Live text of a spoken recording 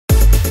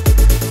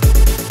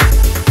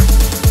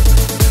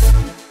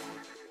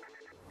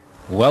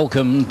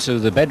Welcome to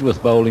the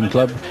Bedworth Bowling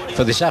Club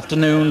for this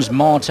afternoon's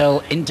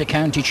Martel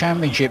Inter-County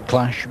Championship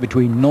clash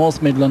between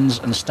North Midlands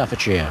and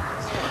Staffordshire.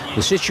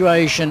 The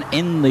situation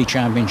in the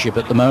championship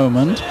at the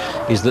moment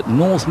is that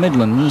North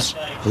Midlands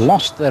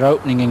lost their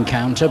opening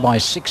encounter by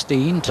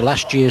 16 to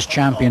last year's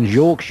champions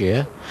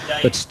Yorkshire,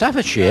 but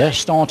Staffordshire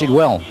started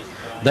well.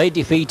 They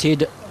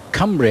defeated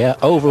Cumbria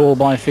overall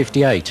by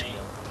 58.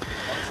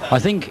 I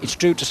think it's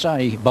true to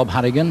say, Bob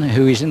Harrigan,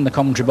 who is in the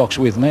commentary box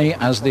with me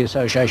as the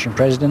association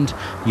president,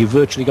 you've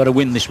virtually got to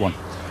win this one.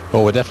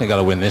 Well, we've definitely got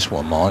to win this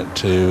one, Mike,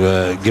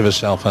 to give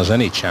ourselves as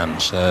any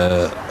chance.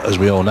 As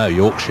we all know,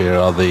 Yorkshire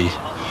are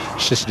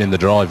sitting in the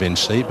driving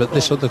seat, but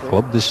this other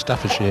club, this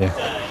Staffordshire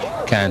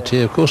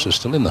County, of course, are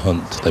still in the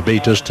hunt. They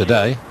beat us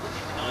today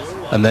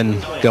and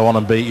then go on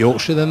and beat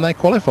Yorkshire, then they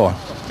qualify.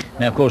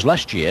 Now, of course,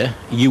 last year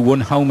you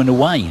won home and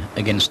away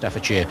against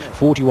Staffordshire,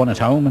 41 at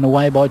home and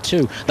away by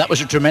 2. That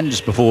was a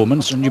tremendous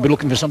performance, and you'll be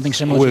looking for something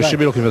similar today. We should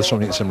be looking for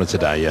something similar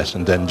today, yes,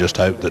 and then just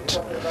hope that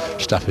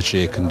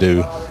Staffordshire can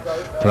do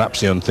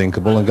perhaps the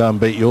unthinkable and go and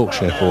beat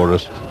Yorkshire for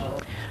us.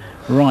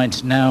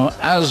 Right, now,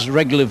 as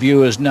regular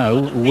viewers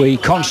know, we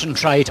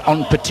concentrate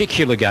on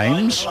particular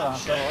games,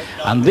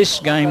 and this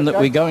game that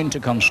we're going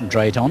to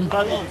concentrate on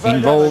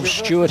involves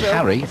Stuart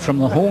Harrie from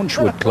the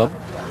Haunchwood Club,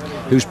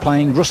 who's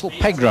playing Russell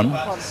Pegram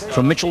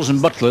from Mitchells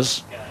and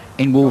Butlers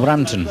in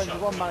Wolverhampton.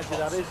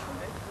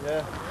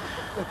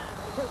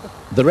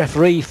 The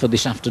referee for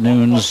this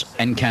afternoon's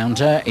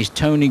encounter is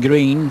Tony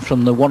Green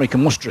from the Warwick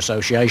and Worcester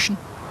Association,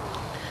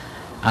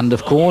 and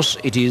of course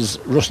it is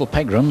Russell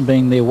Pegram,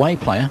 being the away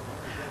player,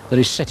 that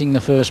is setting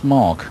the first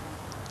mark.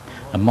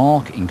 A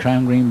mark in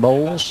crown green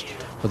bowls,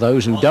 for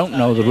those who don't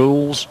know the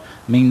rules,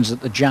 means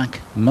that the jack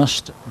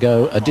must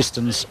go a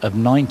distance of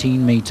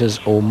 19 metres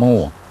or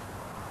more.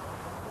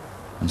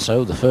 And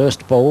so the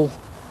first ball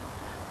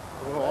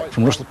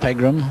from Russell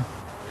Pegram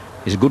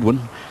is a good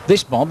one.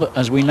 This, Bob,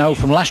 as we know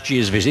from last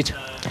year's visit,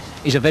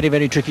 is a very,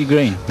 very tricky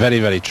green. Very,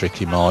 very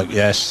tricky, Mike.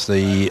 Yes,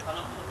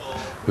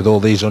 with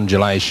all these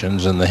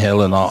undulations and the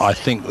hill, and I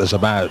think there's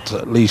about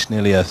at least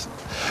nearly a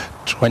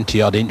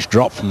 20-odd inch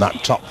drop from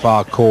that top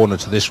far corner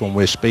to this one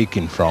we're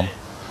speaking from,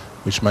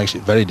 which makes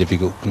it very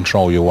difficult to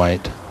control your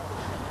weight.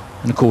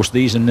 And of course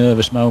these are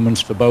nervous moments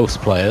for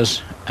both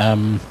players.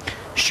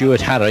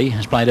 Stuart Harrie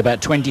has played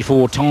about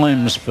 24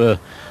 times for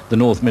the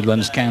North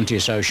Midlands County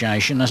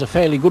Association, has a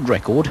fairly good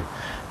record,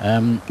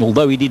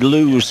 although he did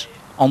lose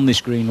on this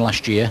green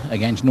last year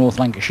against North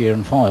Lancashire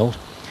and Fylde,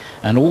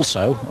 and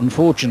also,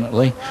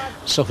 unfortunately,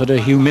 suffered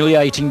a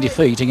humiliating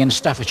defeat against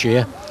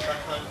Staffordshire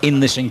in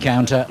this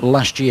encounter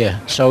last year.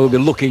 So we'll be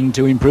looking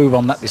to improve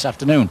on that this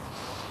afternoon.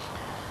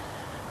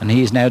 And he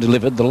has now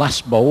delivered the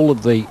last bowl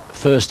of the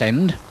first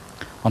end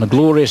on a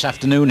glorious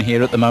afternoon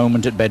here at the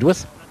moment at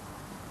Bedworth.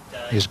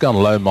 He's gone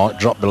low, Mike,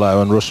 dropped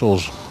below, and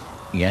Russell's...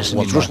 Yes,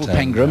 and it's Russell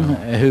Pegram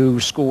who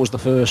scores the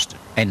first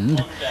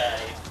end.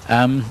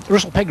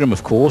 Russell Pegram,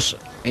 of course,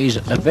 is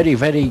a very,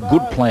 very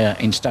good player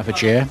in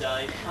Staffordshire,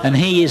 and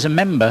he is a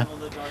member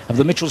of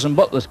the Mitchells and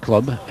Butlers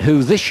Club,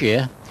 who this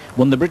year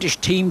won the British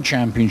Team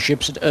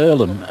Championships at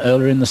Earlham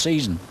earlier in the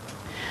season.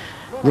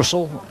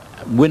 Russell,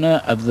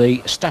 winner of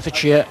the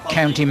Staffordshire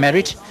County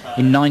Merit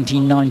in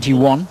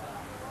 1991,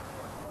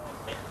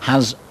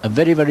 has a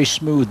very, very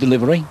smooth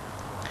delivery,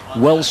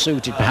 well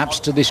suited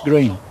perhaps to this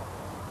green.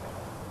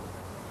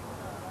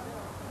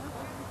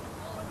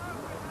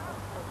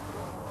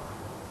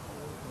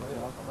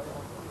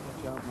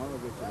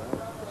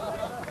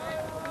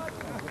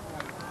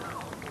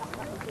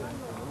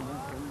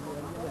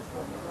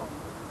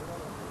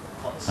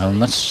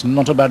 And that's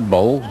not a bad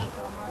bowl,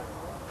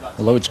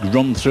 although it's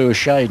run through a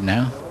shade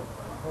now.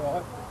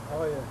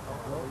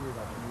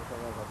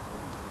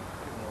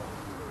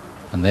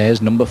 And there's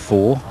number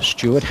 4,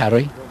 Stuart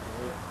Harrie,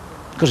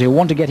 because he'll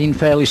want to get in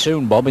fairly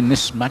soon, Bob, in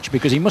this match,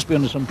 because he must be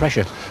under some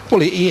pressure.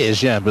 Well, he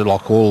is, yeah, but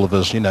like all of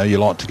us, you know, you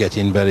like to get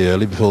in very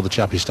early before the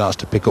chappie starts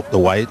to pick up the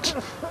weight.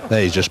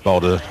 There, he's just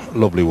bowled a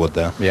lovely wood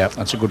there. Yeah,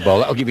 that's a good bowl.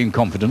 That'll give him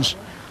confidence.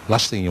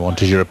 Last thing you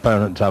want is your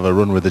opponent to have a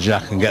run with the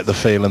jack and get the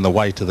feel and the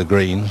weight of the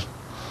greens.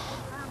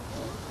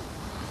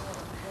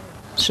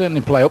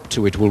 Certainly play up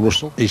to it, will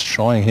Russell? He's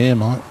trying here,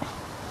 Mike.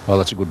 Well,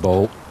 that's a good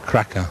bowl.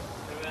 Cracker.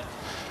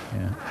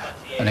 Yeah,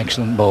 an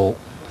excellent bowl.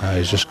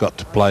 He's just got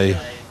to play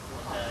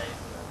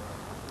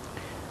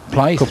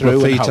through, couple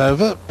of feet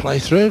over, play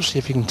through, see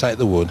if you can take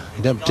the wood.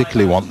 You don't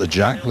particularly want the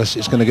jack, unless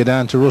it's going to go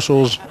down to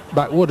Russell's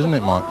back wood, isn't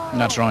it, Mike?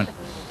 That's right.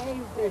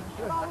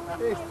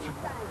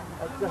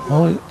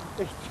 Oh,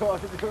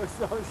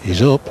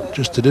 he's up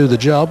just to do the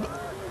job.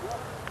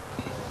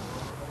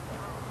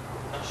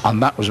 And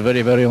that was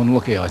very, very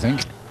unlucky, I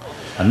think.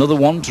 Another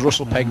one to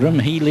Russell Pegram.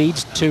 He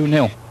leads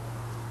 2-0.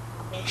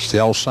 It's the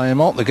old saying,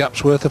 Mark, the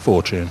gap's worth a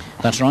fortune.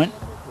 That's right.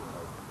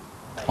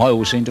 I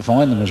always seem to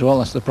find them as well,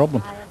 that's the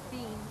problem.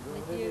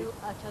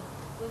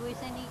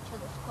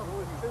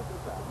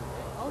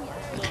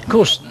 Of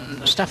course,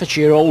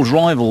 Staffordshire old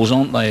rivals,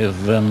 aren't they,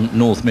 of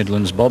North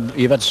Midlands, Bob?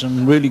 You've had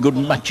some really good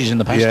matches in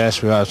the past.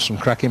 Yes, we've had some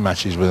cracking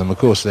matches with them. Of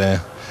course, they're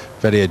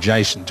very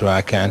adjacent to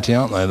our county,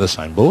 aren't they? The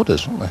same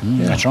borders, aren't they?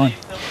 Yeah. That's right.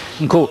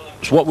 And of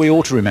course, what we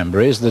ought to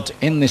remember is that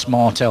in this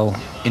Martell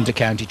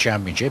Inter-County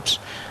Championships,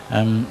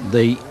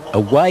 the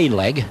away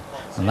leg,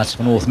 and that's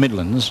for North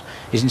Midlands,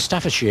 is in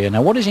Staffordshire.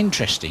 Now, what is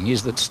interesting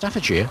is that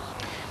Staffordshire,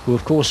 who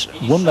of course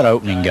won their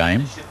opening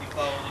game,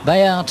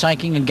 they are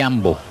taking a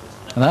gamble.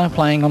 And they're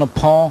playing on a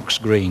Parks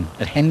green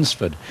at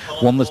Hednesford,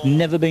 one that's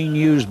never been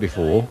used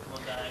before.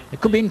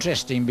 It could be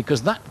interesting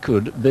because that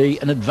could be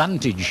an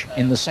advantage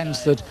in the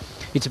sense that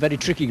it's a very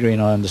tricky green,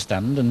 I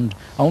understand, and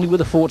only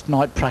with a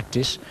fortnight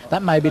practice,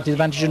 that may be to the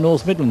advantage of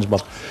North Midlands,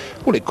 Bob.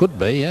 Well, it could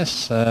be,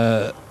 yes.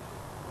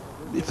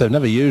 If they've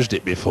never used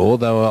it before,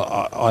 though,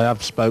 I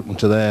have spoken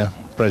to their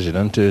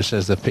president, who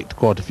says they've picked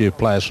quite a few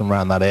players from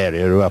around that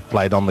area who have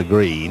played on the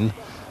green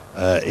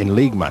in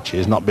league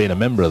matches, not being a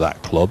member of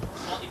that club,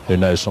 who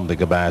knows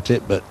something about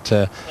it, but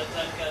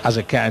as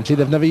a county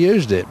they've never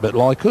used it. But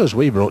like us,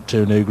 we brought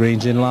 2 new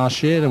greens in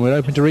last year and we're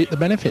hoping to reap the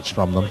benefits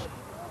from them.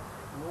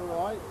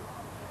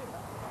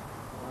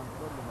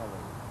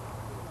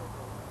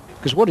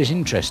 Because what is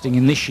interesting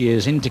in this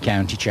year's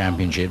Inter-County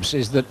Championships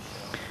is that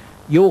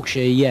Yorkshire,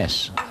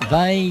 yes,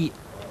 they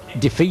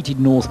defeated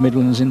North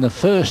Midlands in the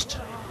first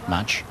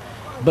match,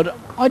 but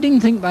I didn't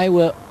think they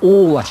were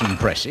all that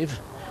impressive.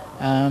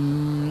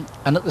 And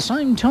at the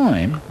same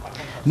time,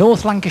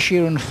 North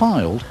Lancashire and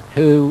Fylde,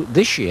 who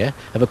this year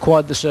have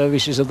acquired the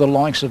services of the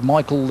likes of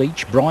Michael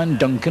Leach, Brian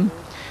Duncan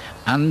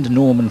and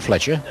Norman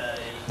Fletcher,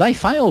 they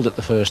failed at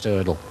the first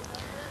hurdle.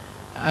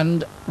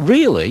 And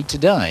really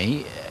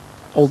today,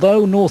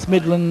 although North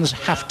Midlands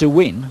have to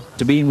win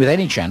to be in with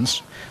any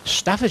chance,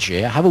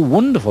 Staffordshire have a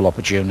wonderful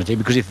opportunity,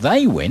 because if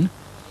they win,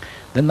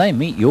 then they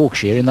meet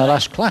Yorkshire in their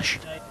last clash.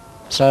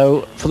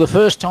 So for the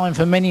first time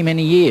for many,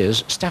 many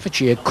years,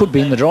 Staffordshire could be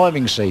in the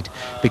driving seat,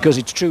 because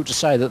it's true to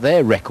say that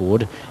their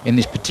record in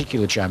this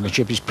particular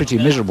championship is pretty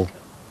miserable,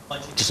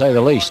 to say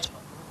the least.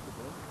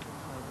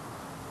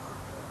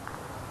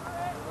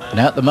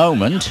 Now at the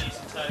moment,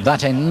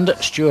 that end,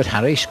 Stuart,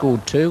 Harrie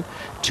scored 2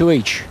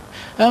 each.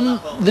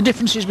 The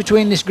differences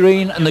between this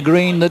green and the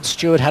green that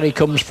Stuart, Harrie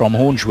comes from,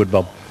 Hornchwood,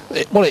 Bob?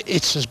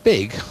 It's as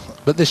big,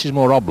 but this is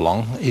more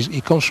oblong.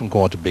 He comes from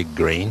quite a big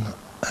green,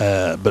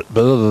 but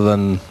other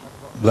than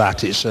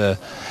that, it's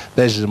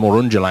theirs is more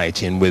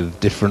undulating with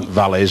different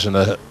valleys and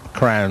a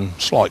crown,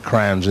 slight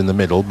crowns in the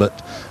middle,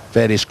 but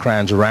various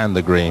crowns around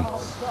the green.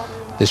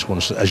 This one,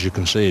 as you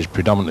can see, is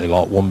predominantly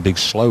like one big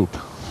slope.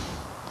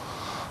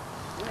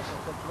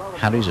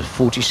 Harry's a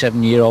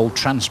 47-year-old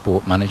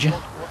transport manager.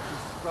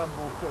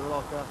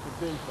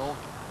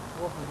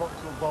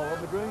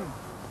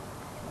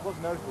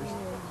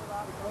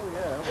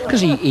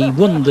 Because he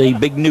won the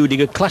Big New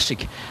Digger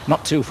Classic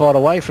not too far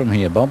away from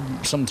here, Bob,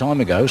 some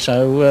time ago,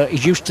 so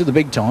he's used to the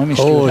big time.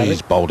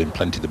 He's bowled in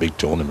plenty of the big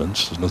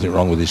tournaments. There's nothing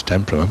wrong with his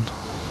temperament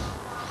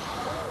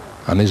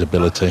and his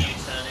ability.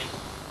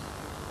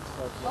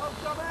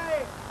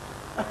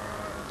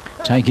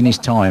 Taking his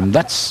time,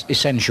 that's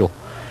essential.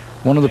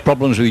 One of the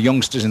problems with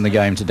youngsters in the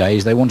game today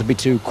is they want to be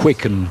too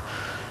quick and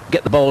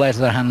get the ball out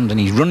of their hand, and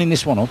he's running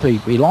this one up.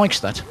 He likes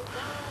that.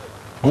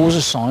 Always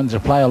a sign that a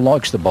player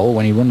likes the ball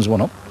when he runs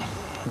one up.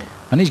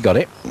 And he's got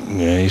it.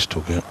 Yeah, he's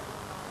took it.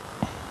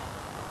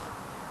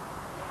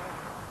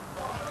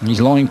 He's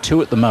lying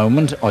 2 at the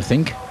moment, I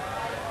think.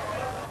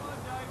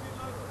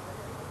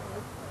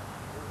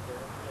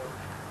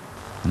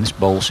 And this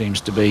ball seems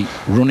to be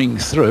running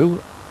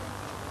through,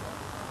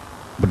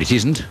 but it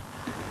isn't.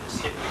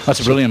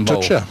 That's a brilliant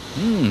ball. Toucher.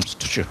 It's a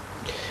toucher.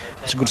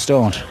 It's a good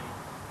start.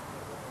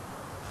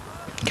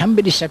 It can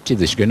be deceptive,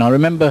 this green. I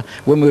remember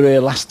when we were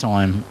here last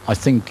time, I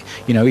think,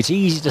 it's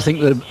easy to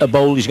think that a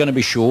bowl is going to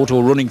be short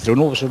or running through,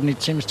 and all of a sudden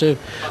it seems to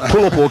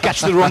pull up or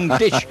catch the wrong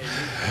ditch.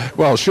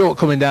 Well, short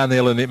coming down the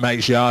hill and it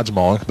makes yards,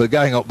 Mike, but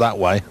going up that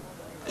way,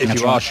 if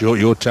you are short,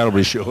 you're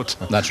terribly short.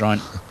 That's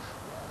right.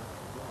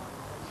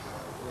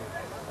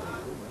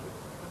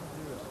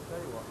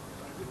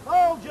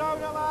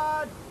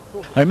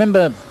 I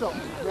remember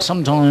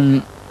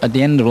sometime at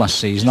the end of last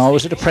season, I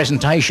was at a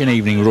presentation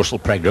evening with Russell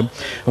Pegram,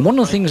 and one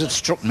of the things that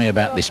struck me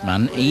about this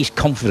man, he's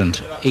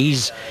confident.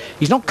 He's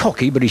not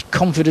cocky, but he's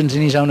confident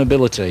in his own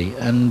ability,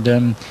 and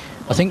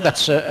I think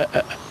that's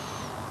a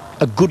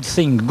good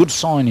thing, a good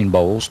sign in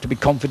bowls, to be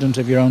confident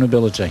of your own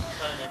ability.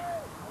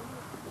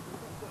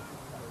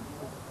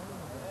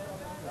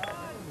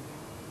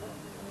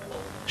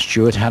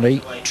 Stuart,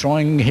 Harrie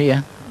trying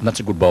here. That's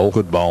a good bowl.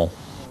 Good bowl.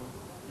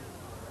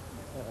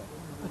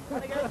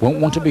 Won't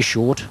want to be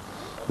short,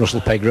 Russell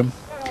Pegram.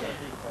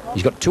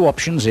 He's got 2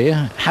 options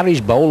here,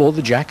 Harry's bowl or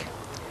the jack.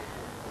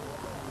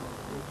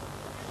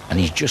 And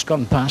he's just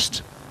gone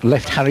past,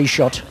 left Harry's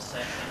shot.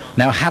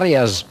 Now Harrie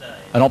has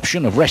an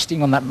option of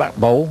resting on that back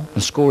bowl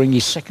and scoring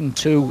his second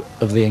 2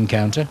 of the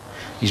encounter.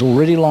 He's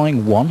already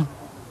lying 1.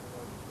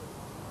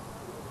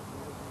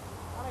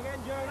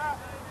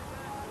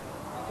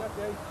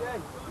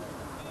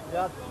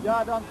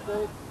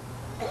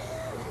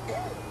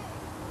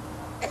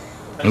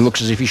 It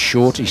looks as if he's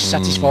short. He's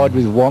satisfied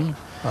with one.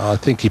 I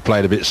think he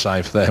played a bit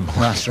safe there.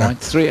 That's right.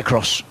 3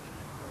 across.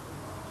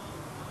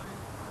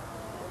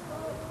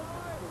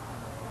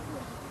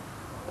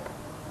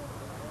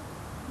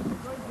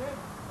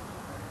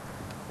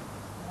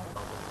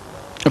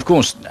 Of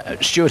course,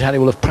 Stuart Harrie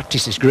will have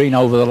practiced this green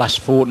over the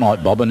last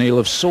fortnight, Bob, and he'll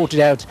have sorted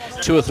out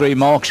 2 or 3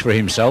 marks for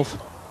himself.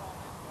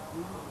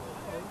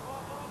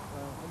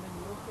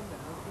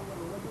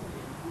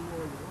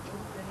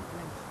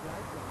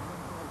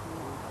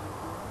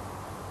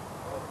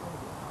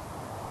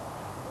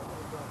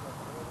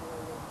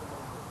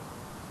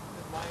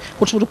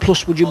 What sort of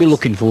plus would you be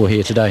looking for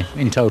here today,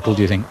 in total,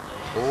 do you think?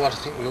 Well, I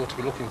think we ought to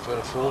be looking for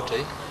a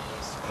 40.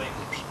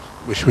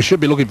 We should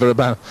be looking for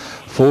about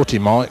 40,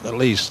 Mike, at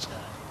least.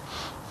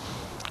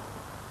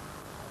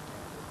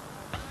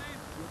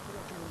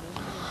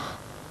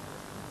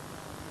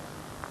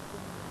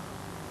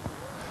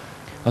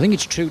 I think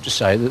it's true to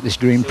say that this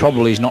green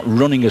probably is not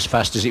running as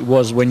fast as it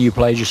was when you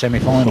played your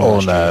semi-final. Oh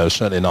no,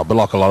 certainly not. But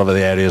like a lot of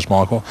the areas,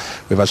 Michael,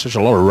 we've had such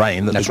a lot of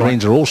rain that the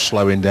greens are all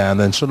slowing down.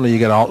 Then suddenly you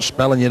get a hot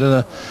spell and you don't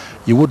know,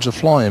 your woods are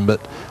flying.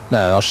 But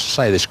no, I should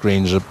say this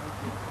green's a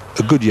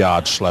good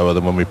yard slower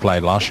than when we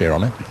played last year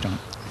on it.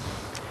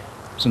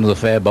 It's another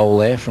fair bowl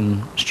there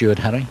from Stuart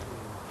Harrie.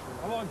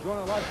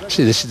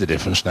 See, this is the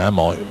difference now,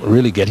 Mike.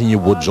 Really getting your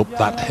woods up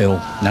that hill.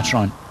 That's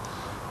right.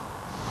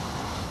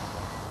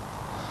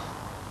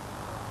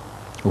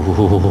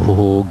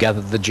 Ooh,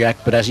 gathered the jack,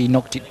 but has he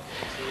knocked it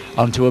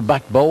onto a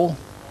back bowl?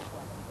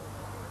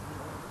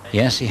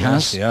 Yes, he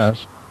has. Yes, he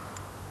has.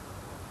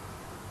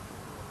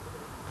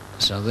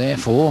 So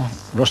therefore,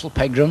 Russell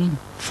Pegram,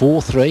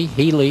 4-3,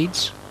 he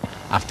leads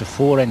after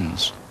 4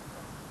 ends.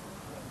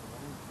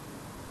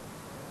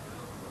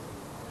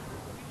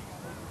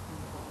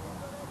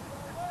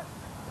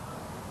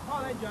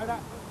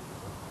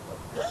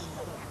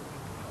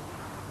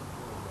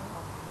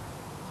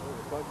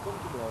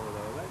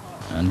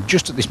 And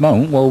just at this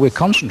moment, while we're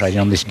concentrating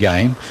on this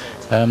game,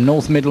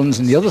 North Midlands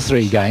and the other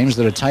 3 games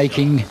that are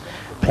taking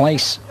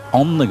place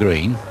on the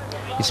green,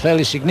 it's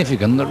fairly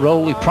significant that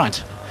Roly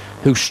Pratt,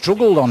 who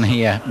struggled on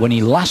here when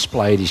he last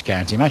played his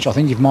county match, I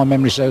think if my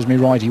memory serves me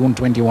right, he won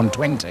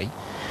 21-20.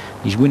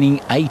 He's winning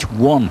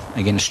 8-1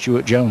 against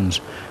Stuart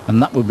Jones,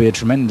 and that would be a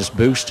tremendous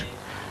boost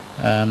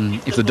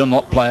if the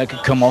Dunlop player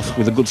could come off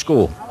with a good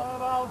score.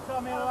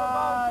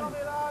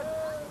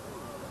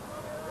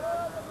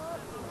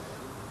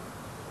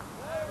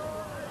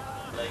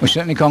 We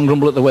certainly can't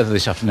grumble at the weather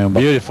this afternoon.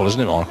 Beautiful, isn't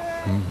it, Mark?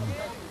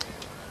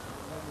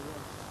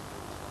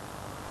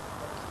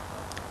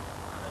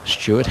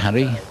 Stuart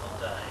Harrie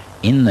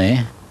in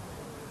there.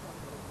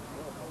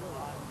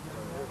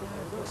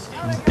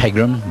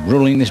 Pegram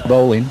rolling this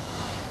ball in.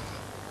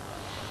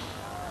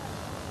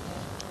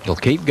 He'll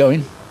keep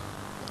going.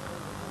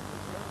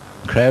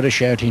 The crowd are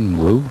shouting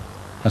woo.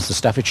 That's the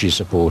Staffordshire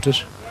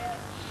supporters.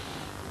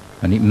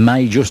 And it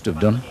may just have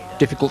done.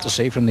 Difficult to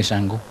see from this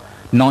angle.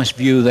 Nice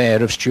view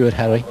there of Stuart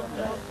Harrie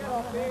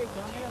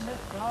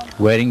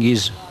wearing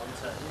his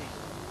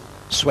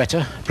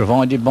sweater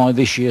provided by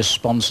this year's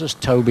sponsors,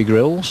 Toby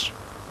Grills.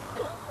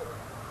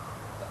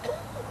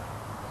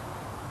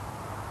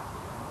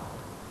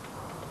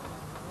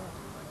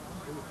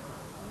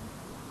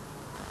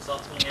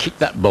 Kicked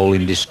that ball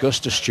in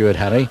disgust to Stuart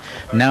Harrie.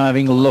 Now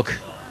having a look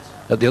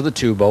at the other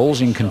 2 bowls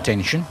in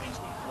contention.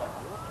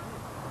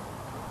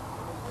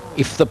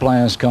 If the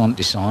players can't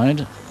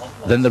decide,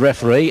 then the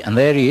referee, and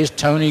there he is,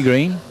 Tony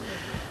Green,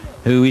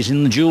 who is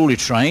in the jewellery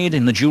trade,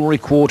 in the jewellery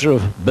quarter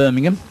of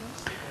Birmingham,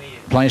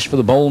 plays for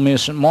the Bolmere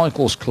St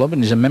Michael's Club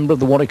and is a member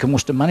of the Warwick and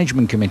Worcester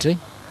Management Committee.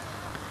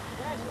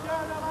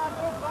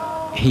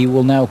 He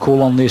will now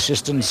call on the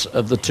assistance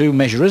of the 2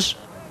 measurers.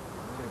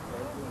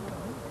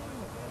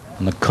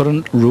 And the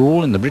current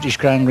rule in the British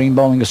Crown Green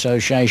Bowling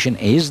Association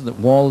is that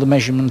while the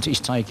measurement is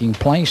taking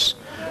place,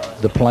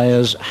 the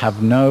players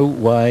have no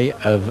way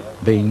of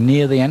being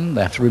near the end.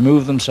 They have to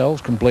remove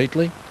themselves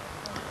completely.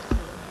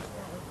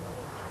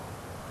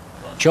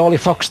 Charlie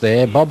Fox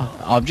there, Bob.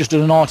 I've just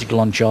done an article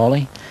on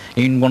Charlie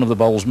in one of the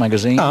Bowls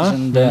magazines.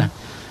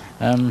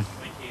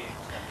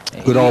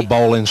 Good old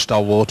bowling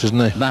stalwart, isn't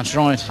he? That's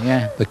right,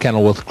 yeah. The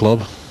Kenilworth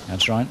Club.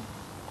 That's right.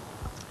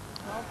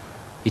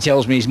 He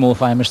tells me he's more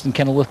famous than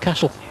Kenilworth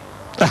Castle.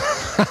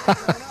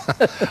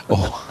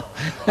 Oh,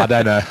 I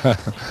don't know.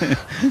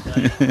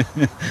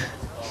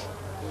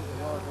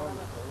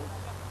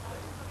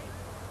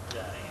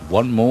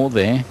 One more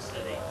there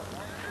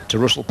to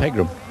Russell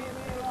Pegram.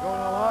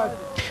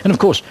 And of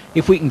course,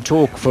 if we can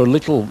talk for a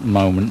little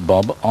moment,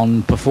 Bob,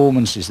 on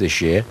performances this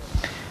year,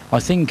 I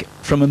think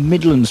from a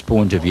Midlands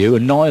point of view,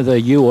 and neither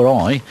you or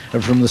I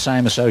are from the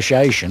same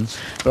association,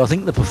 but I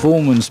think the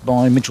performance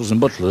by Mitchells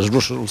and Butlers,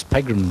 Russell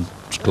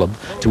Pegram's club,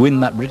 to win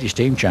that British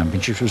Team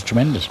Championship was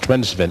tremendous.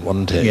 Tremendous event,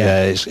 wasn't it?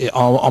 Yeah.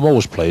 I'm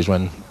always pleased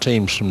when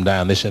teams from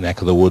down this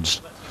neck of the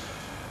woods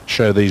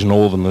show these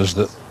northerners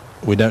that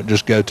we don't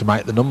just go to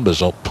make the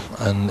numbers up,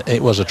 and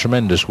it was a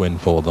tremendous win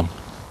for them.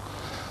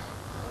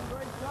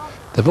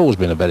 They've always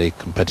been a very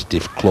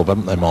competitive club,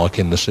 haven't they, Mike,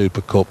 in the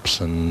Super Cups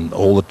and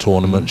all the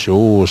tournaments. You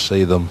always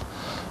see them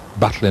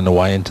battling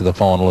away into the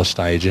final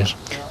stages.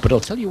 But I'll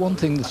tell you one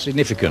thing that's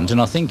significant,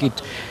 and I think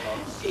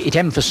it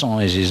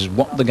emphasises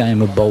what the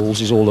game of bowls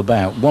is all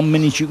about. 1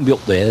 minute you can be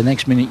up there, the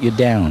next minute you're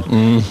down.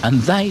 And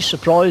they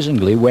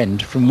surprisingly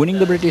went from winning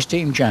the British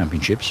Team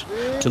Championships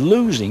to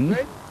losing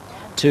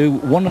to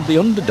one of the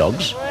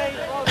underdogs,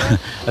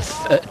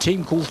 a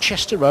team called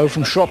Chester Row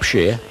from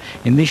Shropshire,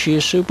 in this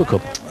year's Super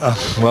Cup.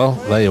 Well,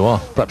 there you are.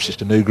 Perhaps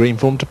it's a new green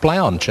for them to play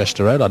on,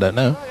 Chester Road, I don't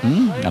know.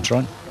 That's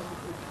right.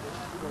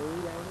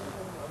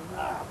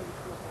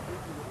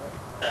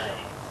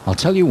 I'll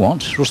tell you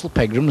what, Russell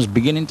Pegram's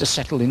beginning to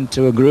settle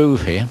into a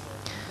groove here.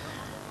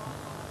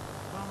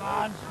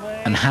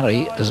 And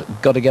Harrie has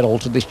got to get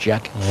hold of this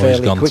jack fairly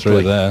he's gone quickly.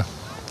 Through there.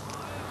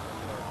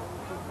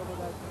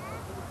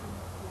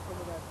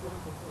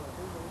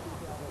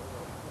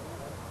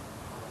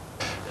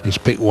 He's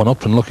picked one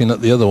up and looking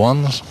at the other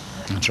ones.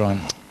 That's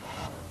right.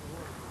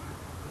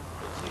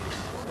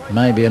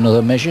 Maybe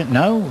another measure.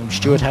 No,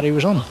 Stuart Harrie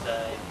was on.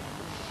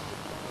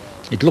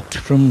 It looked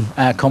from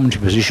our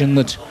commentary position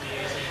that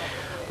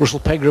Russell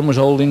Pegram was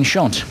holding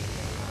shot.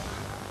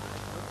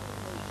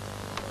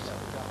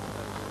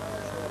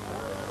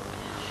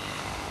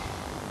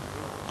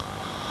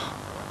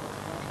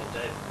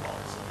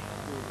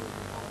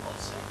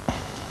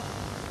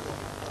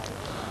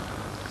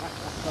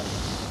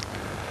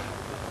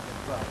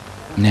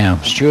 Now,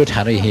 Stuart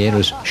Harrie here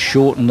has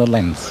shortened the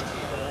length.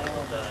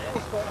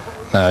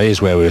 Now,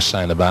 here's where we were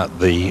saying about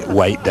the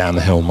weight down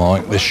the hill,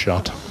 Mike, this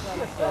shot.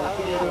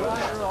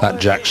 That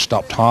jack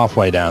stopped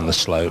halfway down the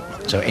slope.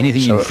 So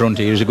anything in front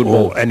here is a good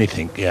ball.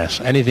 Anything,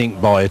 yes.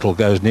 Anything by it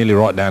goes nearly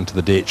right down to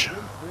the ditch.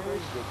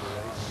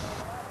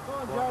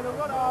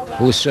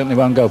 Well, this certainly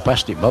won't go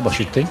past it, Bob, I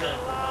should think.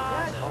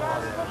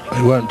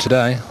 He won't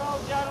today.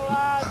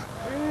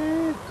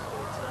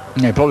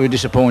 Yeah, probably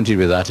disappointed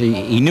with that.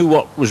 He knew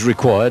what was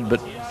required, but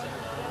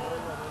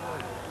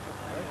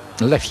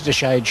left it a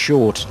shade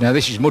short. Now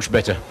this is much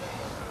better.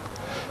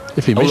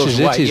 If he misses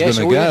it, he's going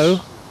to go.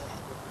 Yes.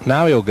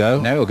 Now he'll go.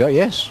 Now he'll go,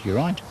 yes, you're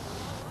right.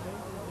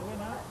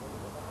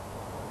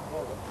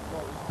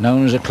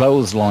 Known as a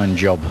clothesline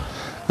job.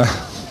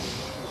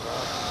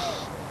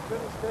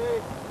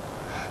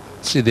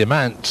 See, the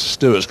amount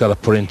Stuart's got to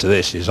put into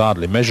this is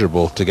hardly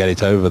measurable to get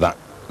it over that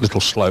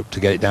little slope to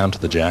get it down to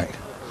the jack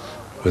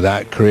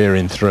without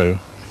careering through.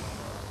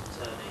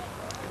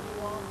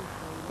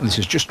 This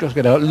is just got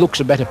to go. It looks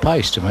a better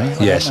pace to me.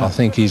 Yes, I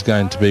think he's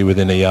going to be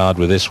within a yard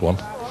with this one.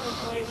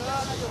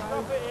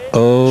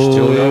 Oh,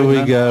 still here we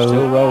man. go.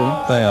 Still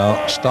rolling. They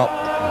are.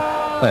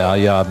 Stop. They are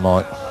yard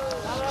mark.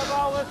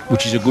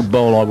 Which is a good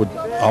bowl, I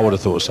would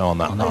have thought so on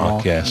that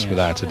mark, yes,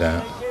 without a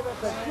doubt.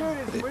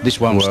 This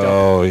won't stop.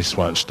 Oh, this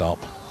won't stop.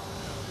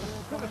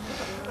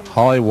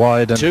 High,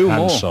 wide and Two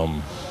handsome.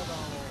 More.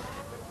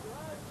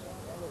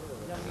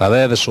 Now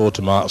they're the sort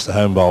of marks the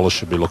home bowlers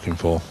should be looking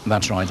for.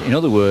 That's right. In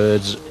other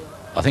words,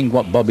 I think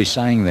what Bob is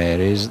saying there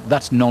is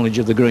that's knowledge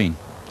of the green.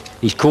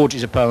 He's caught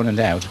his opponent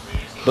out.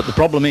 But the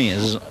problem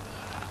is,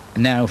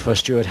 now for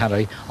Stuart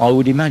Harrie, I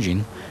would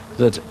imagine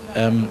that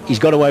he's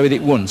got away with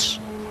it once.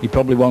 He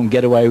probably won't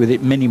get away with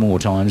it many more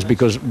times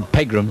because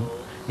Pegram,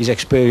 his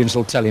experience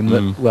will tell him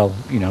that, well,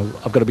 you know,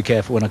 I've got to be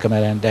careful when I come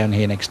down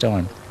here next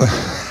time.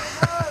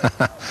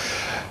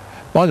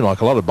 Mind you,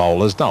 Mike, a lot of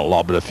bowlers, not a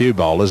lot, but a few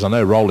bowlers, I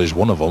know Roly's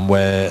one of them,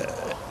 where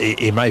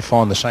he may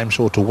find the same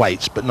sort of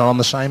weights, but not on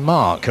the same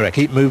mark. Correct.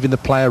 Keep moving the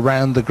player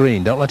around the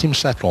green. Don't let him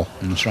settle.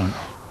 That's right.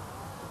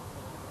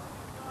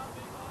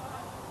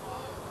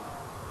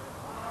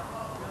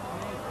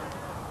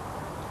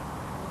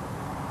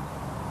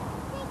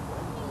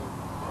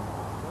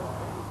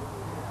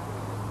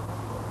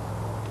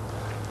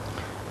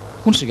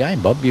 Once again,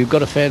 Bob, you've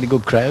got a fairly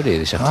good crowd here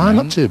this afternoon.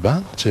 Not too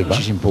bad, Which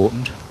is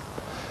important.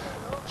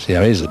 See,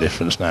 how here's the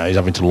difference now. He's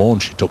having to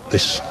launch it up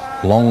this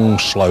long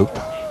slope.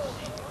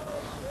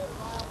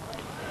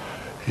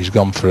 He's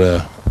gone for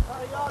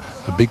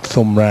a big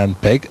thumb round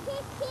peg.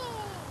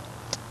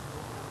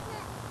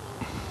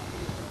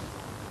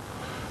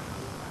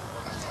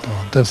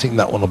 I don't think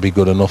that one will be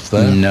good enough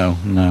there.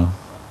 No.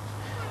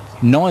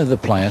 Neither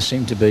player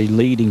seem to be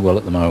leading well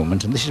at the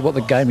moment, and this is what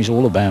the game is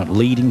all about,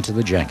 leading to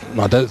the jack.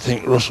 I don't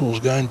think Russell's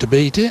going to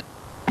beat it.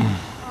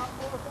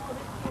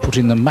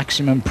 Putting the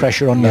maximum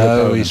pressure on your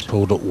opponent. No, he's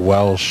pulled up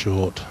well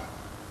short.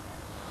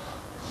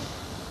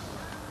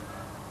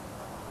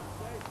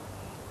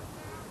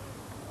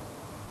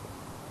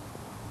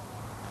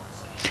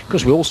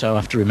 Because we also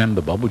have to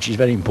remember, Bob, which is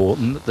very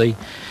important, that the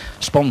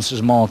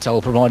sponsors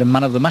Martel provide a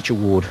Man of the Match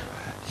award.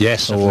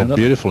 Yes, a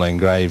beautiful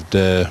engraved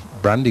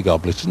brandy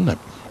goblet, isn't it?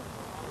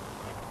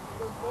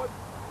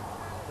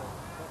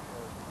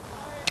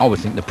 I would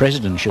think the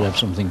president should have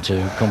something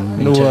to come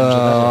in terms of that.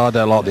 I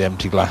don't like the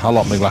empty glass. I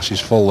like my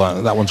glasses full.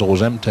 That one's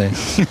always empty.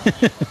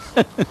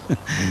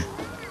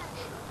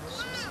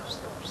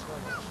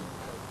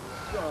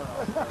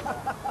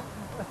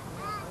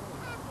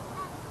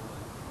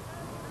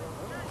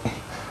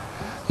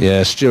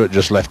 Yeah, Stuart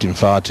just left him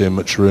far too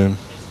much room.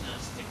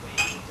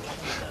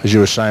 as you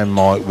were saying,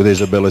 Mike, with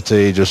his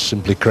ability, he just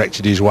simply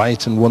corrected his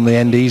weight and won the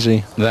end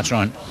easy. That's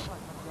right.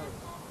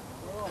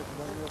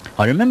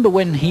 I remember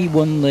when he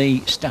won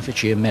the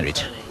Staffordshire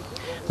Merit,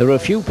 there were a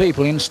few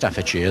people in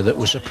Staffordshire that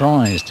were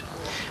surprised.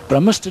 But I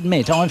must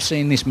admit, I've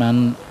seen this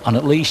man on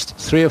at least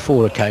 3 or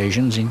 4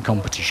 occasions in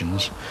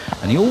competitions,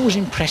 and he always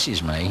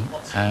impresses me.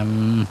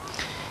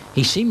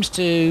 He seems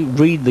to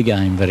read the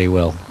game very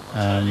well.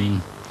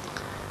 And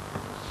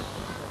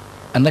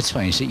let's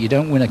face it, you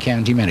don't win a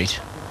county merit.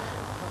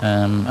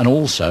 And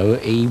also,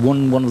 he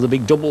won one of the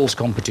big doubles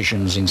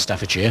competitions in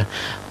Staffordshire.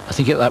 I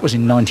think that was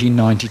in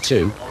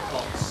 1992.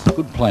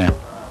 Good player,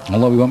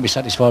 although we won't be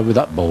satisfied with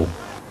that ball.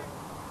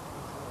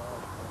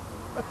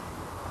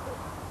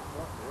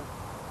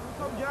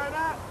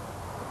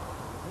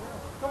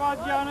 Come on,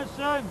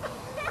 Jonathan.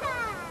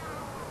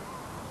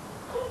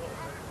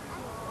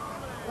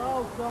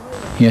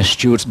 Yes,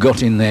 Stuart's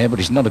got in there, but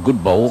it's not a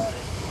good ball.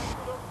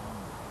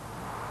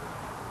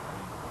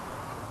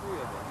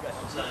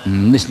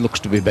 This looks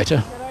to be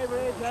better.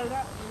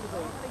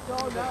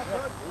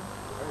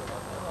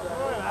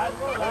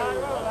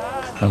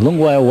 A long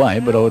way away,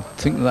 but I would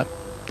think that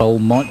bowl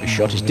might be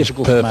shot. It's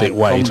difficult to make. Perfect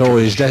weight. Oh,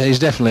 he's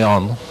definitely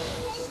on.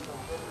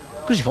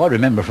 Because if I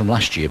remember from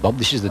last year, Bob,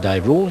 this is the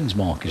Dave Rawlins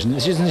mark, isn't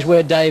it? Isn't this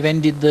where Dave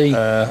ended the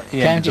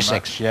county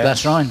section? Yes.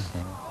 That's right.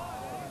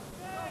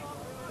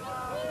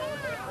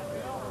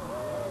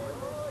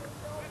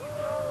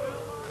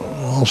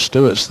 Well,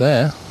 Stuart's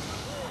there.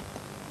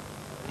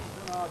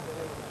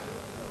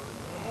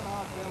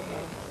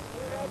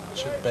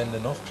 Should bend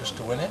enough just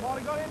to win it.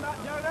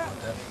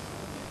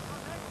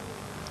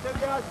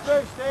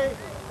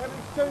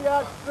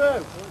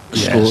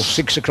 Scores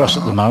 6 across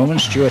at the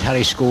moment. Stuart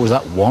Harrie scores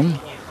that 1.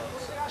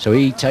 So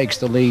he takes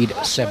the lead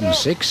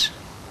 7-6.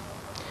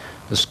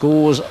 The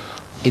scores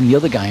in the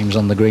other games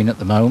on the green at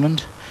the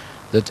moment,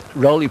 that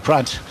Roly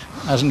Pratt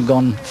hasn't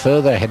gone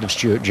further ahead of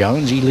Stuart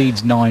Jones. He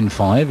leads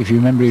 9-5. If you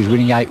remember, he was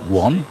winning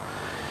 8-1.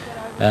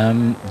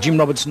 Jim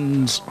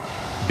Robertson's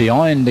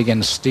behind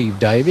against Steve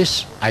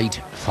Davis,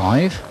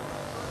 8-5.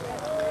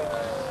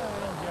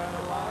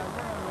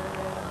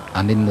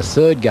 And in the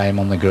third game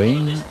on the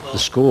green, the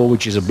score,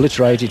 which is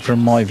obliterated from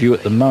my view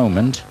at the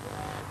moment,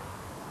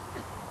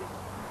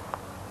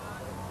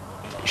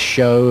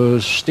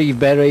 shows Steve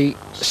Perry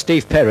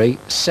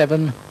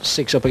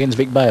 7-6 up against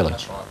Vic Bailey.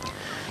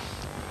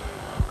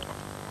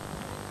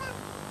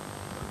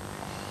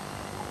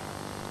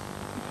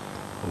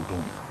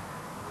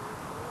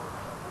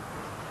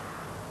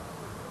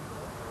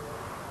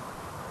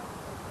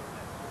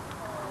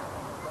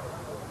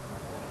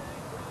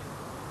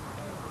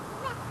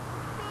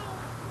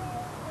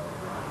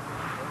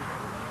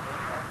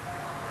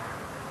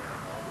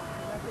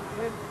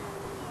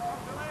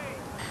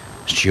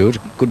 Stuart,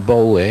 good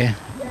ball there.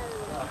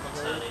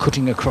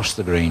 Cutting across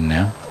the green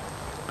now.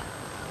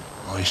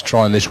 Oh, he's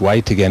trying this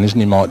weight again, isn't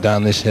he, Mike,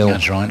 down this hill?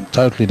 That's right.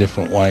 Totally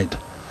different weight.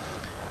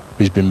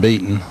 He's been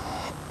beaten.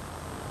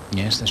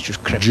 Yes, that's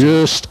just crept.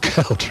 Just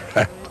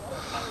counter.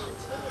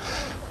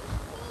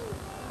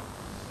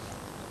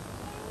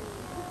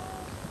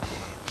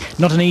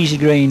 Not an easy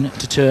green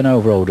to turn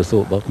over, I would have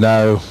thought, Bob.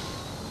 No.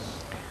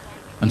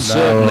 And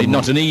certainly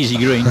not an easy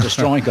green to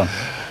strike on.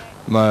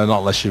 No, not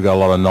unless you've got a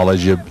lot of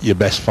knowledge. You're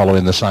best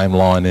following the same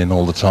line in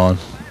all the time.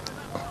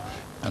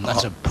 And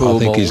that's a poor ball. I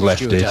think he's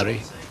left it. Harrie.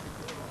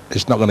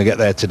 It's not going to get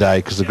there today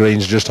because the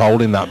green's just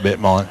holding that bit,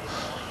 Mike.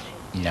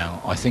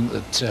 No, I think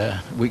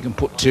that we can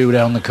put 2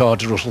 down the card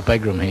to Russell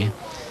Pegram here.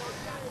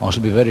 I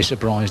shall be very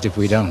surprised if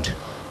we don't,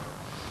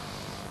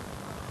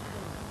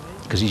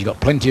 because he's got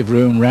plenty of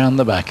room round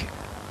the back.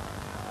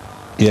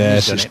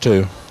 Yes, it's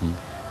 2.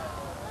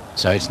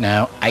 So it's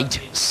now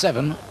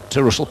 8-7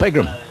 to Russell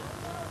Pegram.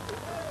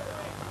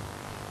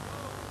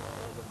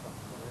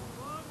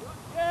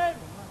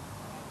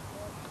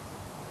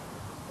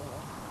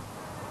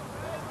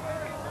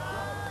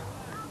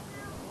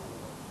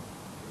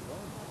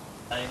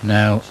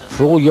 Now,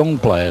 for all young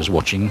players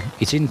watching,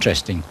 it's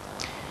interesting.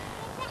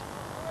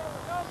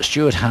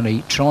 Stuart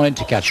Harrie tried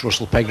to catch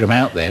Russell Pegram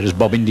out there, as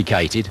Bob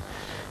indicated,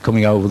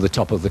 coming over the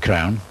top of the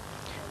crown,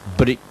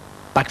 but it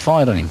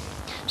backfired on him.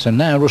 So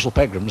now Russell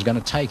Pegram's going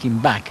to take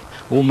him back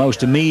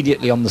almost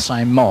immediately on the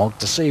same mark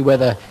to see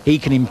whether he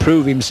can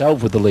improve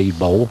himself with the lead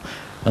ball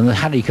and that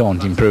Harrie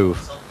can't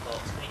improve.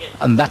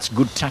 And that's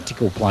good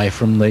tactical play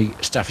from the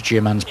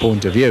Staffordshire man's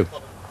point of view.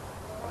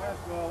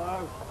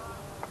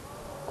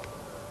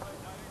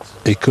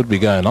 He could be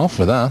going off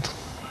with that.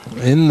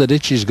 In the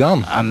ditch he's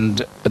gone.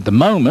 And at the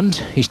moment,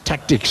 his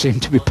tactics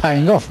seem to be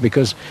paying off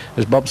because,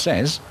 as Bob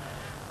says,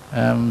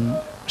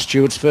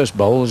 Stuart's first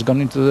bowl has gone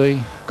into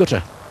the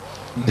gutter.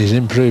 He's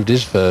improved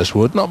his first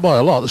wood, not by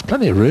a lot. There's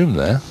plenty of room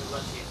there.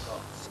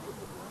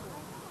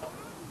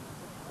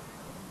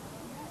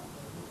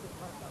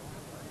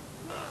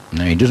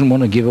 No, he doesn't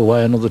want to give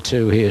away another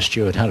 2 here,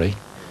 Stuart Harrie.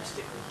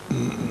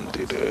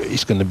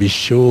 He's going to be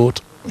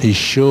short. He's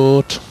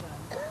short.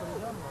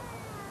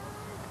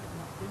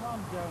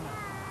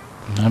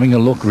 Having a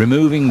look,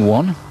 removing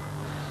 1.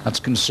 That's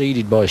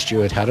conceded by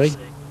Stuart Harrie.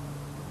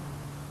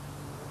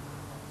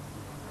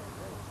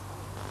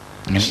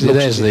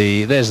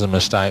 See, there's the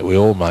mistake we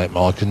all make,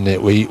 Mike, isn't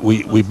it?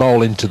 We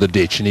bowl into the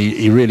ditch, and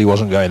he really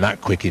wasn't going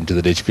that quick into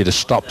the ditch. If he'd have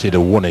stopped, he'd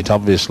have won it,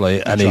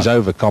 obviously, and he's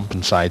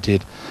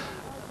overcompensated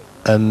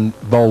and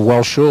bowled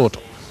well short.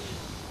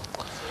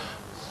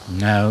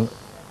 Now,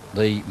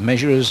 the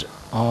measurers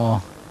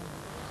are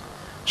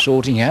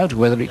sorting out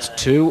whether it's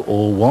 2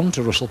 or 1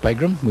 to Russell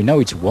Pegram. We know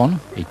it's 1.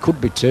 It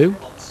could be 2.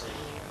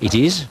 It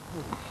is.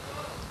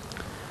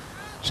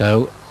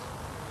 So,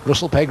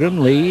 Russell Pegram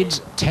leads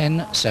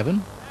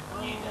 10-7.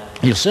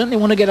 He'll certainly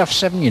want to get off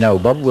 7, you know,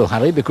 Bob, will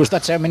Harrie, because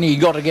that's how many he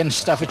got against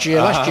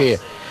Staffordshire last year.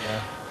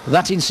 Yeah.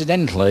 That,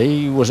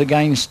 incidentally, was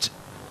against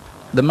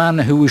the man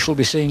who we shall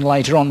be seeing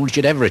later on,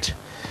 Richard Everett,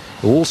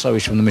 who also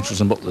is from the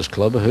Mitchells and Butlers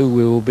Club, who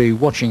we will be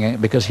watching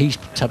it because he's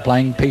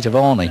playing Peter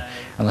Varney,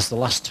 and that's the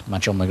last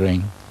match on the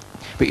green.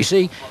 But you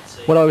see,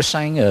 what I was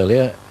saying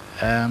earlier,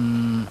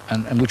 and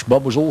which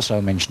Bob was also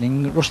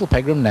mentioning, Russell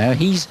Pegram now,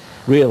 he's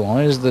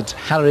realised that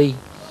Harrie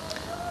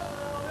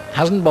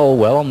hasn't bowled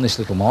well on this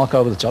little mark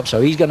over the top, so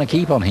he's going to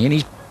keep on here, and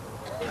he's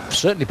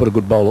certainly put a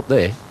good bowl up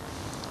there.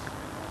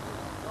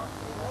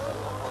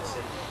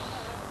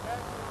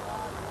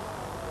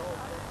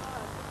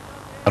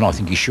 And I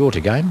think he's short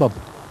again, Bob.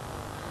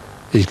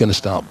 He's going to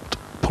start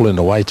pulling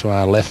away to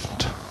our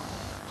left.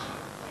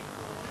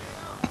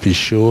 If he's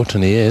short,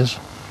 and he is,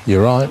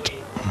 you're right.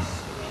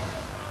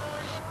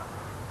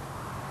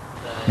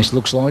 This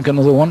looks like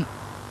another one.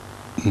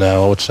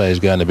 No, I would say he's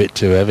going a bit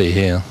too heavy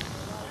here.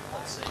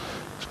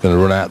 Going to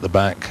run out the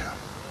back.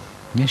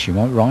 Yes, you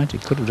might be right.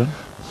 It could have done.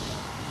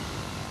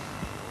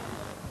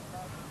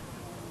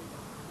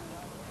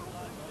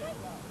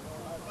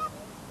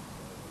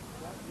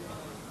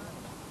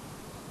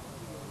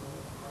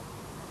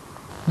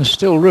 There's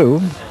still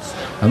room,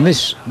 and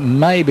this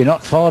may be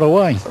not far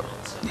away.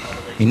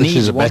 This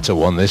is a better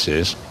one. This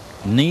is.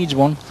 Needs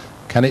one.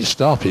 Can it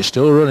stop? It's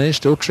still running. It's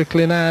still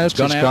trickling out. It's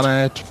gone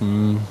out.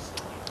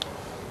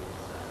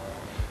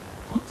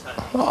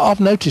 I've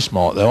noticed,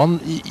 Mark, though, no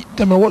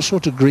matter what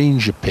sort of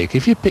greens you pick,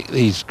 if you pick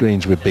these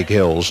greens with big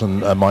hills,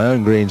 and my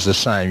own greens the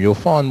same, you'll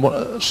find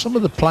some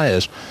of the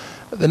players,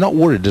 they're not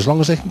worried as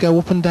long as they can go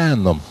up and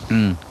down them,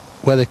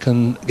 where they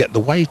can get the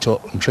weight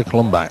up and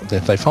trickle them back.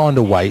 If they find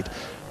a weight,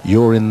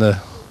 you're in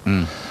the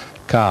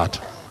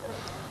cart.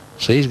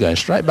 So he's going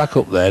straight back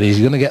up there. He's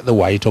going to get the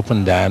weight up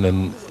and down,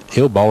 and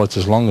he'll bowl it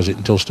as long as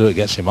until Stuart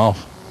gets him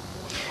off.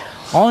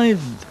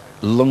 I've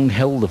long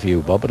held the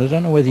view, Bob, but I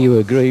don't know whether you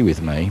agree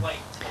with me,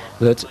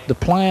 that the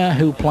player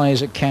who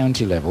plays at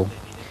county level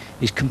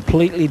is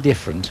completely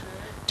different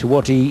to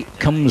what he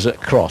comes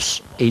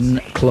across in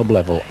club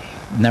level.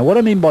 Now, what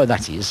I mean by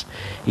that is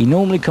he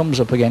normally comes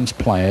up against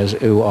players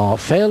who are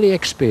fairly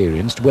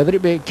experienced, whether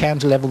it be at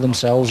county level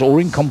themselves or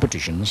in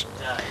competitions,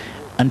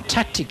 and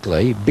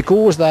tactically,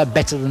 because they're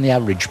better than the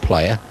average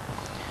player,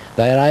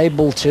 they're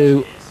able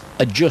to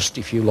adjust,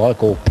 if you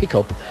like, or pick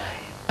up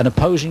an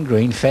opposing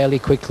green fairly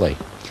quickly.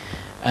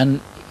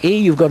 And here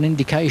you've got an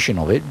indication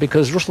of it,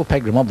 because Russell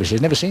Pegram obviously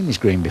has never seen this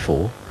green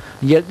before,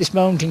 and yet at this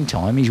moment in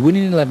time he's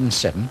winning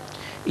 11-7.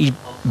 He's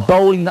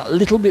bowling that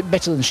little bit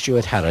better than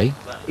Stuart Harrie,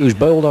 who's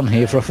bowled on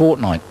here for a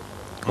fortnight,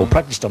 or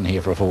practiced on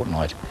here for a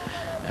fortnight.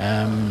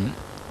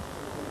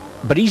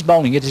 But he's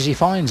bowling it as he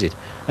finds it.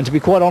 And to be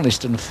quite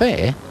honest and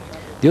fair,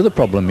 the other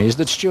problem is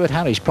that Stuart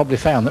Harrie's probably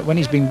found that when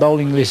he's been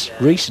bowling this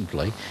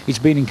recently, it's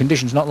been in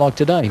conditions not like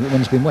today, but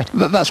when it's been wet.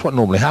 That's what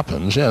normally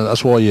happens, yeah.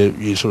 That's why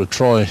you sort of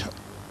try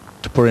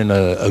to put in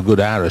a good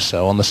hour or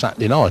so on the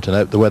Saturday night and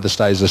hope the weather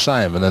stays the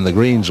same, and then the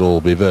greens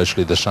will be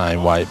virtually the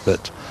same weight,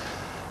 but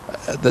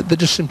they're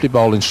just simply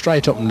bowling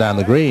straight up and down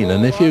the green,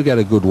 and if you get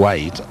a good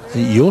weight,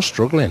 you're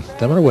struggling,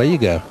 no matter where you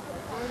go.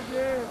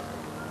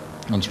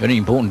 And it's very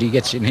important he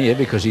gets in here,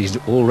 because he's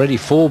already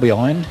 4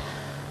 behind.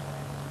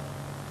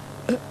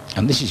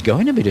 And this is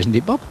going a bit, isn't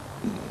it, Bob?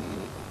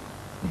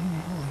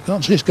 I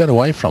can't see it's going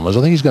away from us. I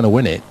think he's going to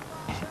win it.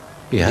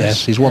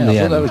 Yes, he's won the end.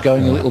 I thought that was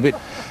going a little bit.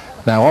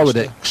 Now, I would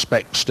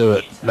expect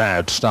Stuart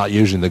now to start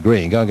using the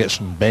green, go and get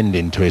some bend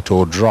into it,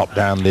 or drop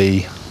down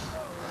the...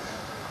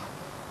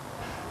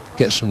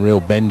 get some real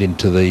bend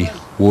into the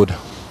wood.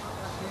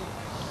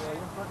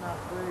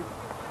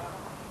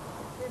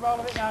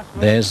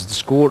 There's the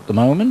score at the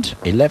moment,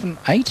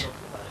 11-8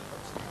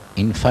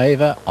 in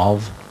favour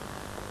of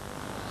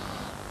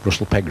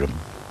Russell Pegram.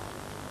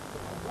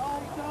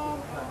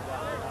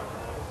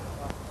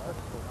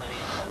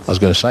 I was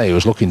going to say, he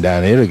was looking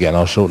down here again.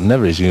 I thought,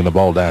 never is he going to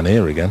bowl down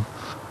here again.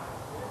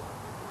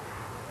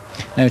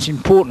 Now, it's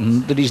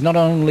important that he's not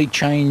only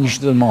changed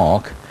the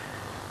mark,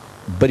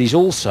 but he's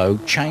also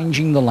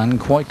changing the land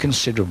quite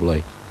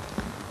considerably.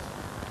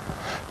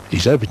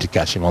 He's hoping to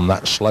catch him on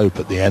that slope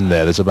at the end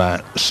there. There's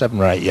about 7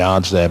 or 8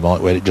 yards there,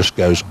 Mike, where it just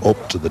goes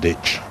up to the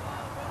ditch.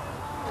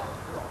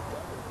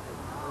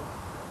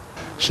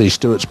 See,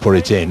 Stuart's put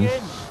it in,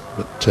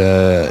 but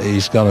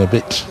he's gone a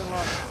bit...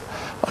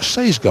 I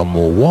say he's gone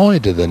more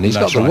wider than... He's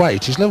got the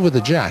weight. He's level with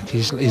the jack.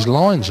 His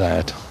line's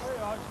out.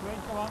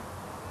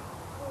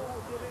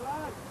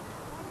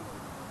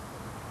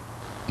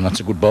 And that's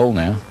a good bowl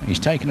now. He's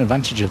taken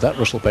advantage of that,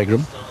 Russell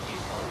Pegram.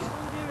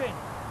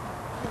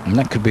 And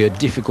that could be a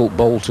difficult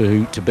bowl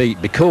to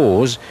beat,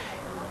 because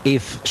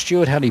if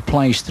Stuart Harrie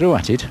plays through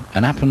at it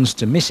and happens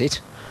to miss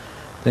it,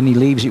 then he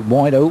leaves it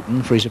wide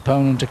open for his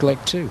opponent to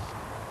collect 2.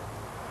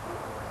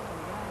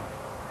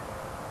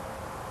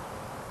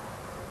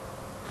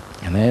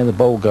 And there the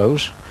ball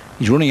goes.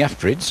 He's running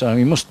after it, so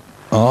he must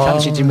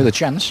fancy him with a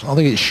chance. I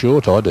think it's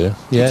short, I do.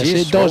 Yes,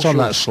 it does on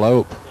that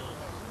slope.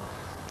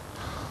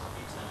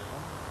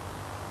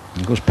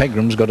 And of course,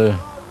 Pegram's got a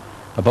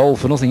bowl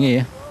for nothing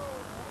here.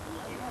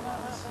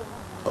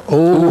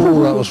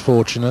 Oh, that was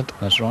fortunate.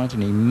 That's right,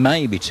 and he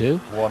may be 2.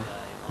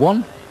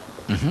 1?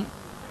 Mm-hmm.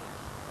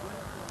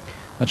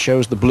 That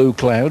shows the blue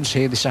clouds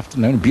here this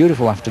afternoon. A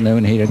beautiful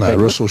afternoon here. No,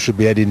 Russell should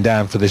be heading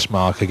down for this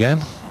mark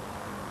again.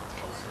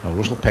 Well,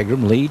 Russell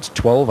Pegram leads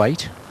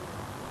 12-8.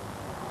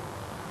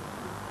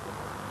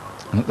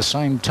 And at the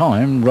same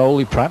time,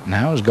 Roly Pratt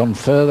now has gone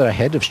further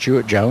ahead of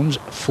Stuart Jones,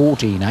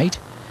 14-8.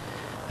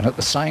 And at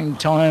the same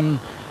time,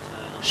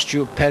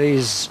 Stuart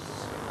Perry's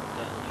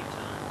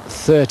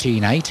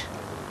 13-8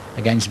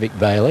 against Vic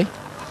Bailey.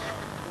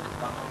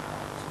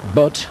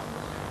 But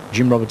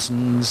Jim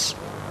Robertson's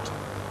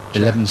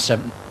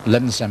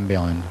 11-7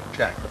 behind.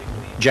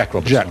 Jack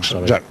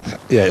Robertson. Jack.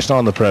 Yeah, it's not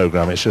on the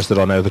programme. It's just that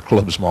I know the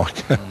clubs,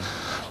 Mike.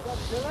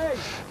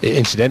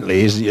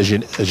 Incidentally, as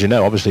you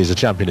know, obviously he's a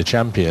champion of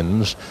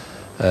champions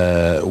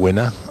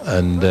winner,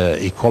 and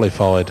he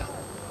qualified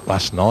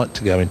last night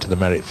to go into the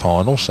merit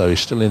final, so he's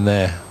still in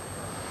there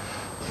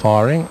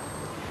firing.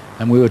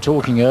 And we were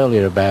talking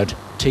earlier about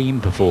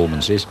team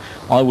performances.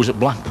 I was at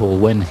Blackpool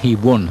when he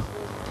won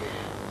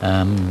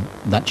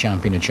that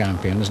champion of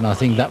champions, and I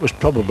think that was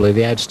probably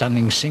the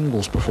outstanding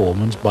singles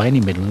performance by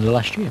any Midlander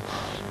last year.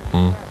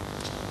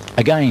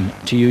 Again,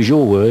 to use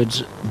your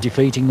words,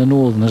 defeating the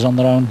Northerners on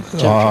their own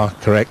territory.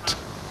 Correct.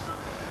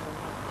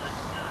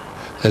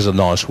 There's a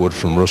nice wood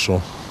from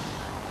Russell.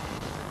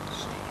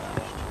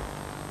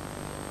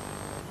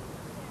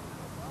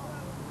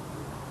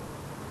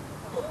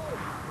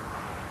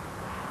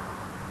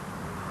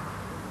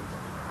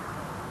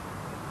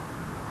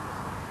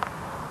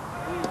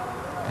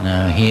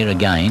 Now here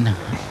again,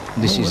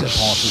 this is a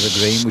part of the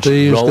green which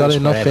Steve's rolls got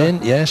enough forever.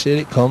 in. Yes, here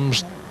it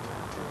comes.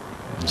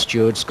 And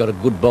Stuart's got a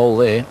good bowl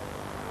there.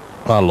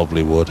 Ah,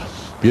 lovely wood.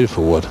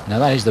 Beautiful wood. Now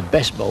that is the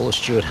best bowl that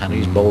Stuart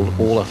Harrie's bowled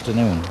all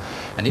afternoon.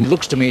 And it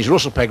looks to me as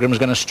Russell Pegram is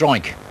going to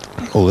strike.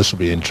 Oh, this will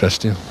be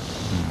interesting.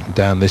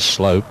 Down this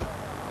slope.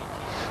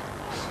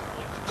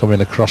 Coming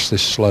across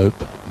this slope.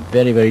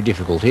 Very, very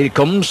difficult. Here it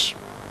comes.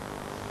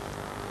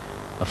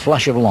 A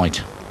flash of light.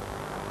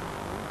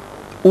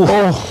 Oof.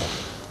 Oh!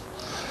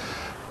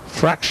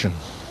 Fraction.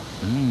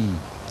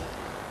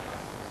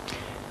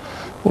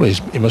 Well,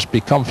 he must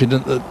be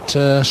confident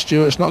that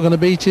Stuart's not going to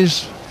beat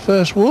his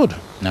first wood.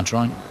 That's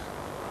right.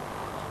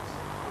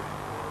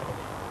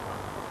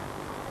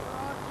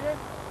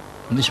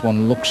 And this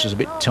one looks as a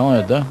bit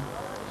tired though.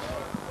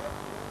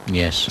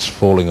 Yes. It's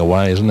falling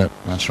away, isn't it?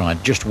 That's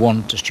right. Just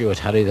 1 to Stuart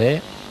Harrie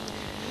there.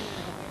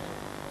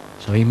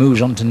 So he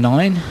moves on to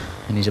 9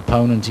 and his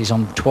opponent is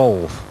on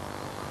 12.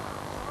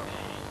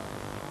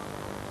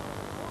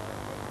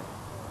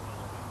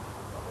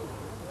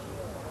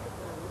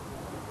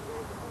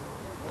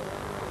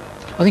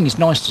 I think it's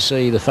nice to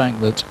see the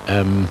fact that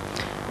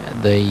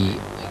the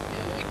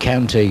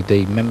county,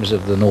 the members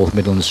of the North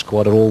Midlands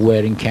squad are all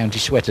wearing county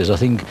sweaters. I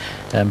think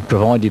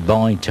provided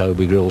by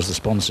Toby Grills, the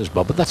sponsors,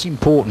 Bob. But that's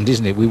important,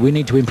 isn't it? We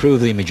need to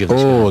improve the image of the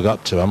squad. We've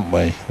got to, haven't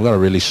we? We've got to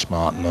really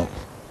smarten up.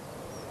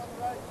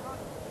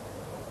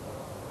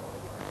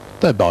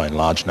 They're by and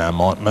large now,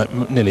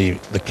 nearly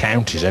the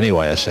counties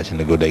anyway are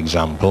setting a good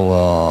example.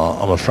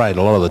 I'm afraid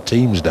a lot of the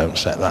teams don't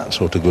set that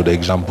sort of good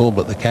example,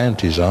 but the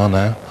counties are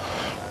now.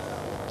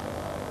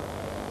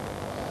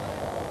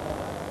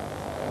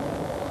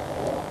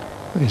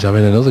 He's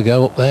having another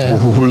go up there.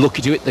 Ooh,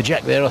 lucky to hit the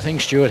jack there, I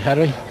think, Stuart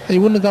Harrie. He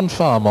wouldn't have gone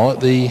far, Mike.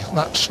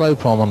 That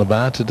slope I'm on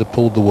about had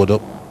pulled the wood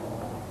up.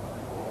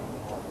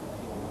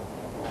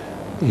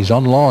 He's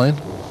on line.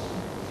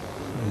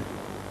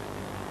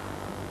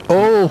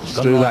 Oh,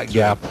 through that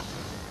gap.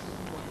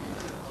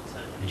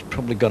 He's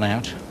probably gone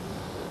out.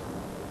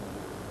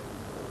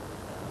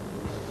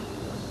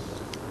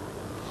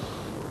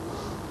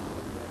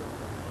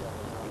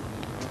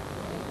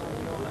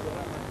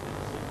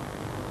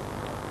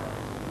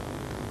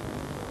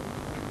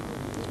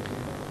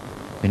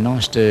 Be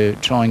nice to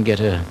try and get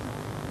a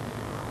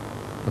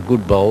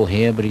good bowl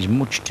here, but he's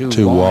much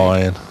too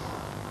wide.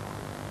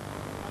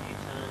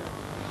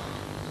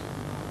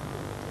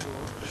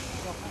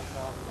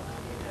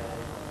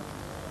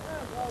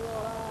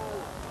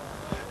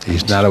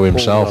 He's narrow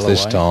himself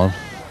this time.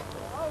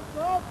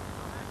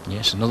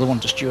 Yes, another one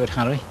to Stuart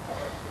Harrie.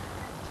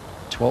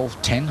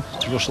 12-10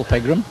 to Russell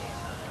Pegram.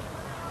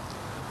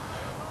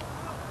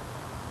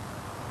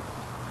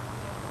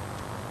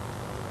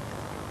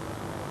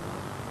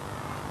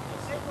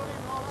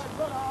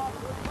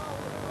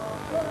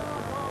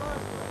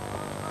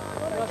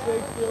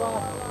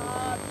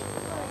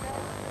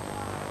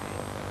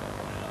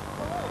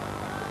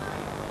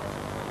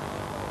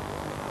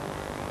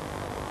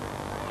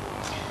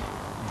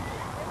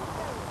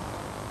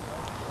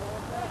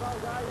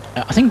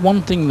 I think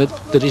one thing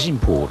that is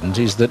important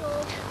is that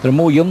there are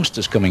more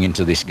youngsters coming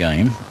into this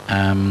game,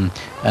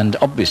 and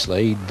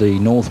obviously the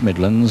North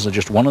Midlands are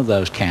just one of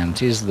those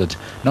counties that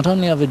not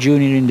only have a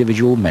junior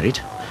individual merit,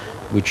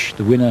 which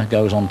the winner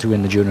goes on to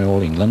win the Junior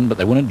All England, but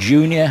they won a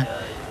junior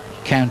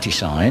county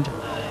side.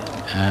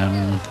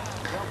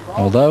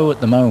 Although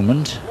at the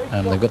moment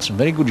they've got some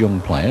very good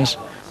young players,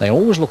 they're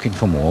always looking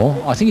for more.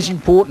 I think it's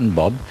important,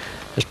 Bob,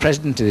 as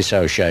president of the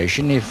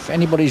association, if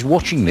anybody's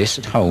watching this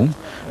at home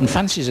and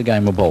fancies a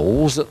game of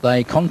bowls, that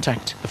they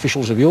contact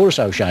officials of your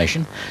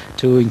association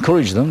to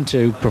encourage them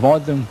to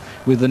provide them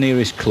with the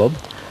nearest club,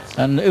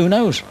 and who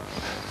knows.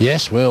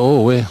 Yes,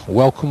 we're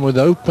welcome with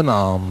open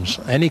arms.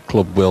 Any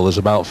club will. There's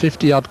about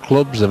 50 odd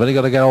clubs. They've only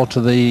got to go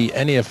to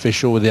any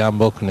official with the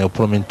handbook, and he'll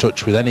put them in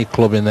touch with any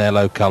club in their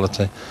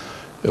locality.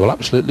 It will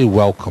absolutely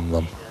welcome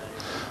them.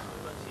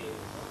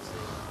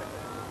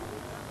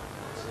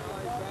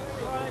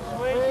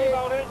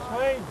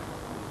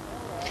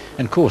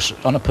 And of course,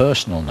 on a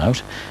personal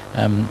note,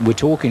 we're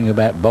talking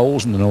about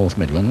bowls in the North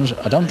Midlands.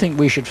 I don't think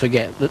we should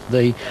forget that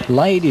the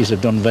ladies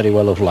have done very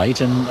well of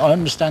late, and I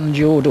understand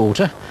your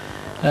daughter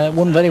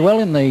won very well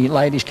in the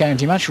ladies'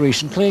 county match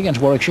recently against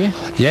Warwickshire.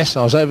 Yes,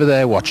 I was over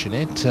there watching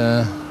it.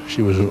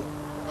 She was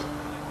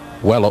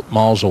well up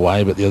miles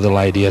away, but the other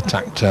lady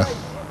attacked her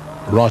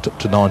right up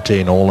to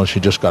 19 all, and she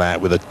just got out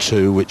with a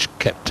 2, which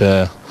kept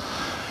her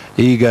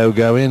ego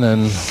going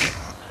and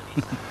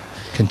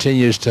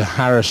continues to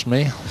harass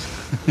me.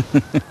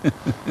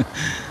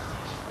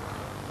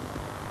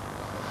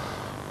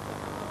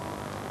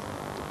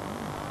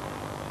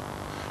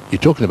 You're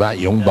talking about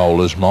young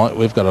bowlers, Mike.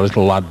 We've got a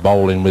little lad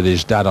bowling with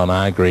his dad on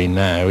our green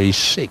now. He's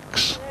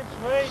 6.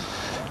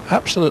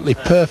 Absolutely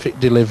perfect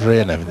delivery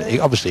and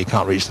everything. Obviously, he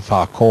can't reach the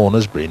far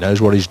corners, but he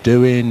knows what he's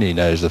doing. He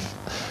knows the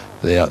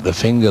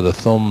finger, the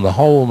thumb, the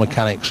whole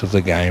mechanics of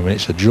the game, and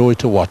it's a joy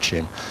to watch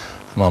him.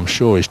 And I'm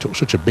sure he's took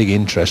such a big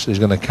interest that he's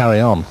going to carry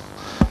on.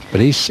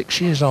 But he's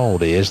 6 years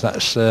old, he is.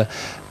 That's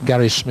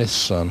Gary Smith's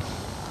son.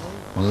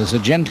 Well, there's a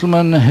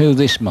gentleman who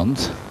this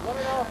month,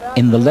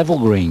 in the level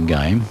green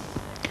game,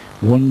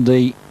 won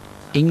the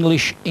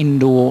English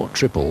indoor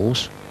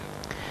triples.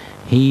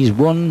 He's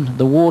won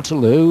the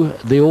Waterloo,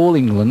 the All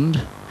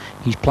England.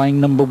 He's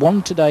playing number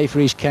 1 today for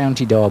his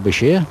county,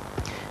 Derbyshire.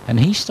 And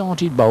he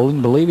started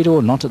bowling, believe it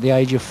or not, at the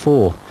age of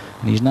 4.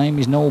 And his name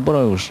is Noel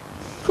Burrows.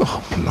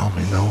 Oh,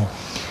 blimey, Noel.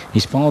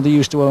 His father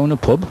used to own a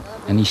pub,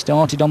 and he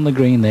started on the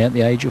green there at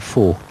the age of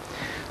 4.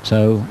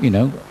 So, you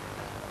know,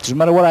 doesn't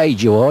matter what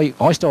age you are.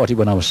 I started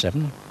when I was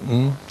 7.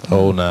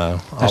 Oh, no.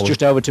 That's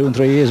just over 2 and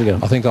 3 years ago.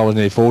 I think I was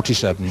nearly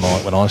 47,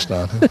 Mike, when I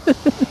started.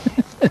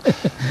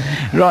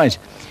 Right.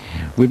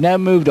 We've now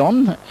moved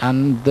on,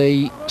 and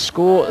the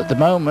score at the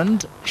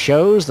moment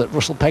shows that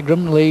Russell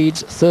Pegram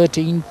leads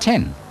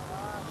 13-10.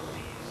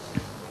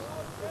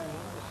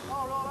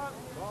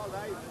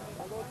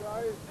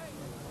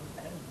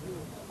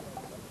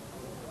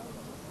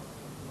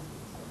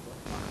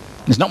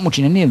 There's not much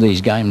in any of these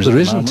games. There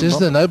isn't, is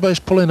there? Nobody's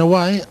pulling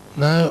away.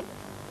 No.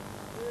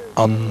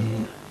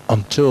 On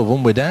 2 of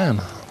them, we're down.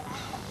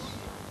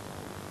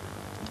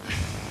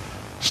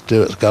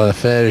 Stuart's got a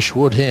fairish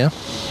wood here.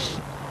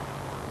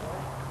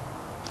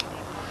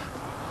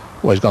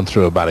 Well, he's gone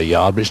through about a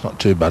yard, but it's not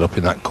too bad up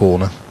in that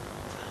corner.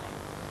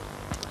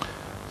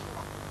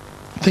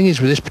 The thing is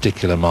with this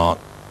particular mark,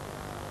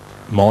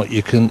 Mike,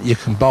 you can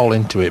bowl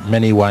into it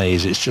many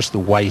ways. It's just the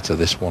weight of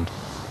this one.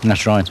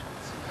 That's right.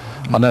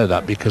 I know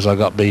that because I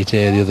got beat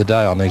here the other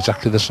day on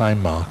exactly the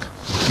same mark.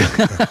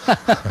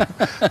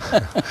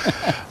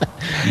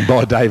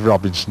 By Dave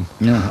Robinson.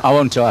 Yeah, I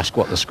want to ask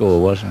what the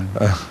score was.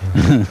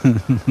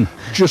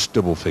 Just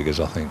double figures,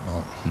 I think,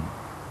 Mark.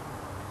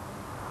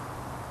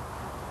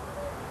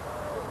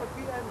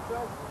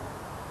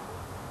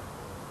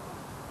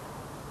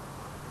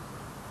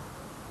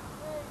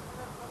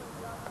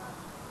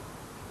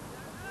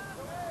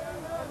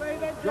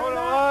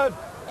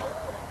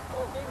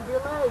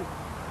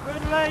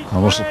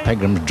 Well, Russell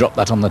Pegram's dropped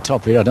that on the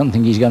top here. I don't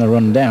think he's going to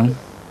run down.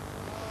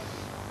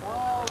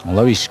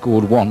 Although he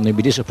scored 1, he'd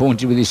be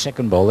disappointed with his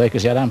second ball there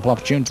because he had ample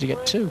opportunity to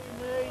get 2.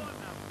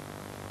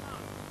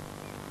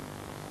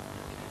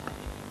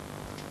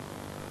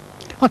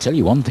 I'll tell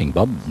you one thing,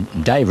 Bob.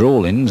 Dave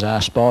Rawlins,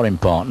 our sparring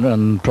partner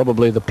and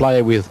probably the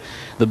player with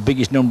the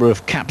biggest number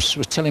of caps,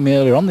 was telling me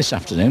earlier on this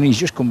afternoon he's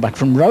just come back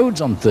from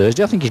Rhodes on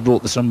Thursday. I think he's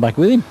brought the sun back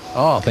with him.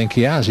 Oh, I think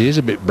he has. He is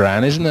a bit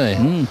brown, isn't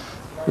he?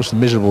 Just the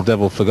miserable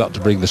devil forgot to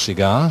bring the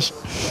cigars.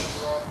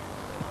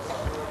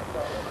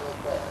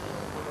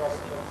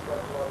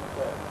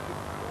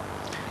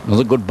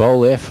 Another good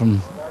ball there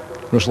from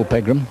Russell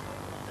Pegram.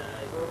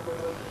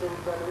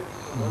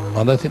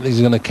 I don't think he's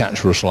going to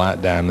catch Russell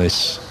out down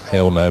this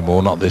hill no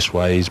more, not this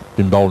way. He's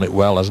been bowling it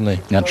well, hasn't he?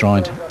 That's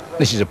right.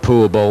 This is a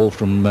poor ball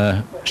from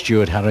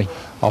Stuart Harrie.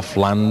 Off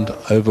land,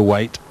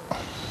 overweight.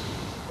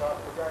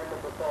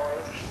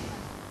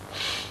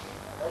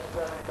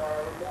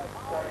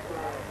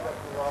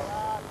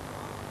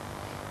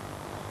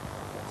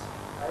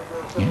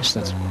 Yes,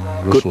 that's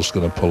Russell's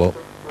going to pull up.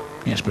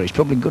 Yes, but he's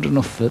probably good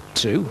enough for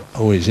 2.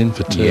 Oh, he's in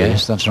for 2.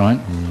 Yes, that's right.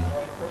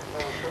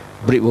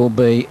 But it will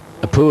be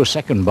a poor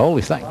second bowl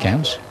if that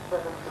counts.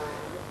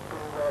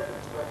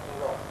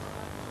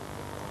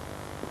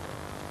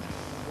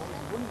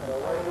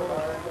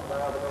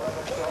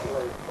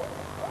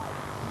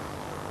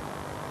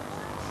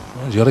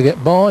 Well, he's got to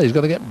get by. He's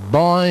got to get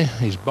by.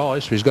 He's by,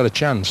 so he's got a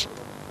chance.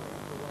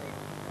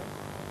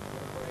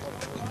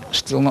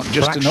 Still not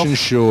just Fraction enough.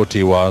 short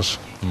he was.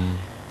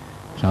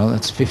 So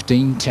that's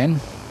 15-10.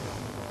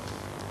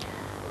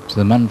 So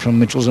the man from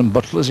Mitchells and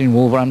Butlers in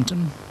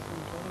Wolverhampton.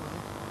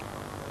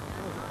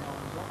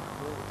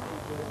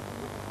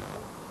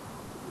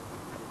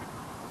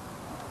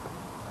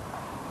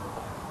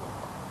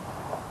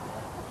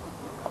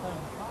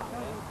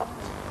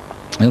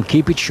 He'll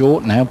keep it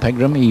short now,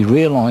 Pegram. He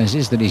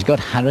realises that he's got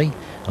Harrie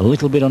a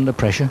little bit under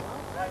pressure.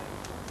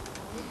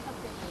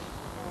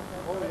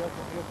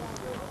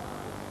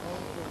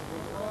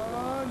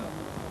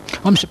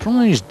 I'm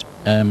surprised,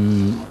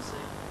 in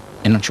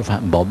actual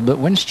fact, Bob, that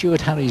when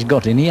Stuart Harrie's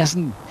got in, he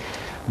hasn't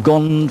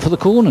gone for the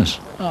corners.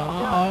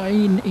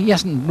 He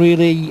hasn't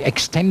really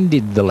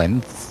extended the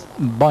length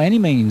by any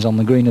means on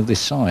the green of this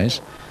size.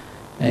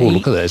 Oh,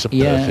 look at that. It's a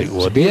perfect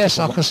wood. Yes,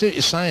 I one. can see what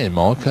you're saying,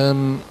 Mike.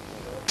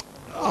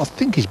 I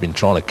think he's been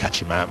trying to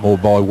catch him out more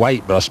by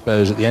weight, but I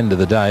suppose at the end of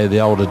the day, the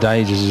old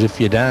adage is if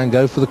you're down,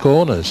 go for the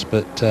corners.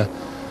 But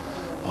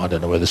I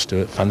don't know whether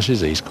Stuart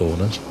fancies these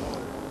corners.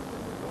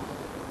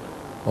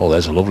 Oh,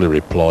 there's a lovely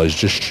reply. He's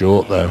just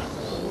short, though.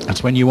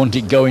 That's when you want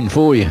it going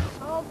for you.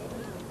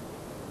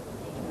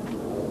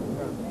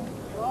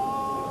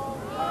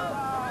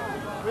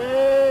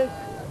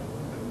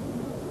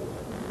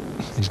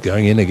 He's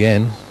going in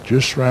again,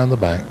 just round the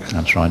back.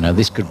 That's right. Now,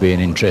 this could be an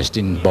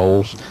interesting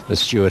bowl that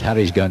Stuart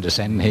Harrie's going to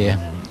send here.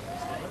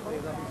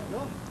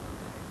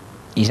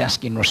 He's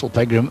asking Russell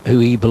Pegram who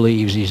he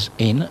believes is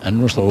in,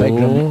 and Russell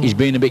Pegram is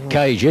being a bit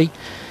cagey.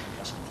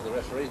 For the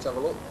referee to have a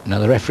look. Now,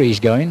 the referee's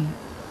going.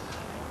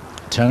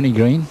 Tony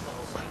Green.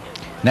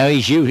 Now,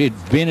 he's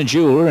being a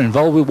jeweller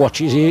involved with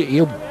watches.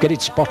 He'll get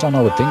it spot on,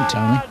 I would think,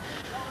 Tony.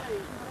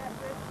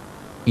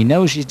 He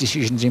knows his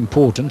decision's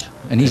important,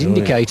 and he's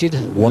indicated...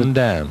 One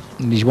down.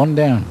 And he's one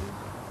down.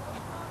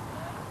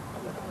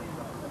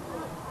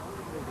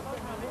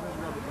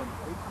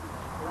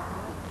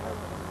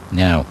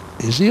 Now...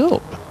 Is he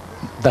up?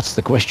 That's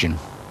the question.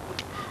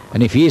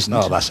 And if he isn't...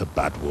 Oh, that's a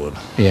bad wood.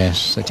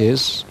 Yes, it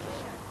is.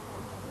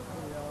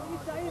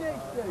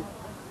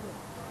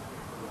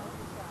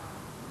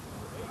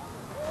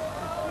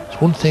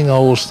 One thing I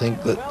always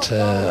think that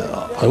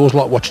I always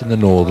like watching the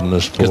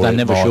Northerners for, because they're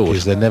never short.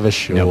 They're never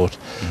short.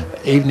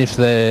 Yep. Even if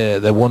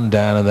they're one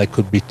down and they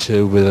could be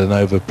 2 with an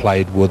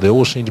overplayed wood, they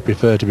all seem to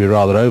prefer to be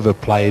rather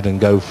overplayed and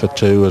go for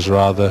 2 as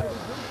rather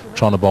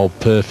trying to bowl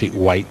perfect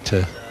weight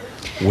to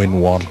win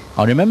 1.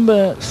 I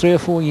remember 3 or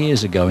 4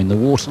 years ago in the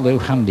Waterloo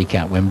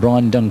Handicap when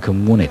Brian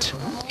Duncan won it.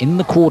 In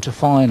the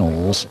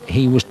quarter-finals,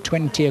 he was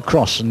 20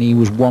 across and he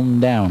was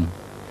 1 down.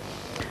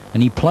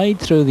 And he played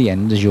through the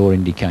end, as you're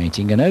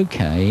indicating, and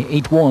OK,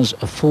 it was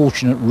a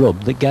fortunate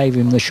rub that gave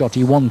him the shot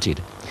he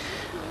wanted.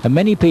 And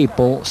many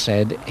people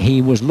said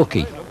he was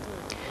lucky.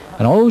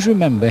 And I always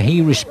remember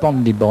he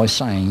responded by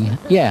saying,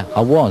 yeah,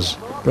 I was.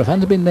 But if I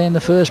hadn't been there in the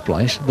first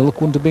place, the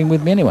luck wouldn't have been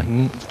with me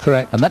anyway.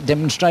 Correct. And that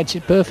demonstrates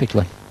it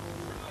perfectly.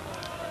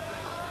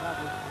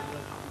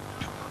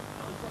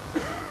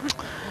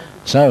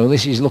 So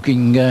this is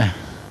looking a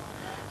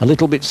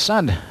little bit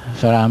sad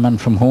for our man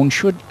from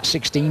Hornswood,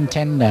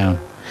 16-10 down.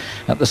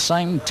 At the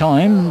same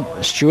time,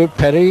 Stuart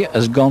Perry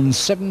has gone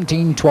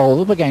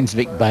 17-12 up against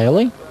Vic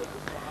Bailey.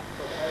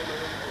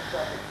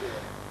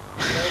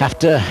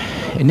 After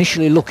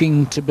initially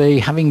looking to be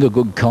having a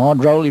good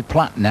card, Roly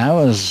Pratt now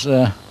has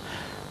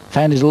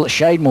found it a little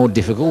shade more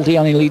difficult. He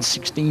only leads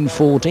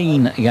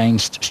 16-14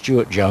 against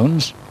Stuart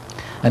Jones.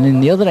 And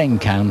in the other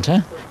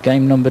encounter,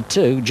 game number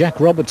 2, Jack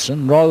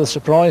Robertson, rather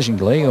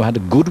surprisingly, who had a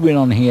good win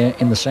on here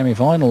in the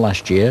semi-final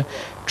last year,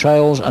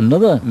 trails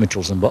another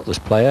Mitchells and Butlers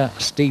player,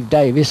 Steve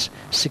Davis,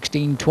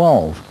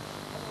 16-12.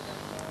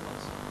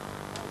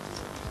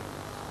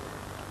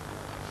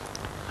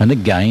 And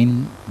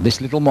again, this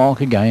little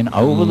mark again,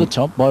 over the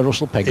top by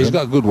Russell Pegram. He's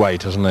got good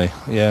weight, hasn't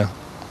he? Yeah.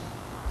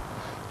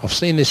 I've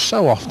seen this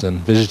so often,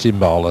 visiting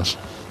bowlers.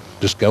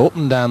 Just go up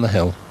and down the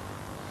hill.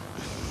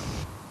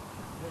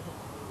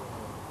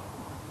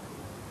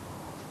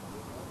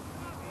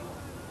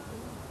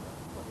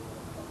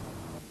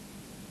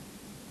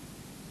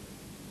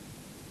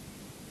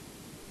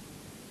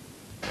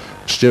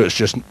 Stuart's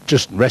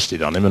just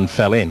rested on him and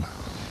fell in.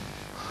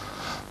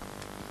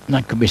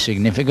 That could be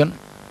significant.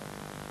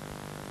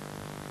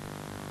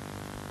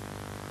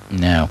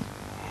 Now.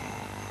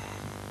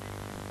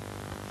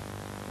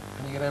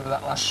 Can you get over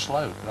that last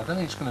slope? I don't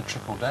think it's going to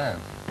trickle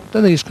down.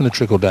 Don't think it's going to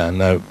trickle down,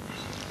 no.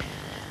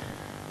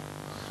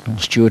 Well,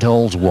 Stuart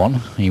holds 1.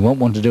 He won't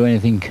want to do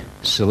anything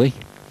silly.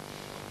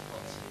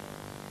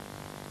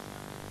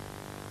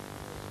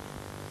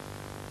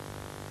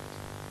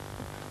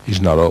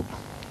 He's not up.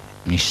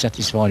 He's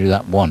satisfied with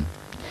that 1.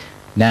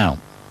 Now,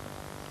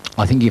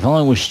 I think if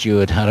I was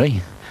Stuart,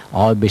 Harrie,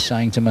 I'd be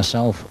saying to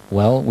myself,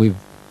 well, we've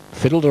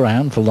fiddled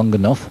around for long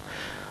enough.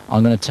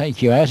 I'm going to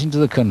take you out into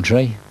the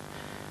country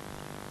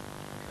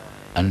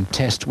and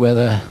test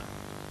whether,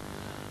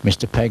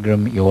 Mr.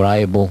 Pegram, you're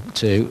able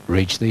to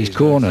reach these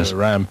corners.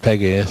 Round peg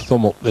here,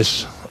 thumb up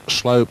this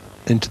slope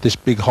into this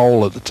big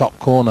hole at the top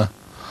corner.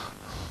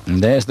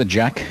 And there's the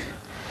jack.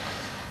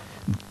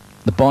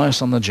 The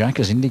bias on the jack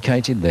is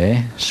indicated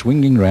there,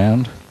 swinging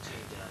round.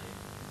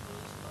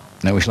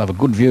 Now we shall have a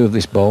good view of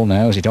this bowl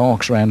now as it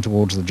arcs round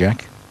towards the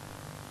jack.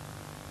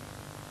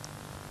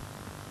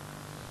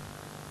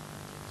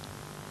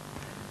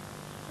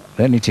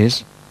 Then it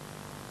is.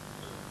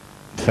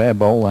 Fair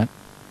bowl, that.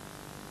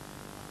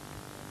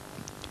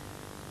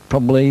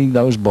 Probably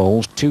those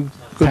bowls,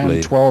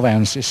 £2 12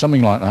 ounces,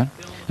 something like that.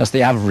 That's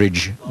the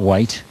average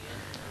weight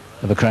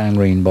of a crown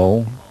green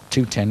bowl,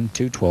 210,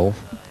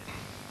 212.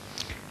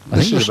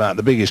 This is about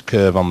the biggest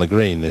curve on the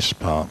green, this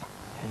part,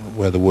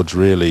 where the woods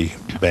really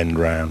bend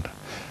round.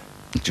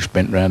 It just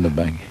bent round the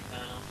bag.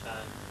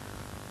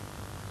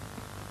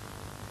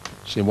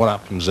 See what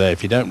happens there,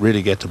 if you don't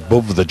really get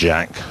above the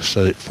jack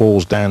so it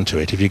falls down to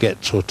it, if you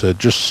get sort of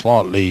just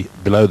slightly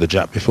below the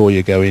jack before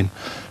you go in,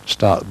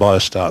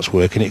 bias starts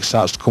working, it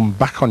starts to come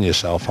back on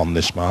yourself on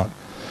this mark.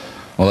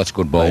 Well, that's a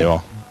good bowl. There you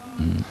are.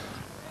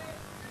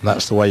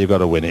 That's the way you've got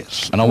to win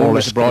it. And I won't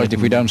be surprised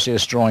if we don't see a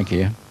strike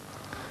here.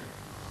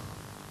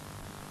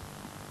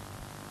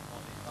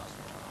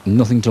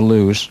 Nothing to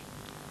lose.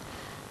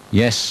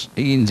 Yes,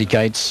 he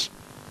indicates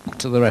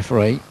to the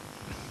referee.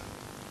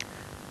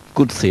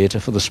 Good theatre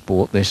for the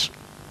sport, this.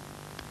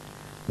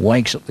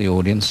 Wakes up the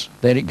audience.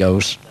 There it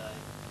goes.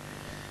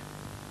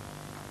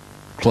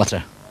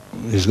 Clutter.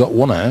 He's got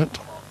one out.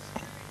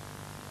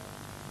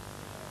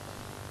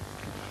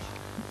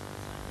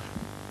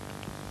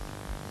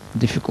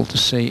 Difficult to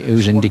see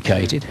who's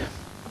indicated.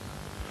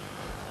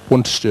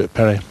 One to Stuart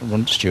Perry.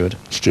 One to Stuart.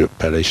 Stuart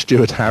Perry.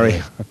 Stuart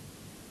Harrie.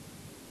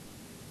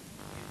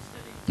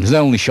 It's the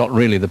only shot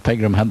really that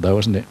Pegram had though,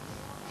 wasn't it?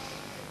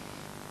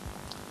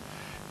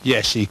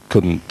 Yes, he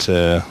couldn't.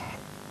 It'd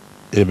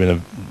have been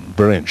a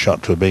brilliant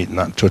shot to have beaten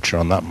that toucher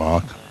on that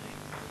mark.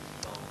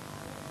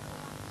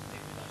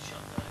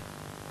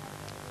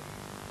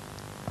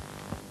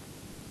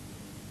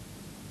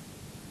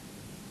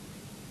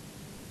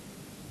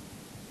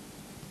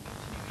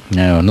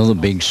 Now another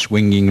big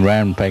swinging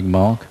round peg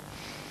mark.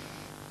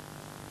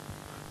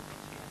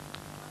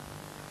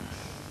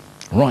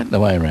 Right the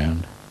way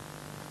round.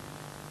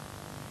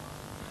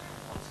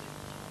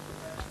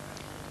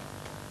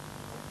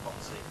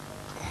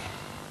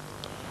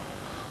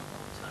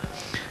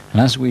 And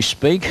as we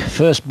speak,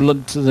 first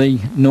blood to the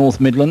North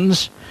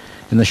Midlands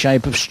in the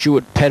shape of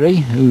Stuart Perry,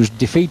 who's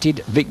defeated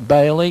Vic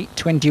Bailey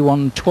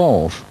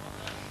 21-12.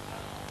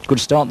 Good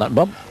start that,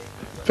 Bob.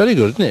 Very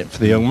good, isn't it, for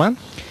the young man?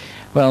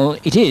 Well,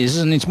 it is,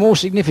 and it's more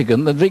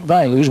significant that Vic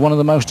Bailey, who's one of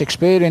the most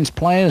experienced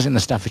players in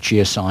the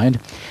Staffordshire side,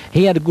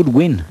 he had a good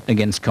win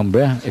against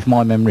Cumbria, if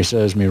my memory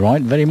serves me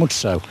right, very much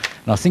so.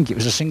 And I think it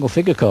was a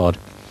single-figure card.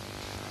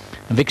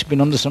 And Vic's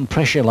been under some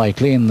pressure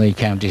lately in the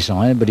county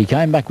side, but he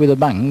came back with a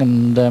bang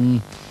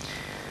and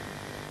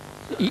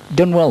he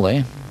done well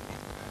there.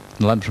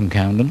 The lad from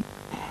Camden.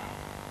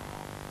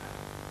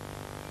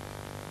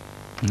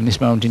 In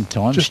this moment in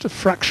time. Just a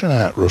fraction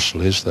out,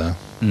 Russell, is there?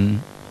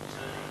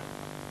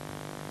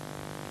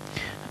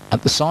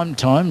 At the same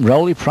time,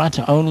 Roly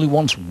Pratt only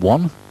once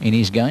won in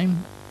his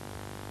game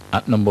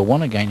at number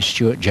 1 against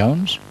Stuart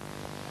Jones.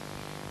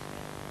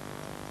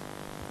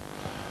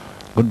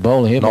 Good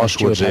bowl here by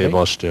Stuart. Nice woods here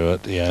by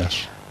Stuart,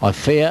 yes. I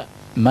fear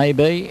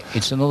maybe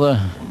it's another...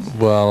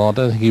 Well, I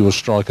don't think he will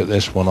strike at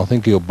this one. I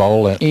think he'll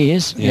bowl it. He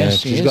is, yeah,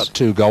 yes, he he's is. got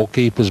 2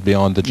 goalkeepers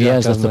behind the jack.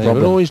 Yes, that's the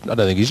problem. But I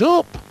don't think he's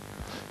up.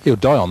 He'll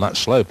die on that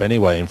slope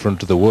anyway in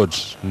front of the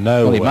woods.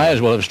 No Well, he way. may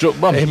as well have struck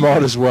Bob. He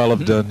might as well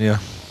have done, yeah.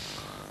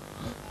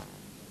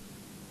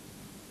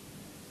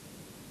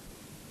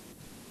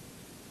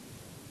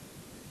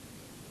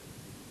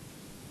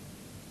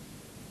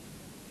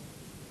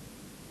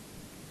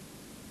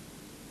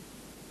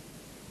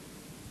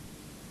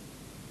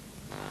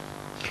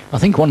 I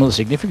think one of the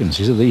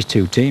significances of these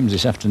two teams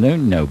this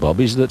afternoon,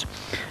 Bob, is that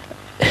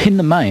in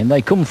the main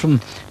they come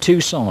from two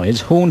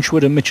sides,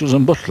 Hornchwood and Mitchells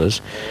and Butlers,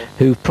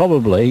 who've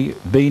probably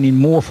been in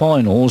more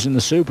finals in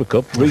the Super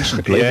Cup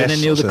recently Yes, than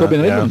any other cup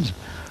in the Midlands.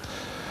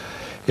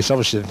 It's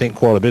obviously, I think,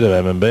 quite a bit of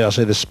M&B. I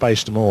say they've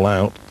spaced them all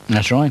out.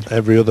 That's right.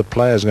 Every other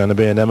player's going to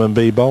be an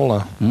M&B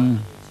bowler.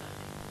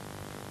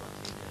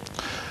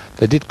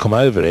 They did come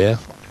over here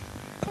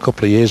a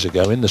couple of years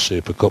ago in the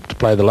Super Cup to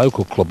play the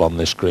local club on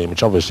this green,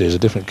 which obviously is a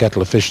different kettle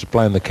of fish to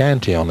playing the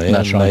county on here.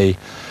 That's right.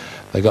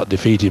 They got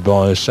defeated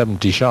by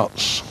 70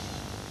 shots.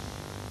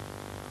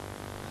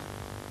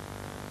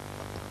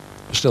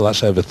 But still,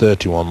 that's over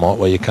 31, Mike,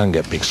 where you can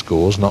get big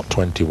scores, not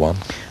 21.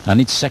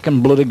 And it's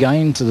second blood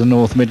again to the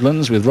North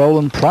Midlands, with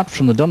Roland Pratt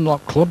from the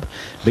Dunlop Club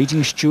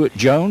beating Stuart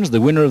Jones,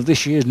 the winner of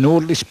this year's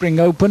Nordley Spring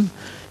Open,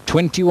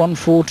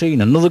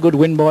 21-14. Another good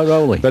win by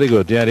Roly. Very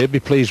good, yeah, he'd be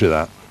pleased with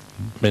that.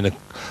 I mean, a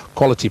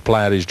quality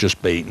player is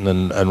just beaten,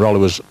 and Roly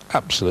was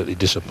absolutely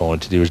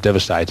disappointed. He was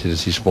devastated at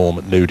his form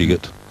at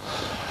Newdigate.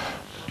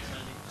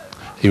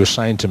 He was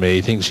saying to me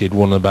he thinks he'd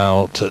won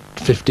about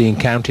 15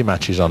 county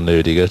matches on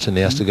Newdigate, and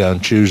he has to go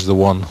and choose the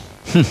one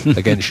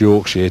against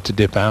Yorkshire to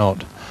dip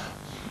out.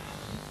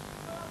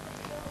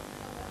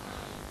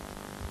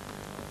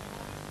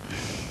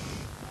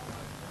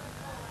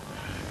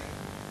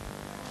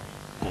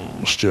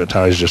 Stuart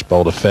Harrie's just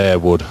bowled a fair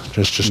wood,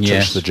 just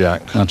touched the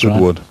jack. That's Good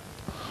right. wood.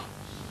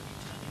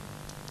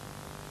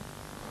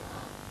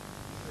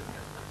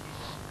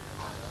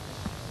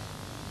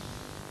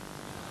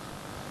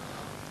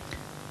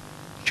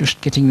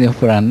 Just getting the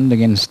upper hand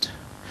against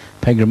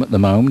Pegram at the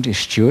moment is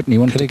Stuart, and he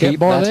wants Can to he get keep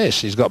by that.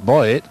 this? He's got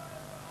by it.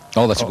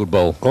 Oh, that's a good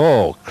ball.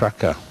 Oh,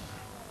 cracker.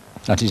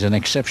 That is an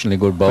exceptionally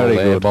good ball Very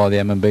there good. by the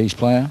M&B's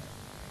player.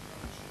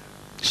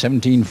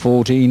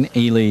 17-14,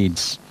 he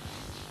leads.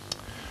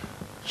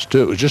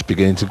 Stuart was just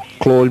beginning to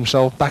claw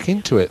himself back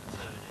into it.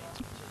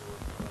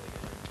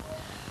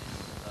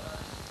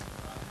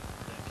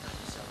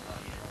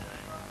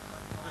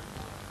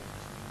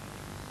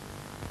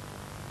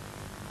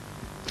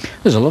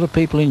 There's a lot of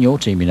people in your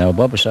team, you know,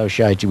 Bob,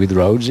 associated with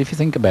roads. If you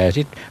think about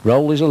it,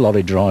 Roly's a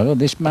lorry driver.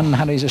 This man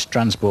Harry's a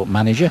transport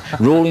manager.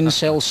 Rolling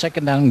sells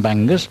second-hand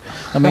bangers.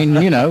 I mean,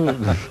 you know.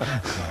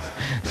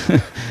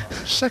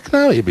 Second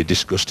out, he'd be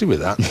disgusted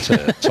with that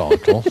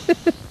title.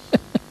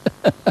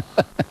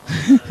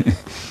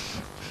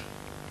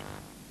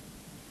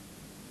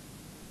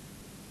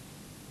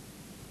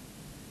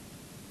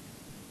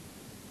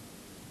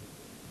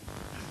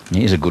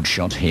 Here's a good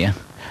shot here.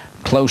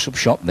 Close-up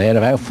shot there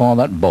of how far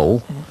that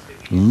ball,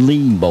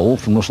 lean ball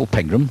from Russell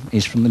Pegram,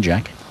 is from the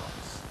jack.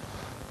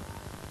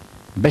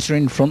 Better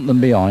in front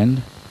than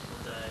behind.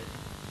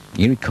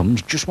 Here he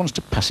comes, just wants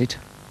to pass it.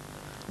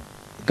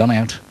 Gone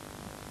out.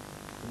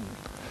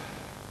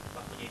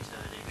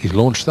 He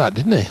launched that,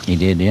 didn't he? He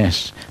did,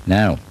 yes.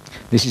 Now,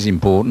 this is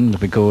important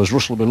because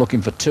Russell will be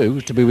looking for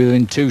two to be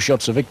within 2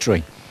 shots of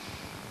victory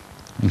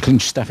and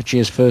clinch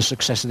Staffordshire's first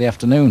success of the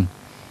afternoon.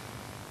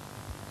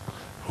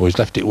 Oh, he's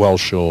left it well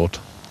short.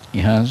 He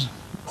has.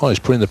 Oh, he's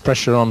putting the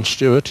pressure on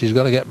Stuart. He's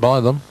got to get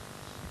by them.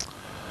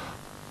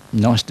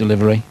 Nice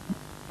delivery.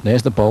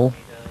 There's the ball.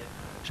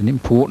 It's an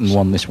important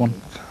one, this one.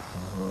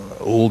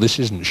 Oh, this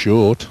isn't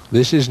short.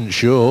 This isn't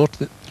short.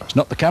 It's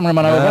not the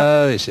cameraman over.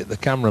 No, it's hit the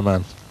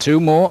cameraman. 2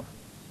 more.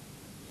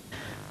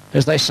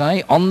 As they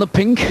say, on the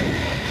pink,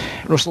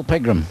 Russell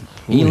Pegram.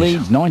 He Ooh.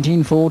 leads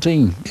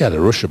 19-14. He had a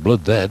rush of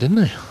blood there,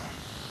 didn't he?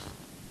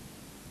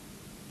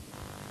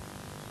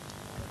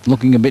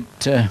 Looking a bit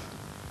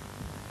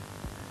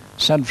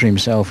sad for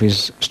himself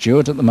is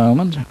Stuart at the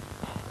moment.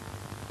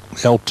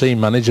 The old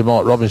team manager,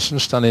 Mark Robinson,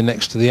 standing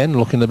next to the end,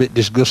 looking a bit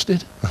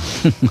disgusted.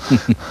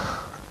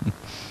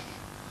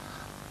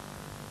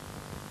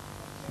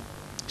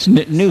 It's a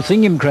new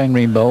thing in Crane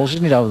Green Bowls,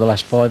 isn't it, over the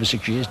last 5 or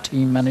 6 years,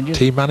 team managers?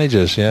 Team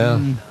managers, yeah.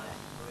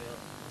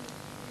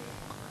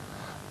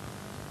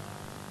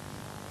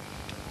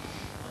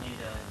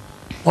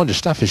 Mind you,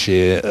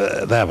 Staffordshire,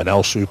 they have an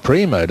El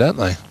Supremo, don't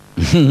they?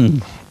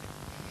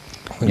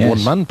 I think Yes.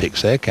 one man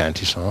picks their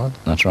county side.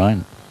 That's right.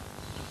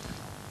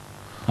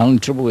 Only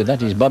trouble with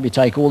that is Bobby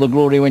take all the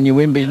glory when you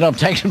win, but you don't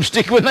take some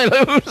stick when they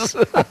lose.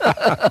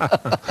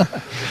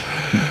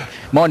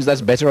 Mind you,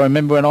 that's better. I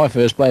remember when I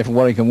first played for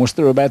Warwick and Worcester,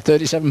 there were about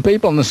 37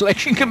 people on the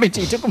selection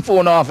committee. It took them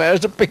 4.5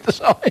 hours to pick the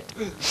side.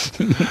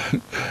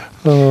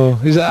 Oh,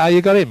 is that how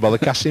you got in, by the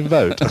casting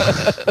vote?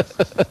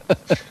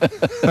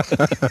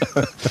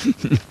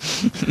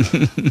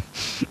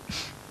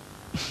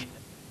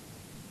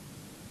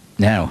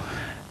 Now,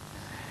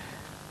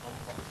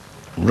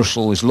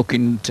 Russell is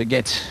looking to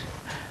get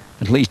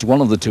at least one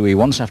of the two he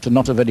wants after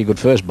not a very good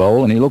first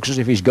bowl, and he looks as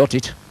if he's got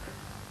it.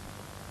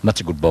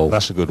 That's a good bowl.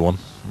 That's a good one.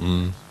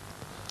 Mm.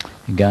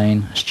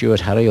 Again, Stuart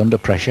Harrie under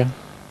pressure.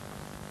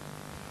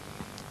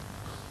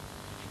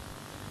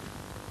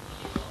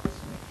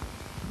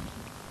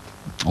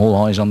 All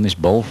eyes on this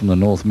bowl from the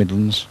North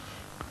Midlands.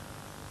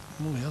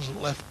 Oh, he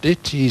hasn't left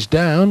it. He's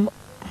down.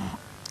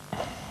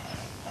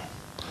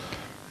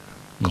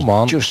 Come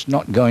on. Just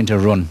not going to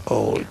run.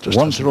 Oh, it just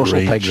Wants hasn't Russell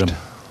reached. Pegram.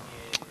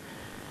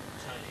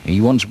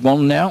 He wants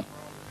one now.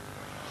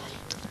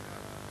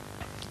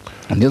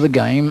 And the other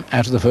game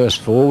out of the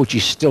first 4, which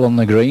is still on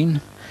the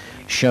green,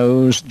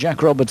 shows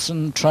Jack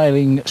Robertson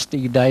trailing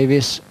Steve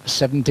Davis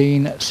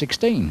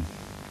 17-16.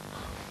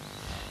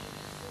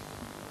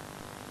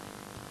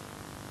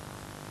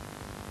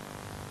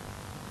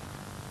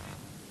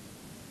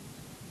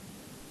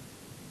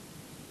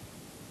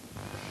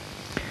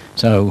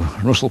 So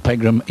Russell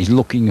Pegram is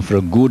looking for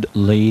a good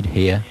lead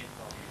here.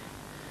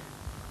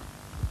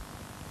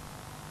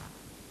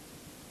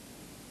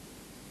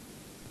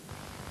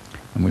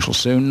 And we shall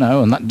soon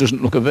know, and that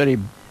doesn't look a very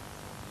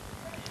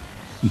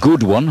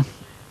good one.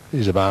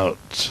 He's about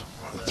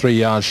 3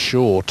 yards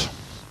short.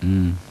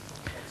 And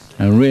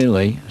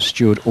really,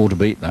 Stuart ought to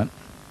beat that.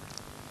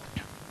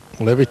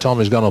 Well, every time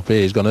he's gone up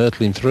here, he's gone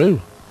hurtling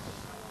through.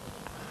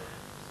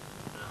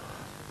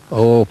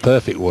 Oh,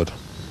 perfect wood.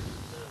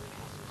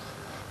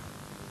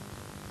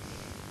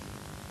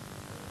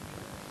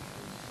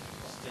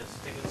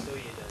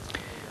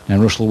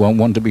 And Russell won't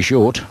want to be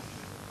short.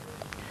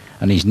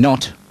 And he's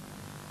not.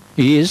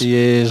 He is. He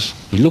is.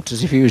 He looked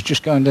as if he was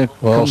just going to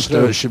come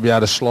Stuart through. should be able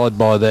to slide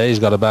by there. He's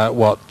got about,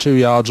 what, 2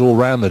 yards all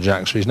round the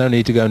jack, so he's no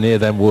need to go near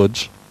them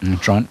woods.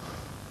 That's right.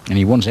 And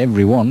he wants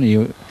every one. He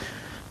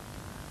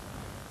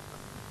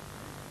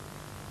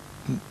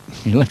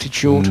left it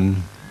short.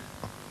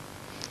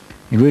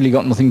 He really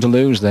got nothing to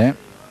lose there.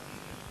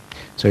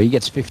 So he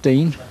gets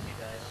 15.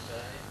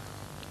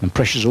 And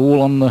pressure's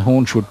all on the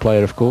Haunchwood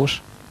player, of course.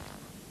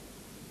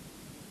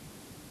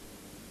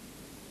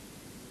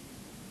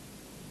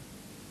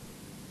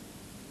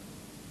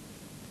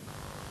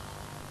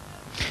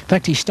 In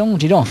fact, he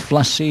started off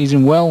last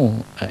season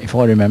well, if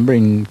I remember,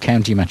 in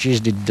county matches,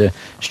 did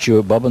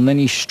Stuart Bob, and then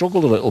he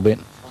struggled a little bit.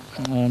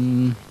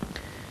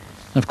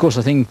 Of course,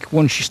 I think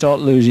once you start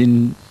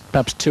losing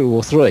perhaps 2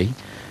 or 3,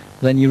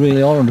 then you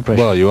really are under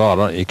pressure. Well, you are,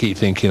 aren't you? You keep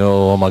thinking,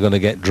 oh, am I going to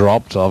get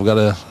dropped? I've got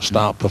to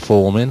start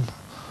performing.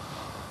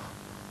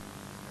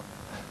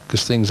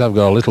 Because things have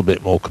got a little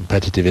bit more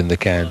competitive in the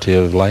county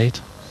of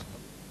late.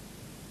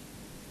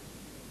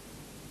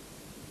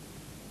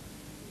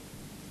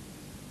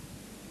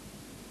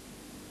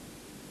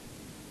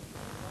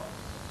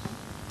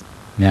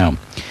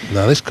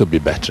 Now, this could be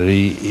better.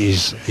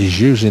 He's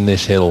using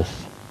this hill.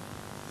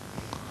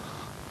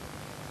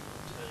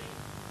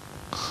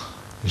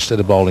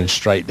 Instead of bowling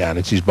straight down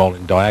it, he's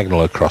bowling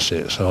diagonal across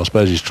it. So I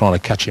suppose he's trying to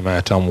catch him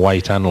out on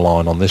weight and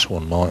line on this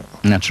one, Mike.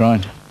 That's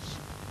right.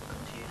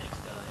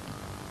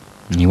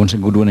 He wants a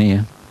good one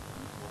here.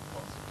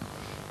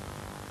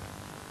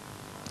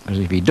 Because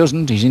if he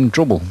doesn't, he's in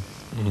trouble.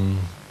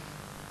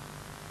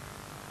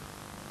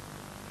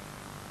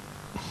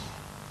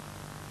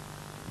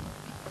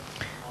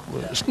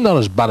 Well, it's not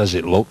as bad as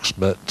it looks,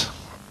 but...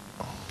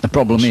 The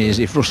problem is,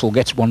 if Russell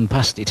gets one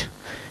past it,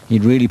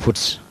 he'd really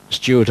put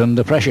Stuart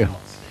under pressure.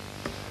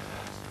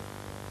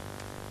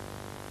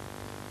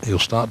 He'll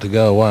start to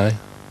go away.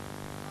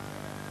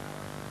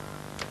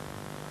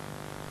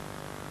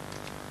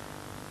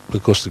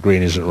 Because the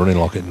green isn't running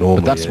like it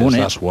normally But that's is. won it.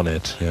 That's won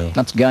it, yeah.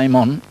 That's game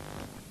on.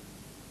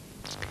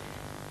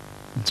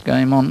 It's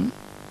game on.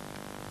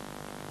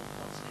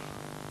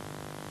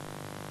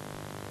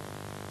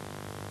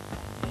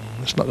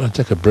 It's not going to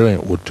take a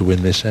brilliant wood to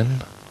win this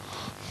end.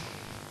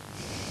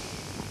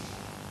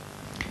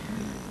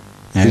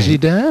 Now, is he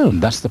down?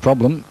 That's the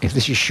problem. If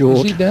this is short...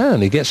 Is he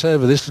down? He gets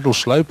over this little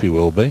slope, he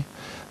will be.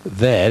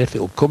 There, if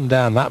it'll come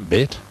down that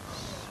bit.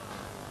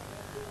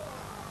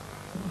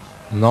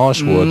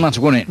 Nice wood. That's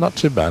won it. Not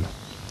too bad.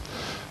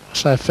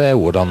 So fair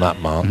wood on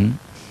that mark.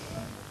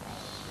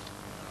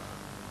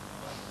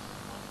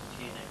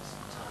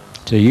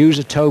 To use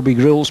a Toby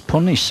Grills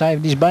pun, he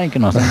saved his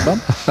bacon, I think,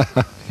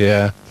 Bob.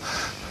 Yeah.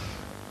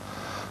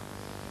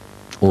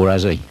 Or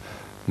has he?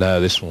 No,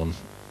 this one.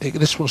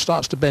 This one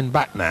starts to bend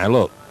back now,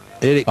 look.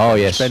 Here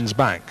it bends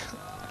back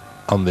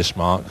on this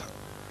mark.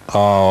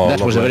 Oh,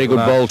 that was a very good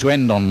ball to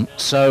end on.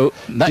 So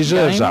that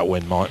deserves that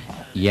win, Mike.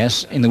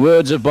 Yes, in the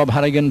words of Bob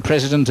Harrigan,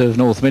 President of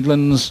North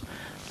Midlands,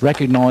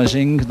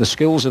 recognising the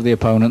skills of the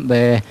opponent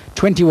there,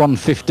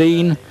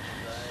 21-15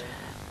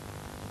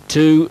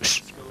 to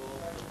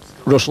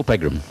Russell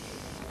Pegram.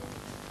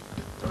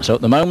 So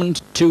at the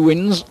moment, 2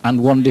 wins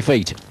and 1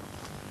 defeat.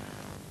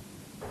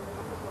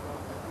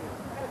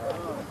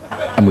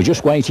 And we're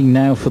just waiting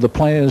now for the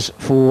players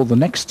for the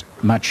next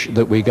match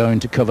that we're going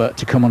to cover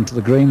to come onto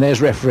the green. There's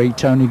referee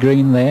Tony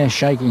Green there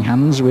shaking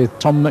hands with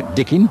Tom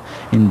McDickin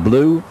in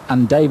blue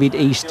and David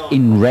East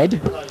in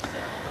red.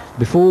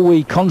 Before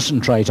we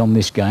concentrate on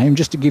this game,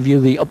 just to give you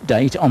the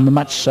update on the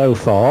match so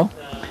far,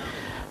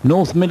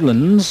 North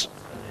Midlands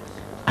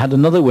had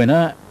another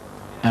winner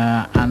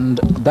and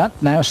that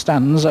now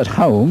stands at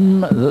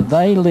home that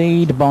they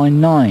lead by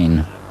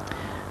 9.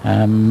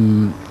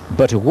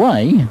 But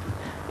away,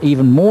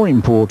 even more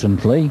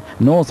importantly,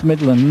 North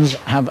Midlands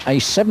have a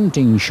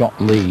 17-shot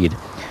lead.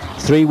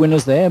 3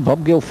 winners there,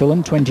 Bob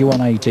Gilfillan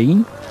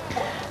 21-18,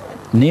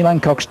 Neil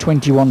Hancox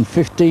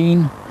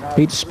 21-15,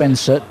 Peter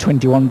Spencer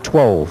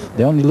 21-12.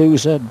 The only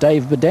loser,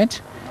 Dave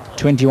Burdett,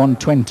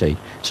 21-20.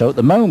 So at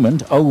the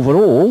moment,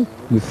 overall,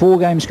 with 4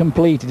 games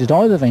completed at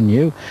either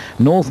venue,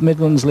 North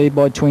Midlands lead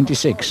by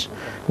 26.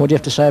 What do you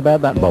have to say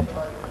about that, Bob?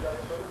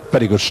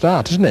 Very good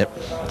start, isn't it?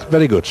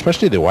 Very good,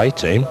 especially the away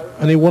team.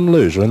 Only 1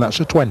 loser, and that's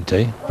a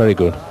 20. Very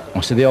good. I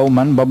see the old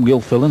man, Bob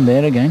Gilfillan,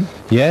 there again.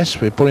 Yes,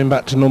 we put him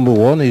back to number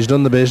 1. He's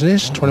done the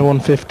business,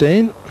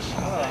 21-15.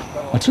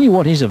 I tell you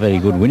what is a very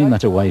good win in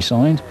that away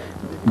side.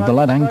 The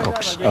lad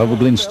Hancox over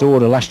Glynn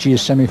Storder, last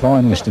year's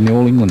semi-finalist in the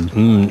All England.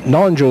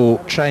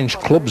 Nigel changed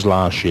clubs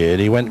last year.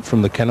 He went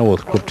from the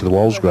Kenilworth club to the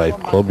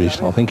Walsgrave club.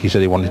 I think he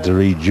said he wanted to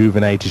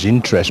rejuvenate his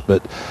interest,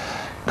 but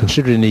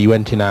considering he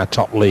went in our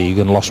top league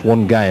and lost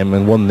 1 game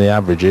and won the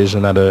averages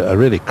and had a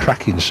really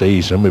cracking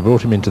season, we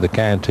brought him into the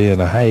county,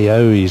 and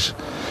hey-ho, he's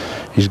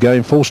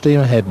going full steam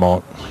ahead,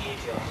 Mark.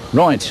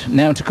 Right,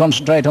 now to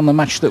concentrate on the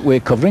match that we're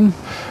covering.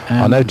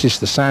 I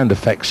noticed the sound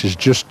effects has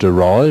just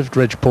arrived.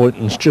 Reg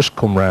Poynton's just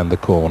come round the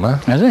corner.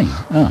 Has he?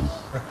 Oh.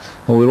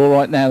 Well, we're all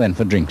right now then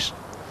for drinks.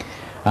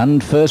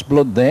 And first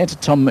blood there to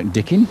Tom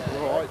McDickin.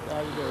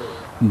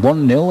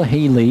 1-0,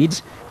 he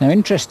leads. Now,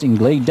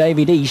 interestingly,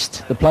 David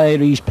East, the player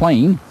he's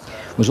playing,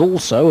 was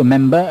also a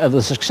member of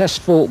the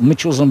successful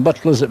Mitchells and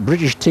Butlers at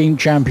British Team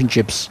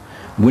Championships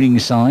winning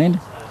side.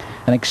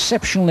 An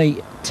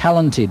exceptionally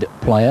talented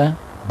player,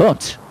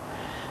 but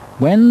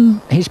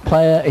when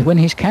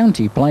his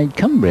county played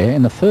Cumbria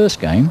in the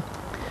first game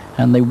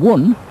and they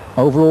won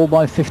overall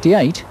by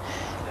 58,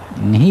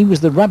 he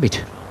was the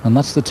rabbit. And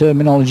that's the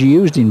terminology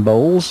used in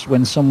bowls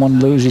when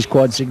someone loses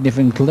quite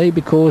significantly,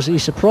 because he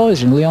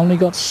surprisingly only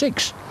got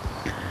 6.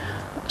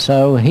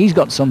 So he's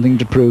got something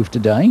to prove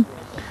today.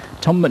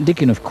 Tom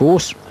McDicken, of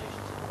course,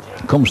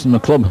 comes from the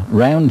club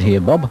round here,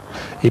 Bob.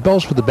 He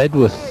bowls for the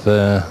Bedworth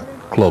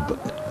club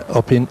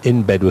up in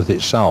Bedworth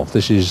itself.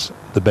 This is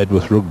the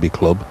Bedworth Rugby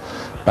Club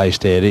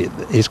based here.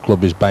 His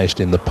club is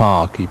based in the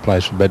park. He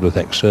plays for Bedworth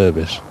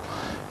ex-service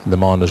in the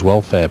Miners'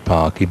 Welfare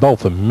Park. He bowled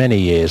for many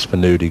years for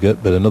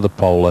Newdigate, but another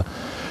bowler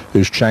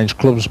who's changed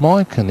clubs,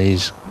 Mike, and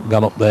he's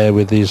gone up there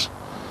with his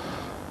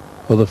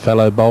other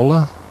fellow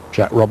bowler,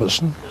 Jack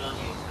Robertson.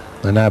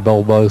 They now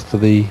bowl both for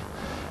the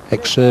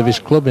ex-service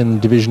club in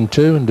Division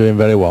 2 and doing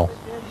very well.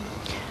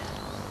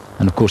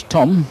 And of course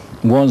Tom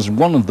was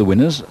one of the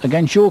winners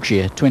against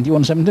Yorkshire,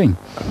 21-17.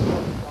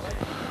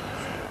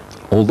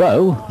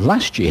 Although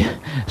last year,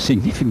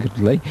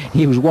 significantly,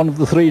 he was one of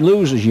the 3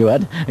 losers you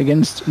had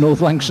against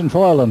North Lancs and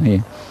Fireland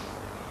here.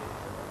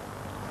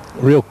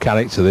 Real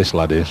character this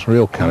lad is,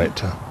 real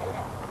character.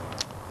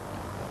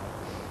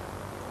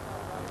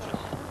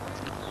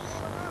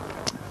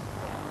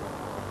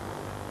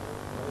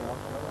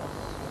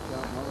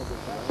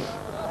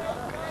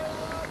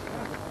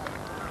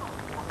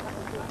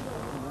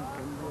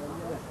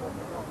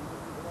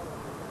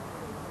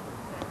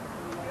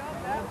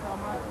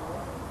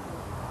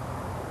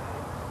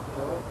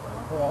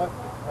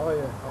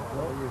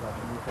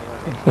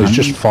 Well, he's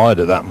just fired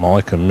at that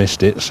mic and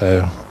missed it,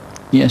 so...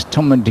 Yes,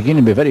 Tom McDicken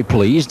will be very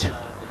pleased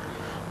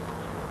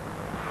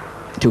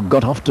to have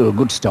got off to a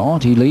good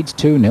start. He leads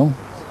 2-0.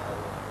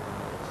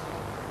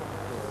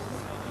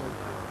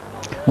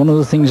 One of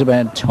the things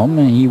about Tom,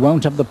 he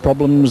won't have the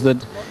problems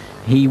that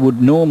he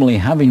would normally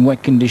have in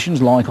wet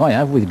conditions, like I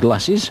have with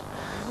glasses.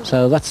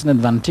 So that's an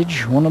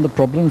advantage. One of the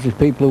problems with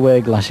people who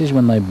wear glasses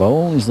when they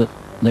bowl is that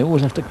they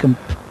always have to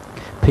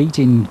compete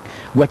in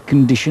wet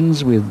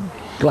conditions with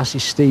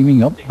glasses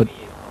steaming up, but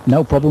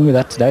no problem with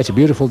that today. It's a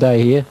beautiful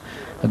day here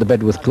at the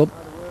Bedworth Club.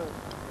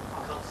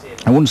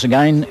 And once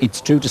again, it's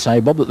true to say,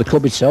 Bob, that the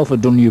club itself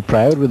have done you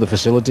proud with the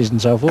facilities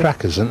and so forth.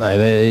 Crackers, aren't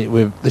they?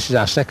 This is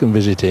our second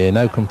visit here,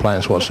 no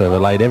complaints whatsoever,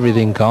 laid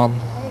everything on.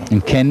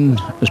 And Ken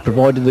has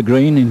provided the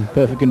green in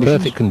perfect condition.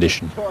 Perfect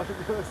condition.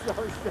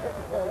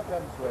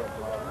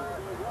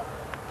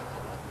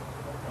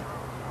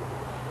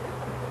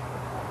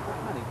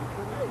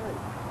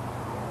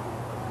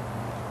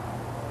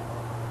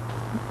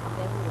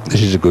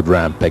 This is a good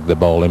round peg, the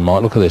bowling,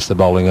 Mike. Look at this, the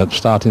bowling up,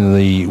 starting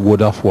the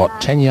wood off,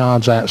 10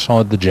 yards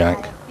outside the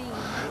jack.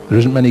 There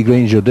isn't many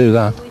greens you'll do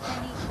that.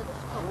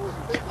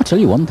 I'll tell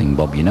you one thing,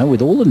 Bob, you know,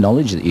 with all the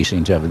knowledge that you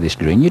seem to have of this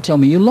green, you tell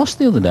me you lost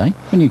the other day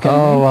when you came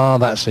in. Well,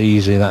 that's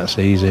easy, that's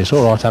easy. It's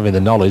all right having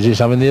the knowledge, it's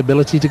having the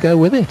ability to go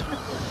with it.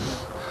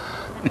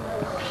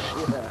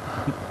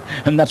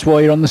 And that's why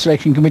you're on the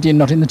selection committee and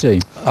not in the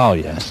team? Oh,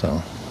 yes.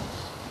 So.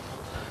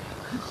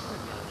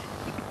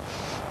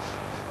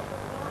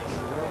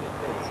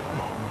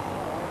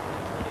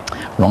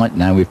 Right,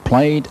 now we've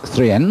played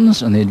 3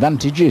 ends, and the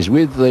advantage is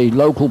with the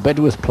local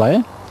Bedworth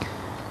player.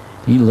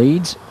 He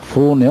leads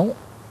 4-0.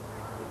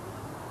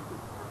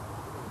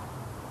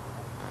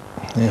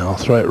 Yeah, I'll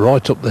throw it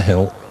right up the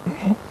hill.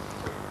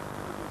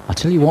 I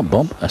tell you what,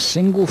 Bob, a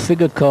single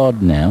figure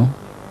card now,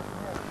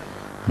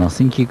 and I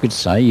think you could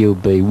say you'll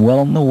be well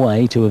on the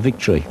way to a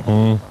victory.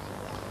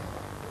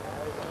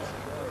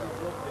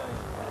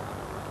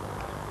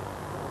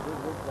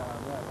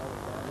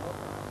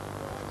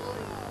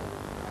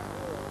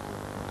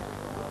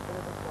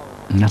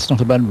 And that's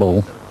not a bad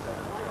ball.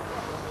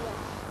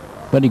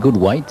 Very good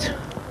weight.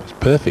 It's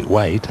perfect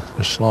weight.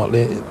 Just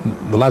slightly.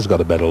 The lad's got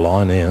a better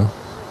line here.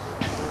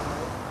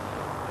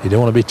 You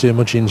don't want to be too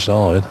much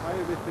inside.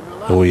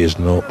 Oh, he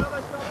isn't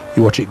up.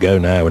 You watch it go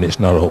now and it's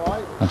not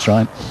up. That's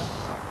right.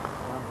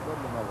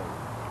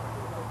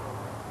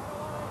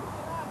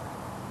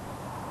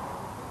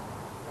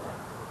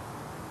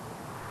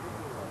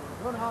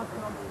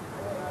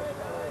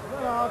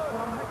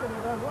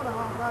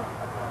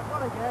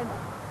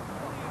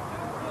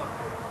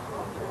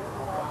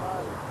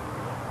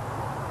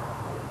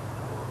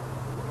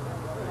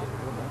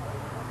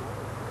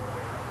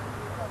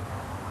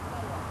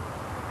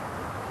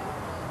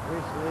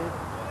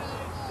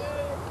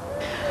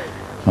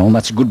 Oh,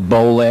 that's a good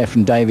bowl there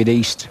from David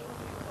East.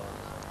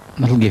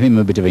 That'll give him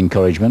a bit of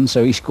encouragement.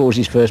 So he scores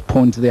his first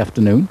point of the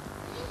afternoon.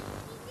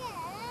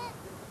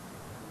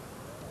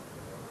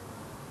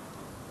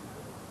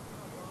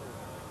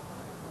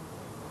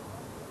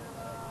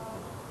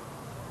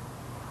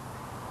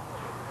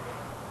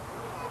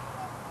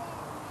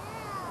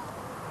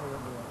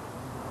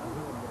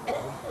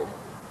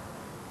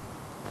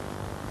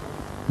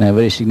 Now,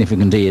 very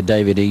significant here,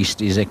 David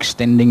East is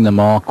extending the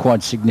mark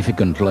quite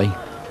significantly.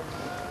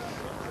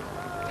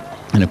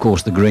 And, of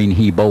course, the green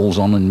he bowls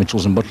on in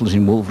Mitchells and Butlers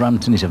in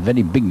Wolverhampton is a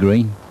very big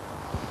green.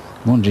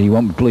 Mind you, you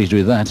won't be pleased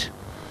with that.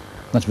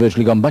 That's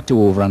virtually gone back to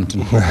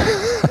Wolverhampton.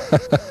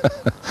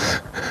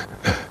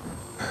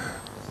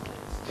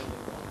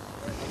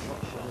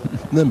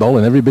 They're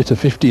bowling every bit of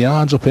 50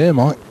 yards up here,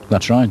 Mike.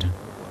 That's right.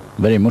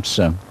 Very much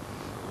so.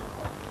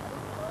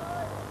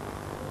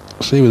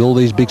 See, with all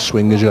these big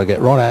swingers, you got to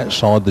get right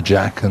outside the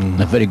jack and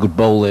A very good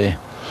bowl there.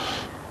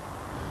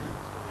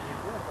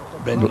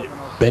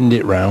 bend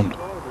it round.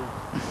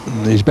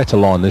 He's better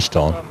line this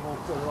time.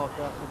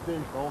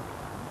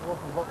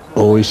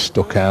 Oh, he's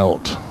stuck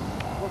out.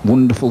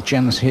 Wonderful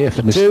chance here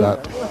for Missed two.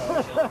 that.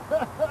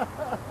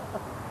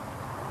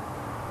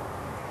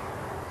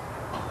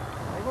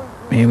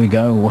 Here we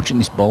go, watching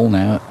this bowl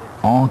now,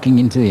 arcing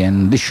into the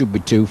end. This should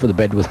be two for the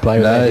Bedworth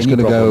player. No, it's going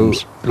to go.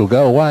 It'll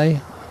go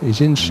away. He's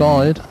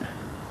inside.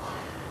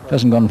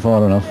 Hasn't gone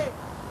far enough.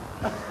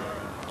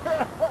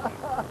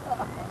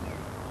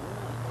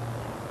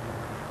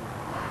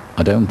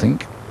 I don't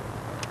think.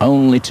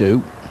 Only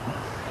two.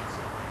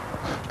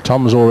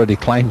 Tom's already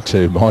claimed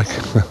two, Mike.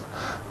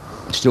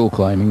 Still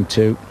claiming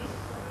two.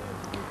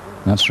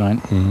 That's right.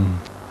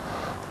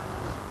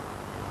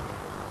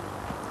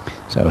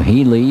 So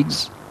he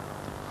leads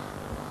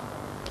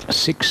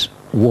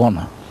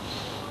 6-1.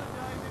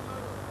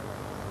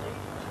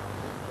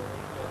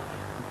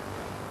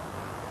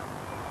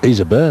 He's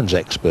a Burns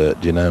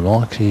expert, do you know,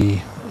 Mike?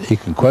 He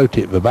can quote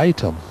it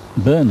verbatim.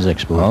 Burns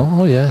expert.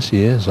 Oh, yes,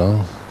 he is.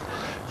 Oh,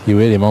 you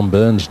hear him on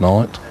Burns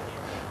night.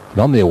 And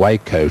on the away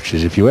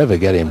coaches, if you ever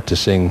get him to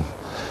sing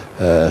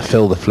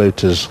Phil the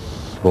Fluter's,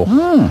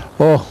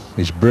 oh,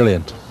 he's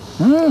brilliant.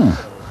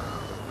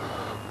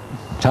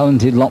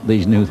 Talented lot,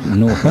 these new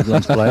North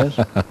Midlands players.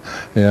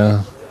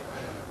 Yeah.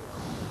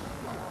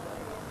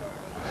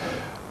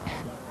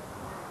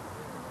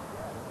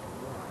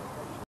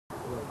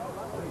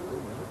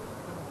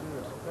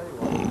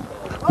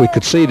 We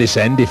could see this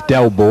end if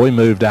Del Boy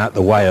moved out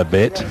the way a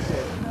bit. Get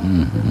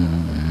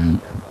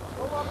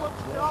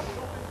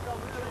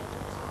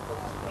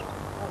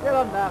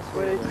on that,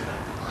 sweetie.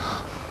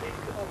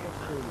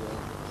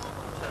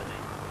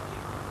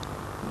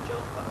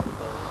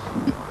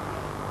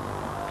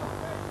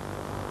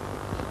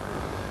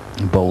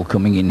 Bowl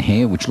coming in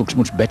here, which looks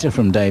much better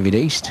from David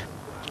East.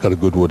 He's got a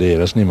good wood here,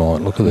 hasn't he,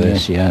 Mike? Look at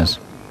this. Yes, he has.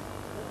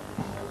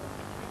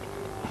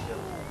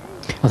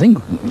 I think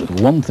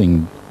one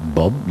thing,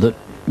 Bob, that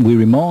we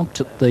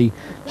remarked at the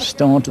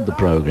start of the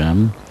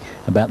programme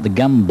about the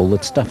gamble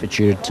that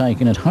Staffordshire had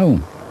taken at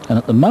home. And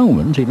at the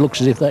moment, it looks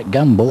as if that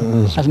gamble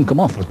hasn't come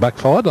off. It's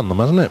backfired on them,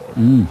 hasn't it?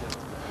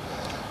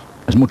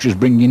 As much as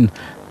bringing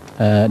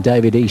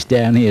David East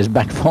down here has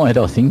backfired,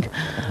 I think,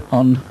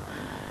 on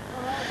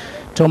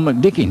Tom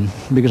McDickin,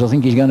 because I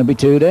think he's going to be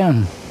two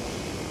down.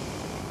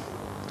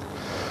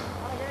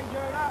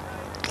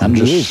 And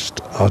he is.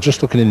 I was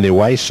just looking in the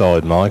away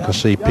side, Mike. I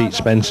see Pete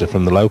Spencer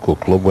from the local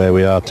club where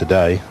we are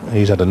today.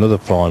 He's had another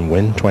fine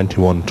win,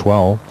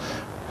 21-12.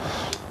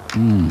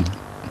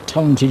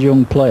 Talented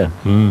young player.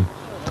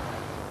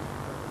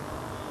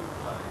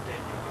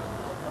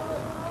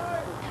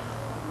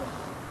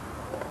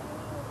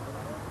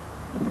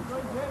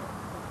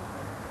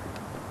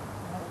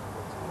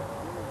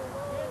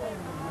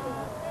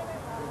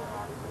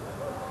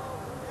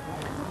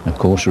 Of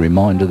course, a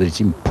reminder that it's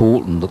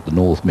important that the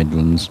North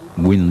Midlands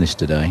win this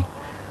today.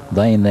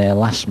 They, in their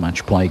last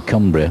match, played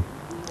Cumbria,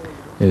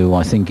 who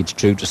I think it's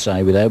true to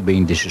say, without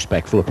being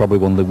disrespectful, are probably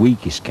one of the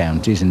weakest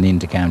counties in the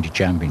inter-county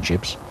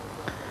championships.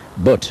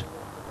 But,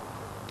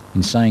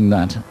 in saying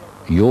that,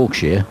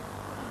 Yorkshire,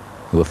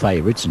 who are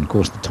favourites and, of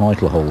course, the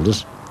title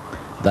holders,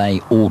 they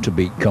ought to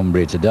beat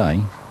Cumbria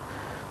today.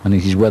 And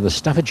it is whether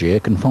Staffordshire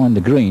can find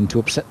the green to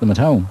upset them at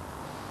home.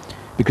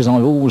 Because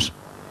I've always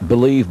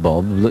believe,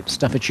 Bob, that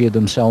Staffordshire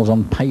themselves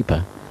on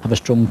paper have a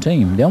strong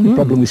team. The only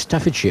problem with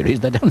Staffordshire is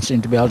they don't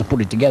seem to be able to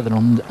put it together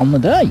on the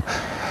day.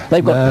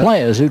 They've got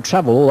players who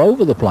travel all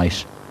over the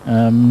place.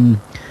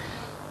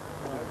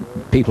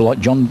 People like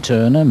John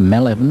Turner,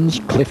 Mel Evans,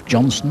 Cliff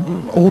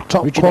Johnson. All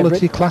top Richard quality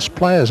Everett. class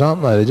players,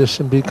 aren't they? They just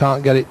simply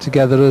can't get it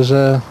together as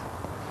a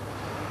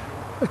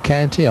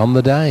county on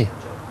the day.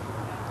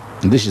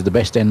 And this is the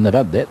best end they've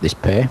had there, this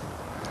pair.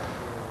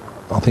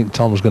 I think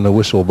Tom's going to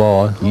whistle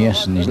by.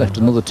 Yes, and he's left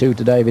another two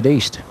to David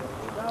East.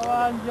 Go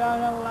on,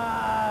 Jonah,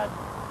 lad.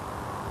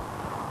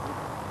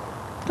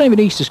 David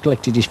East has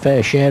collected his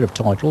fair share of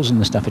titles in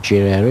the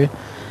Staffordshire area.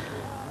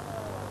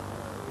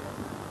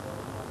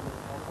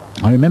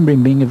 I remember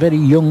him being a very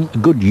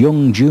good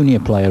young junior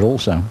player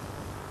also.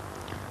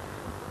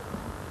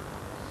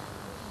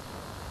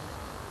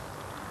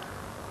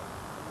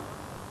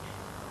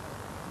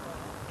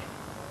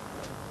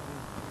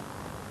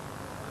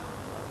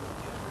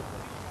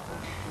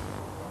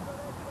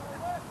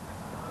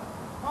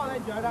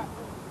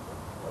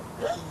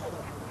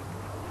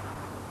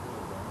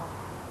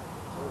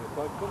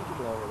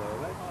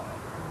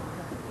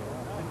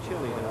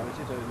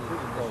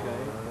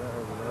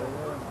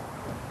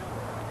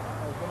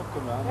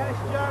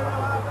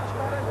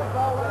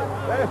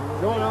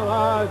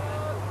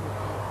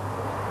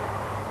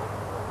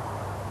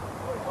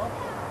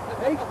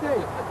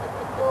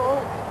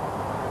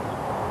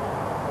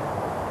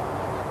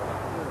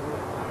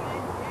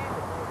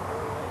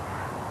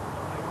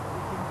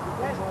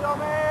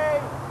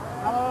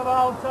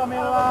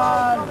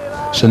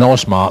 It's a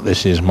nice mark,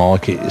 this is,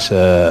 Mike. It's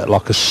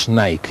like a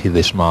snake,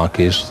 this mark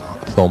is,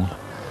 thumb.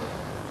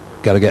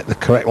 Got to get the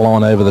correct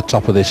line over the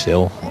top of this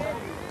hill.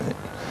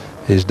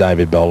 Here's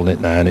David bowling it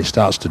now, and it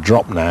starts to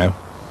drop now,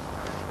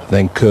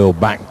 then curl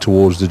back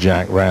towards the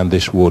jack round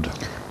this wood.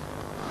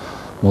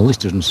 Well, this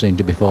doesn't seem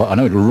to be far. I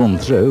know it'll run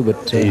through,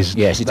 but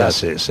yes, it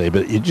does. That's it, see,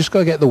 but you just got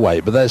to get the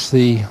weight. But that's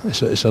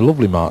it's a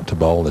lovely mark to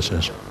bowl, this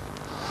is.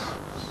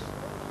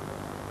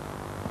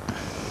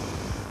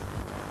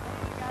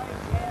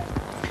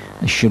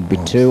 It should be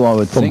two, I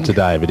would think. To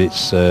David,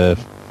 it's of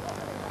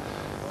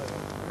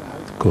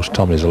course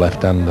Tommy's a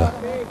left-hander.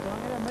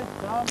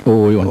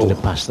 Oh, he wanted to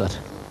pass that.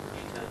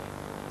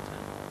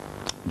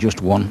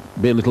 Just one.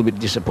 Be a little bit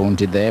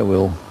disappointed there,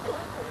 will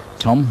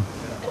Tom?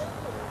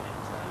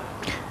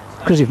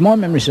 Because if my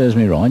memory serves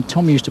me right,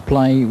 Tom used to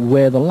play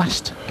where the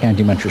last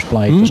county match was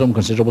played for some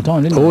considerable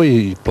time, didn't he? Oh,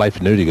 he played for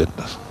Newdigate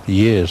for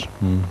years.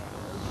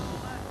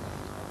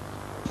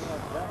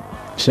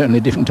 Certainly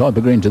a different type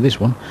of green to this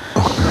one.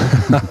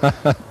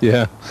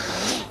 Yeah.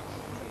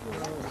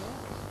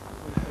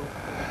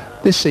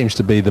 This seems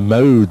to be the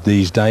mode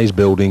these days,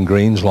 building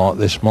greens like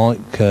this, Mike.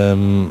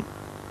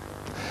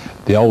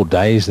 The old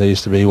days, there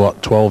used to be,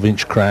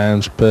 12-inch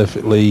crowns,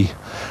 perfectly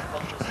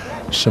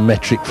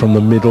symmetric from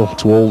the middle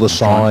to all the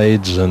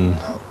sides,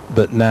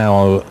 but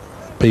now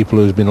people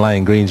who've been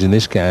laying greens in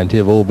this county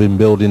have all been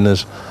building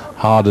as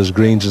hard as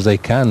greens as they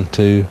can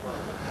to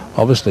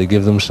obviously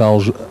give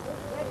themselves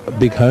a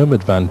big home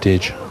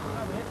advantage.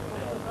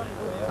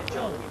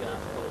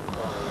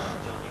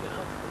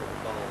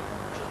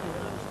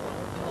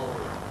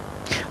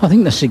 I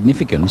think the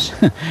significance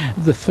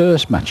of the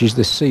first matches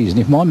this season,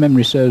 if my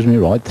memory serves me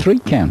right, 3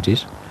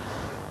 counties,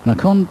 and I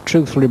can't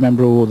truthfully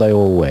remember who they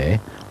all were,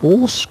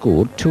 all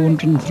scored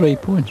 203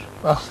 points.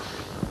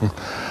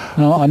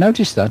 Now, I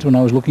noticed that when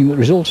I was looking at the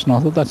results, and I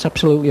thought that's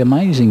absolutely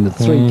amazing that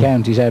 3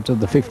 counties out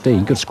of the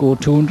 15 could score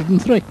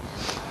 203.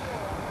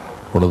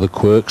 One of the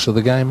quirks of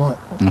the game, Mike.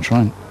 That's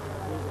right.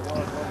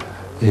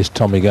 Here's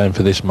Tommy going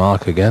for this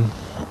mark again.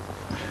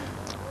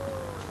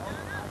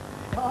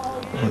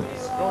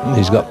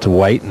 He's got to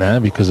wait now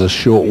because the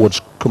short wood's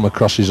come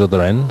across his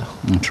other end.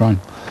 That's right.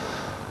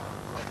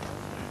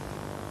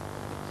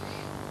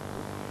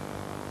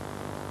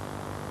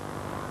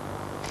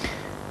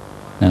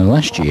 Now,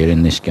 last year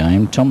in this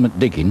game, Tom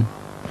McDiggin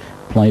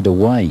played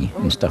away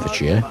in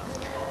Staffordshire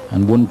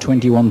and won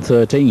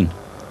 21-13.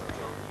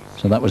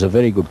 So that was a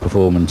very good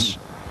performance.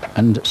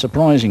 And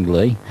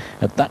surprisingly,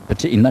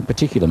 in that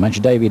particular match,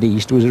 David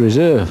East was a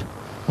reserve.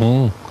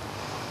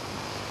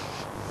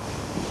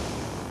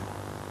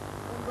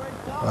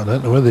 I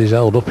don't know whether he's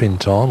held up in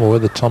time or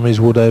whether Tommy's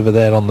wood over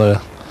there on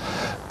the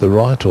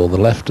right or the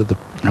left of the...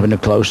 Having a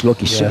close look,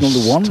 he's signalled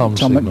to one, Tom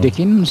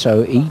McDiggin,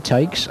 so he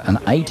takes an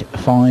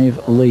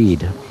 8-5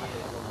 lead.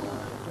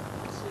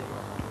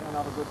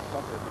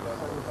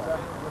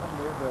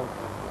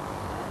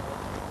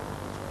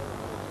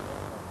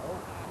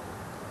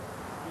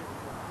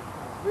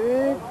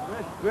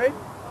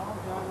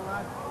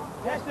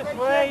 Yes, the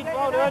Swede,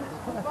 well done.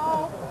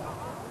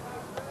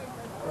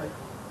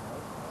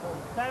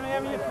 Time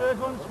having your first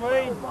one,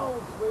 Swede.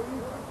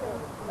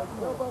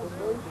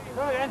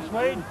 Go again,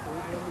 Swede.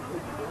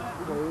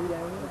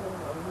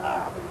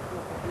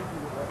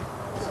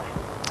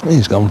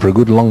 He's gone for a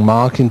good long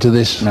mark into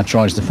this. That's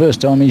right, it's the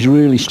first time he's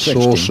really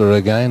stretched saucer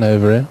again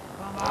over here.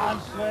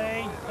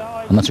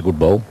 And that's a good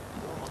bowl.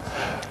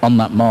 On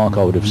that mark,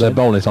 I would have said.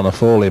 They're bowling it on a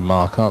fall-in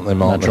mark, aren't they,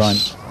 Mark? That's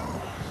right.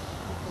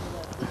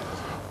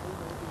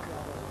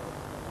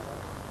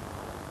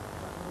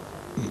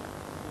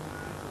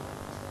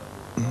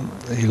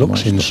 He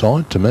looks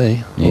inside to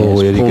me. Yeah, oh,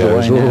 here he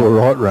goes. Oh,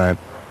 right round.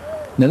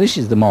 Now, this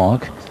is the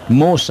mark,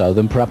 more so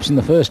than perhaps in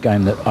the first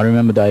game that I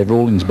remember Dave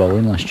Rawlings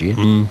bowling last year.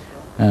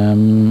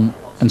 And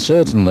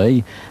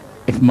certainly,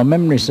 if my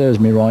memory serves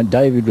me right,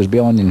 David was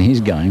behind in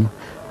his game,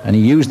 and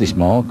he used this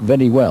mark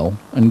very well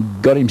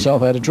and got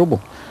himself out of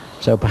trouble.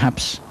 So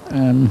perhaps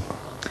Tom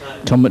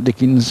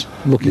McDickin's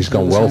looking... He's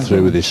gone well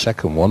through with his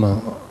second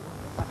one.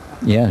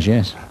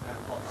 Yes.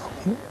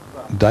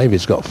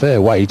 David's got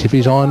fair weight if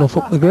he's high enough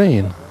up the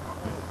green.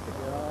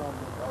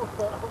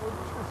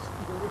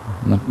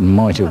 That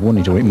might have won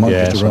it, or it might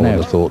just have run out.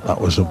 I thought that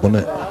was won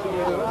it.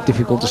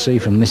 Difficult to see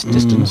from this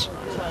distance.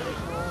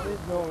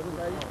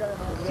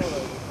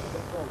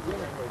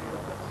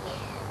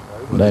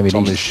 David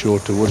Tommy's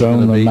shorter wood's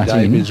going to be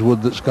David's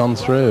wood that's gone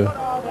through.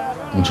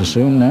 And so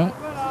soon now.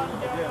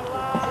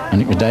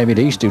 And it was David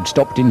East who'd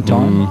stopped in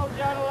time.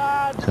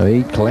 So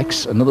he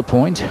collects another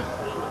point.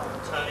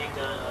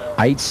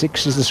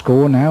 8-6 is the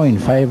score now in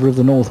favour of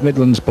the North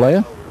Midlands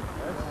player.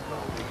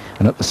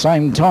 And at the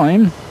same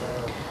time,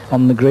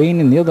 on the green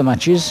in the other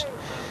matches,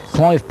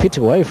 Clive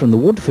Pittaway from the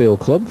Woodfield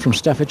Club from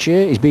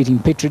Staffordshire is beating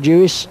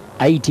Dewis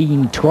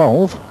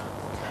 18-12.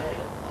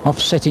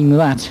 Offsetting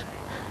that,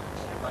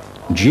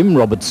 Jim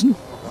Robertson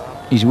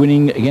is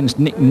winning against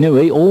Nick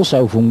Newey,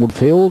 also from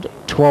Woodfield,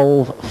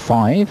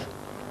 12-5.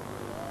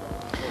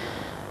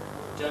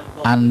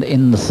 And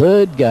in the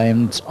third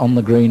game that's on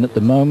the green at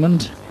the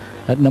moment,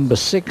 at number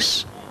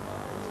 6,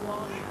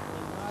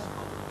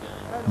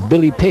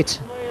 Billy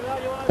Pitt,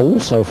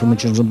 also from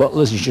Mitchells and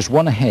Butlers, is just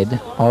one ahead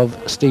of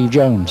Steve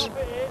Jones.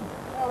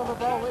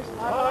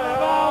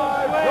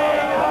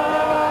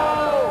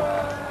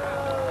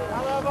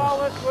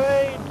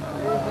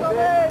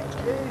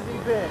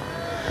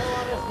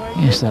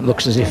 Yes, that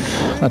looks as if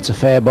that's a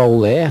fair bowl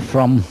there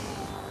from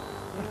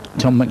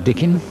Tom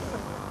McDickin.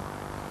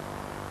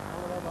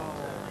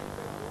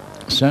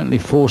 Certainly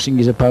forcing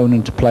his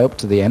opponent to play up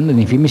to the end, and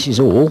if he misses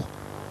all,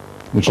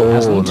 which he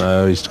hasn't... Oh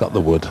no, he's got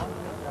the wood.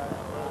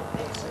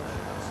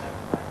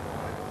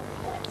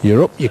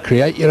 You're up, you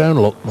create your own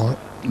luck, Mike.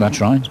 That's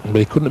right. But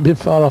he couldn't have been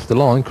far off the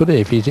line, could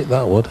he, if he's hit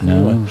that wood?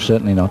 No, anyway.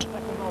 Certainly not.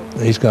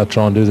 He's got to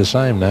try and do the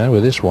same now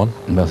with this one.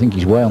 But I think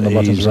he's way on the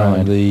bottom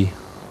side.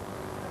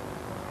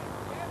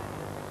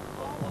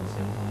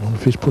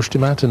 If he's pushed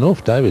him out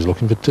enough, Davy's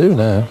looking for 2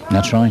 now.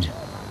 That's right.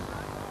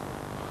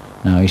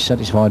 Now he's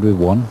satisfied with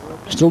 1.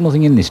 Still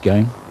nothing in this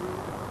game.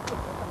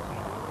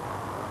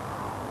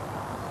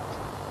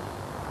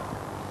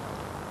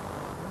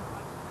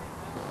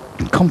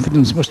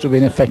 Confidence must have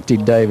been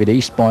affected, David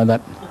East, by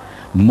that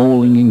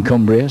mauling in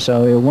Cumbria,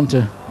 so he'll want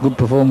a good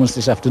performance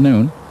this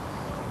afternoon.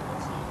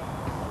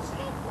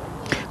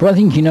 But I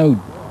think, you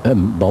know,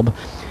 Bob,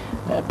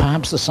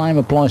 perhaps the same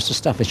applies to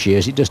Staffordshire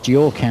as it does to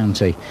your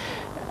county.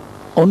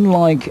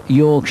 Unlike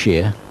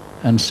Yorkshire,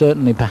 and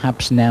certainly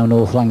perhaps now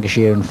North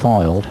Lancashire and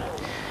Fylde,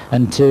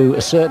 and to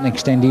a certain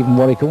extent even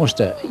Warwick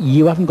Ulster,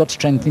 you haven't got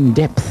strength in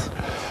depth.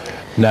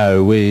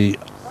 No,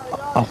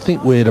 I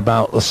think we're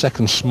about the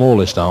second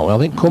smallest, aren't we? I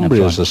think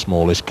Cumbria's the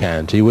smallest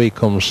county. We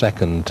come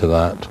second to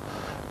that.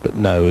 But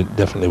no,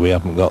 definitely we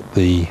haven't got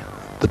the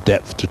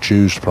depth to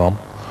choose from.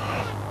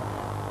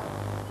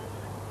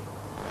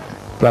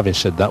 But having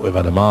said that, we've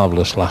had a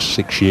marvellous last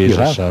 6 years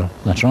or so.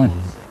 That's right.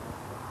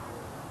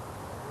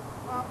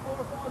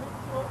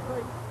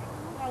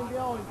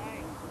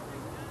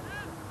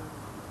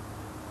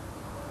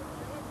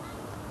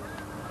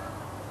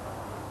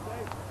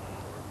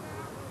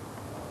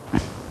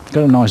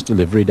 Got a nice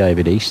delivery,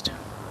 David East.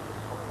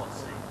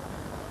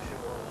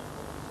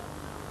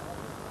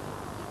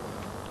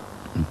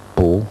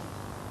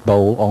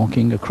 Bowl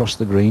arcing across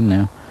the green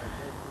now.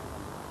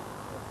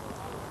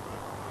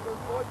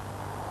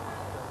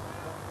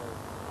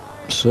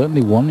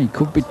 Certainly 1, it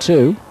could be 2.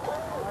 You're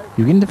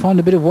beginning to find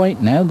a bit of weight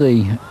now,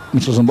 the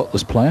Mitchells and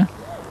Butlers player.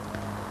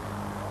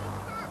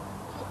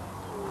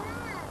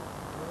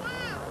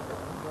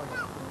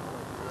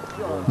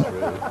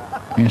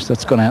 Yes,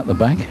 that's gone out the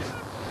back.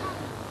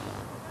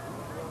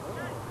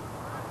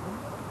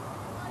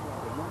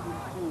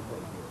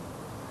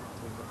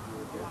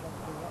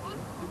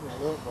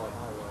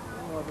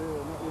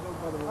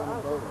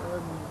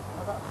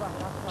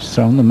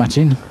 Thrown the mat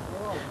in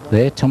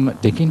there, Tom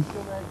McDickin.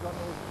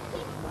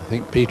 I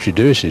think Petrie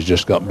Dewis has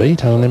just got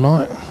beat, hasn't he,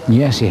 Mike?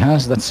 Yes, he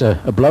has. That's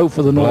a blow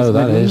for the North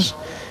Midlands.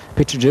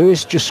 Petrie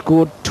Dewis just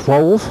scored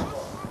 12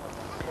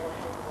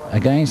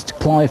 against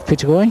Clive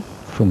Pittaway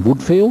from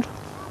Woodfield,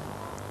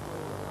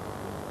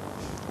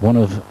 one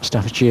of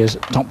Staffordshire's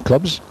top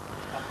clubs.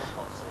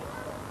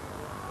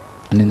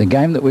 And in the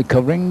game that we're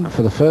covering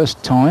for the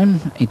first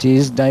time, it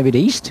is David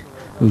East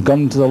who's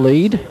gone to the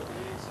lead.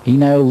 He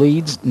now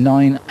leads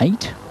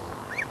 9-8.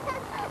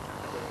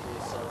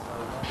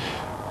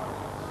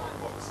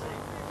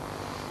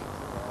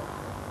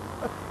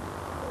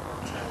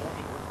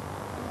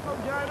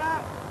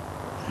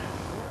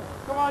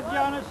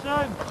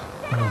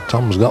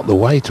 Tom's got the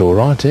weight all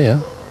right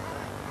here.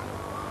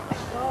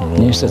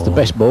 Yes, that's the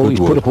best ball he's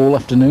put up all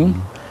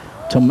afternoon.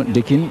 Tom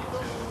McDickin.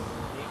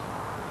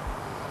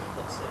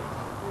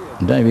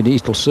 David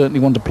East will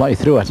certainly want to play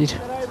through at it.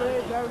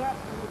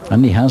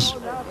 And he has.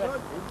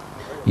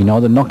 You know,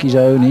 either knock his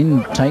own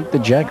in, take the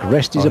jack,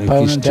 rest his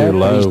opponent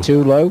out. He's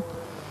too low.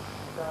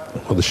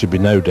 Well, there should be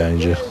no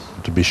danger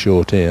to be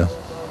short here.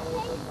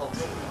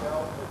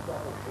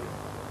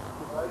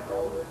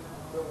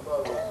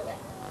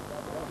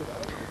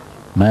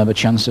 May have a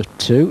chance of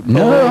 2.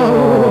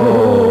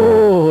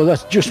 No!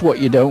 That's just what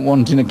you don't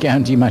want in a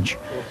county match.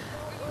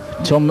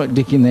 Tom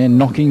McDickin there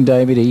knocking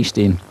David East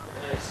in.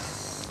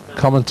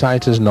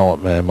 Commentator's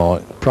nightmare,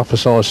 Mike.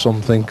 Prophesise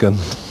something and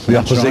the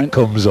opposite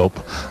comes up.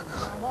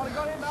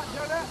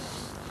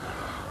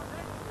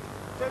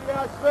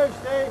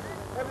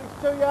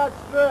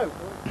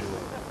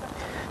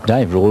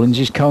 Dave Rawlins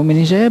is combing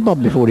his hair,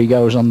 Bob, before he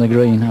goes on the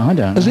green. I don't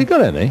know. Has he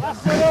got any?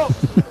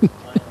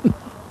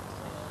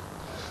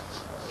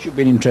 Should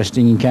be an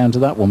interesting encounter,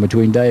 that one,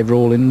 between Dave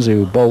Rawlins,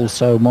 who bowled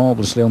so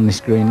marvellously on this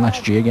green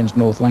last year against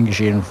North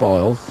Lancashire and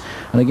Fylde,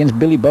 and against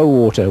Billy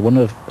Bowater, one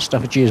of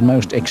Staffordshire's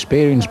most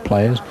experienced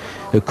players,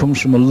 who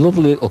comes from a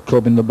lovely little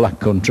club in the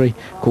Black Country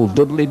called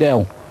Dudley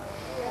Dell.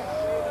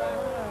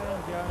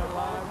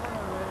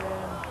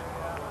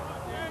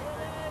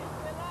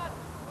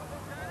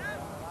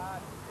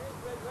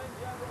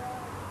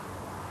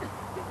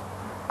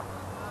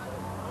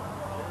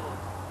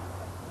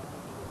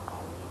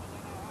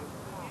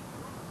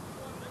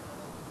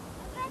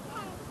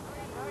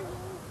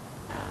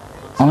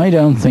 I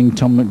don't think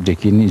Tom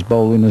McDickin is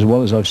bowling as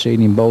well as I've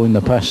seen him bowl in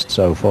the past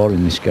so far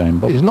in this game.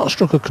 But he's not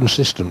struck a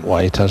consistent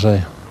weight, has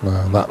he?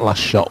 No, that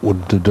last shot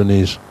would have done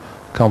his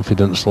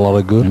confidence a lot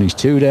of good. And he's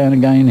 2 down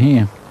again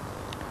here.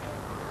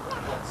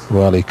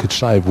 Well, he could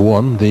save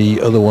one. The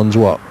other one's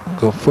what?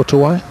 Got foot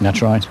away?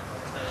 That's right.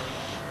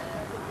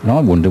 And I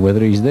wonder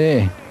whether he's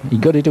there. He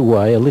got it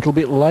away a little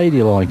bit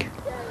ladylike,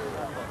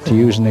 to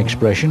use an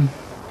expression.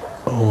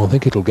 Oh, I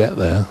think it'll get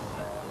there.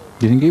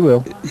 Do you think he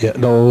will? Yeah,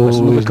 no. That's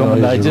the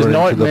commentator's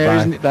nightmare,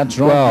 isn't it? That's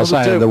right. Well, I'll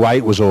say the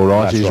weight was all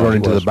right. He's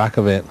running to the back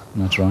of it.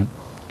 That's right.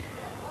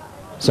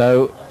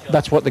 So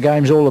that's what the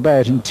game's all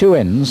about. In 2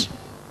 ends,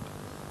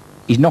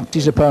 he's knocked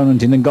his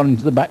opponent in and gone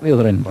into the back the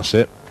other end. That's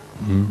it.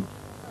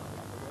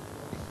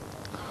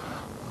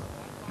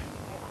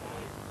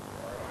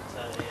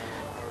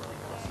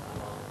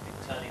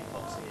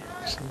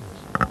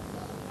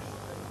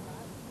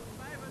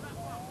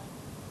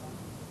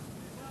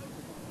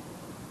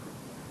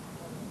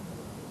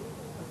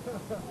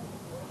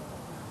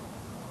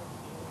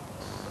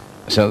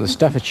 So the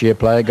Staffordshire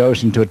player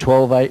goes into a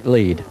 12-8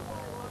 lead.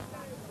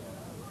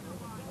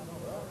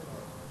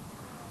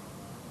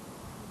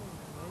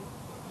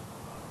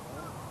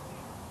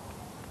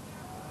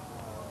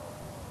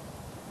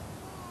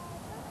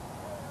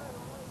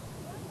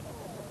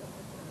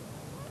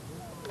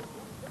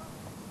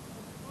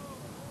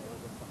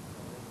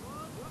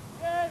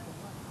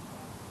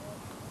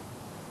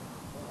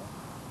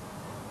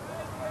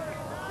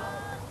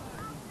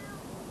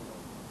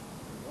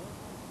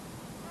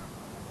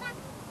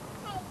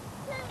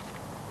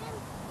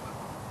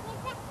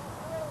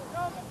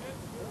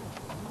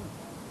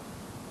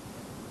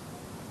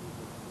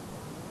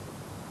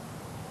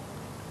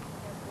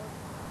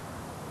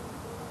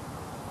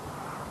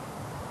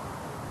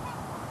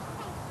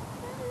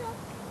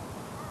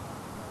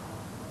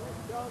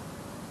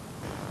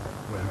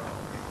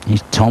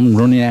 Is Tom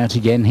running out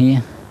again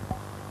here?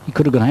 He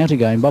could have gone out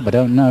again, Bob, I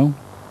don't know.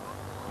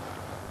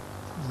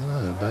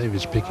 No,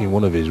 David's picking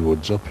one of his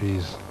woods up.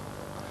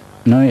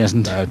 No, he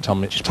hasn't. No,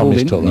 Tommy's took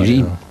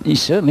that. He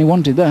certainly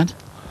wanted that.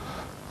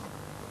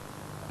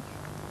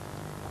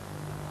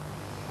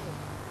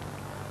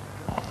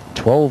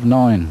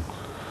 $12-9.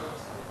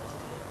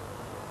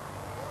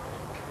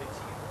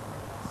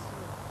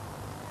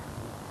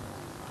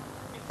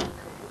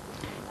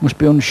 Must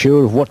be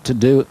unsure of what to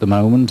do at the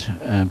moment,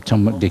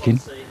 Tom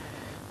McDickin.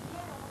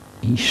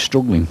 He's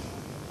struggling.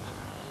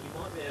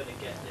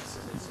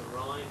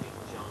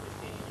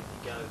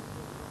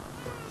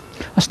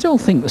 I still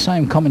think the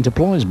same comment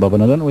applies, Bob,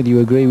 and I don't know whether you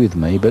agree with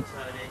me, but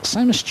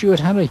same as Stuart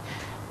Harrie,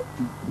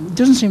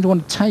 doesn't seem to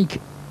want to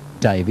take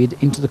David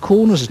into the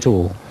corners at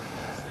all.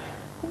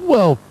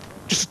 Well,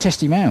 just to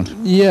test him out.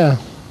 Yeah.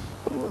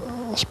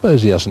 I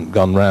suppose he hasn't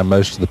gone round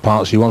most of the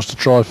parts he wants to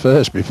try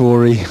first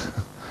before he...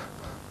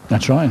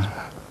 That's right.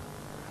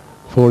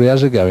 Before he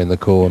has a go in the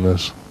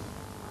corners.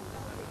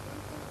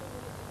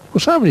 Well,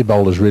 so many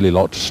bowlers really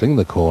like to sling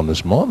the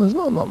corners, Mark. There's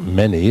not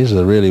many, is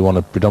there, really want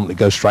to predominantly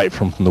go straight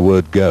from the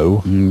word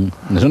go.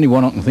 There's only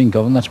one I can think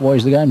of, and that's why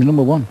he's the game's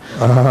number one.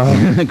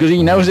 Because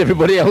he knows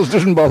everybody else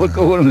doesn't bowl the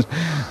corners.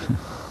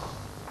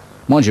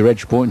 Mind you, Reg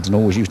Poynton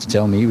always used to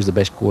tell me he was the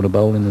best corner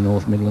bowler in the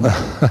North Midlands.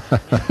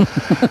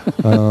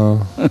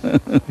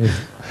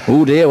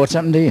 Oh dear, what's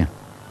happened here?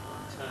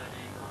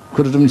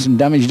 Could have done some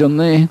damage done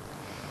there.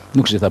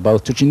 Looks as if they're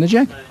both touching the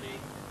jack.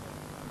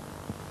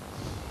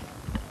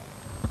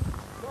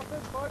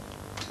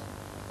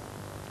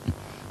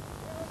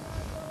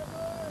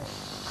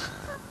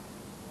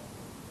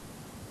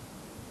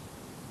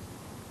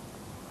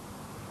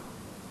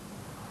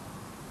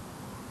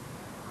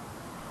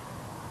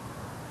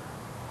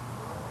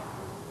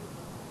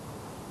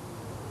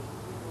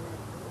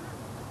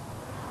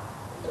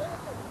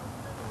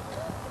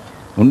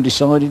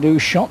 Undecided who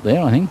shot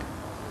there, I think.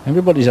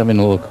 Everybody's having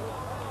a look.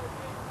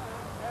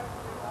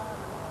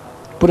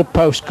 Put a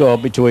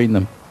postcard between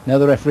them. Now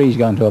the referee's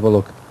going to have a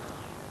look.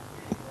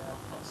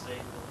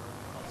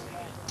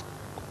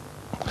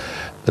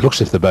 It looks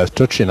as if they're both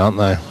touching, aren't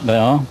they? They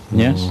are,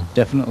 yes,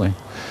 definitely.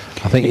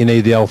 I think you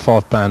need the old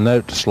 £5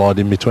 note to slide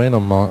in between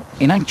them, Mark.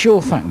 In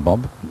actual fact,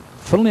 Bob,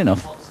 funnily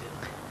enough,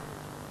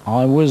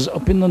 I was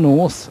up in the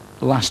north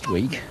last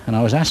week and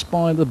I was asked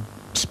by the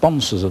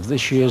sponsors of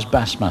this year's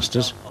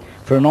Bassmasters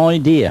for an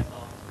idea,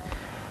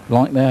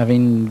 like they have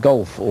in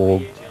golf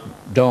or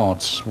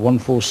darts,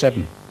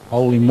 147,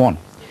 hole in one.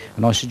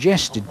 And I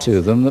suggested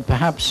to them that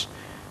perhaps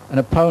an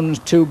opponent's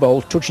 2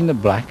 balls touching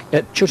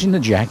the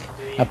jack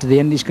after the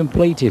end is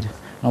completed.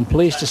 I'm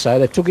pleased to say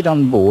they took it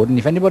on board, and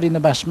if anybody in the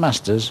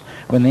Bassmasters,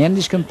 when the end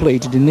is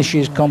completed in this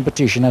year's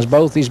competition, has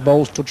both his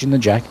balls touching the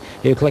jack,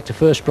 he'll collect a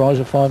first prize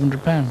of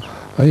 £500.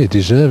 Oh, you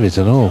deserve it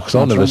and all,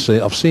 because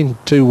I've seen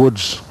 2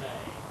 woods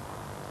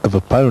of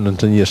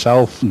opponent and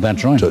yourself.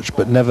 That's right. Touch,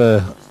 but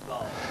never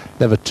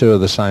 2 of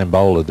the same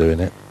bowler doing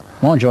it.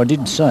 Mind you, I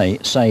did say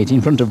it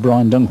in front of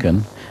Brian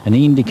Duncan, and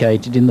he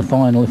indicated in the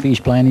final, if he's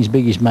playing his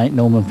biggest mate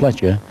Norman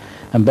Fletcher,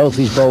 and both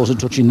his bowls are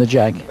touching the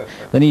jack,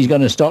 then he's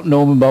going to stop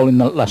Norman bowling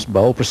the last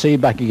bowl,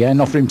 proceed back again,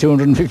 offer him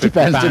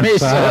 £250 to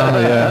miss.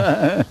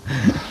 Yeah.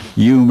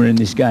 Humour in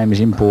this game is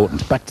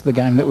important. Back to the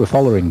game that we're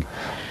following.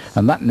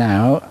 And that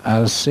now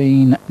has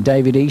seen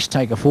David East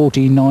take a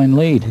 14-9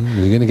 lead.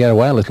 He's going to get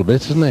away a little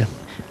bit, isn't he?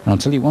 And I'll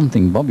tell you one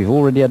thing, Bob, you've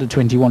already had a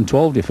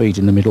 21-12 defeat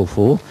in the middle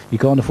four. You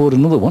can't afford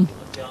another one.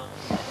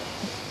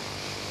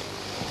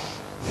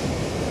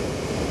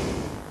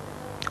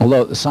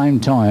 Although at the same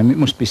time, it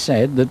must be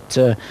said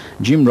that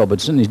Jim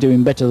Robertson is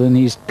doing better than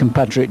his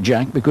compatriot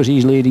Jack, because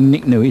he's leading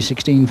Nick Newey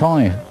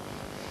 16-5.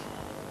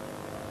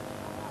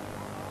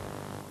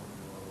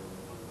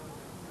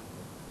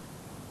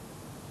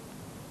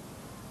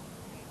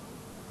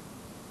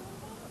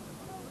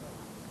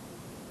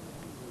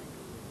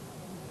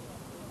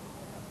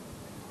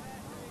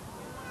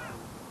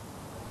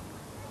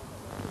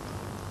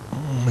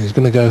 He's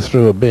going to go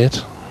through a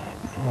bit.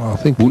 Well, I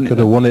think he could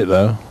have won it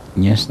though.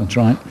 Yes, that's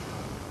right.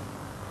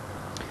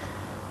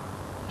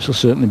 This will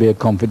certainly be a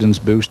confidence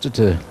booster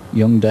to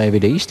young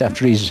David East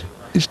after his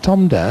Is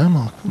Tom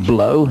down?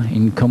 blow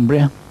in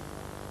Cumbria.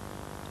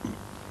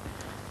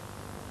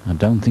 I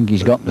don't think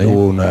he's got there.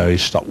 Oh no,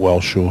 he's stopped well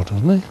short,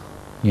 hasn't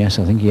he? Yes,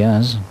 I think he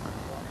has.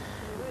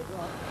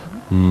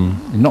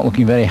 He's not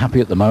looking very happy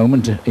at the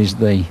moment, is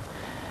the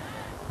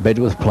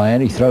Bedworth player.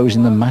 He throws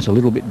in the mat a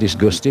little bit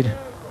disgusted.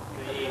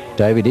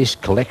 David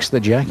East collects the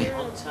jack.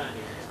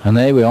 And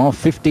there we are,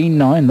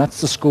 15-9,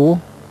 that's the score.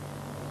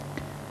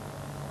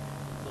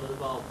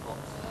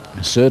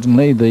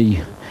 Certainly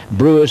the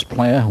Brewers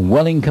player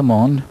well in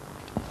command.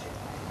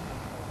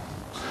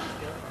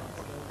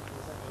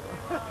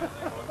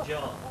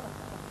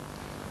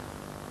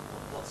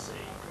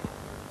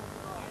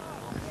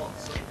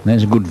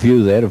 There's a good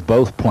view there of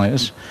both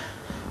players.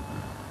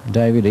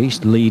 David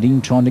East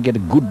leading, trying to get a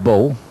good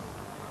bowl.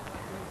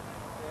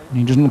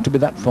 He doesn't look to be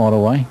that far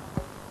away.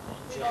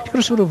 He's got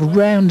a sort of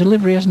round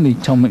delivery, hasn't he,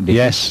 Tom McDick?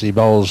 Yes, he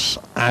bowls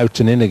out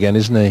and in again,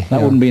 isn't he?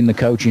 That wouldn't be in the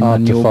coaching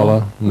hard manual. to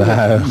follow.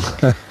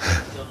 No.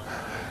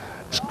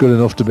 It's good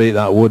enough to beat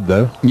that wood,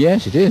 though.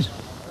 Yes, it is.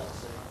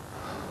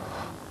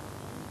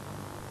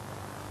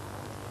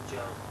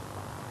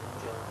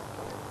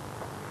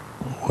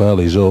 Well,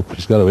 he's up.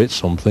 He's got to hit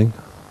something.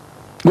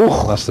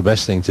 Oh, That's the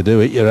best thing to do,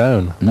 hit your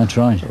own. that's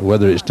right.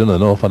 Whether it's done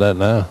enough, I don't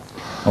know.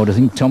 I would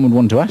think Tom would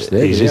want to ask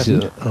there. But he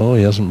hasn't. Oh,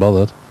 he hasn't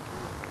bothered.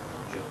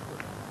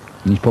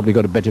 And he's probably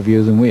got a better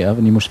view than we have,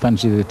 and he must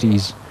fancy that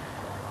he's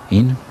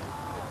in.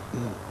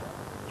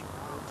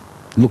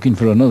 Looking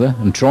for another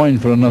and trying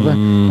for another,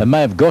 and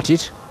may have got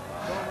it.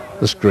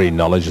 The screen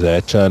knowledge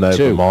there, turnover,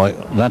 Two. Mike.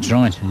 That's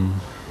right.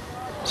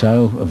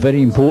 So a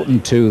very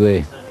important two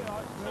there.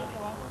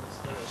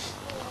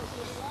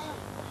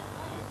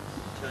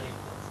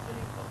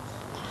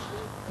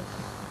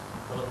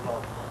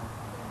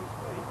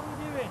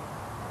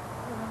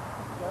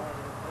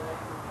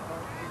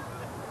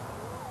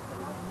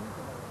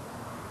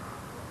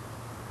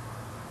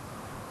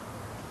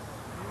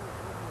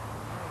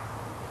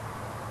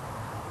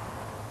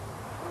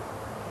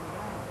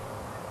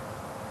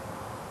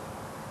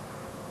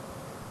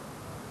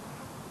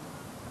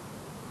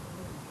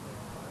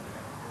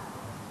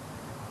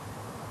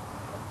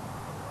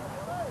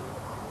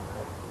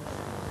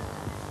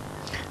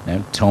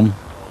 Now Tom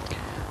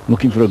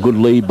looking for a good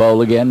lead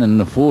bowl again,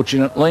 and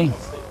unfortunately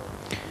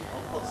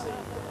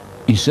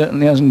he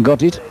certainly hasn't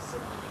got it.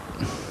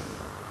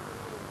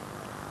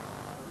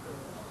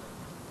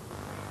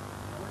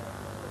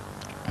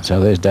 So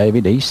there's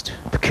David East.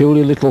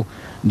 Peculiar little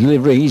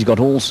delivery he's got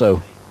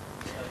also.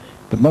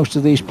 But most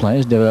of these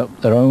players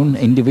develop their own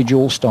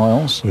individual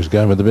styles. He's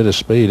going with a bit of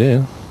speed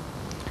here.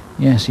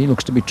 Yes, he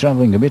looks to be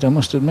travelling a bit, I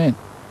must admit.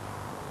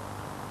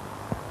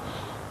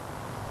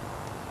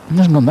 He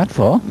hasn't gone that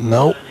far.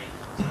 No.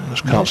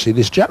 Just can't see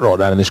this jack right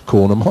down in this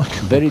corner, Mike.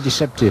 Very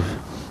deceptive.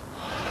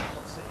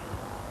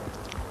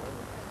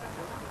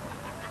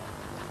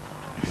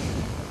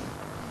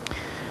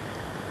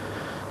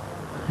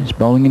 He's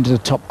bowling into the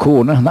top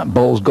corner, and that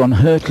ball's gone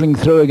hurtling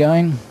through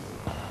again.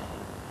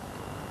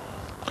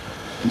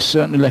 It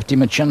certainly left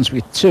him a chance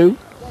with two.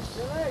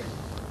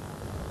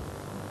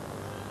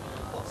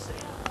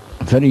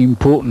 Very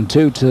important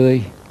too to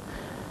the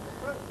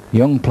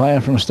young player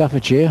from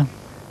Staffordshire.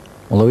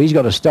 Although he's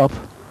got to stop.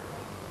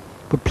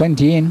 Put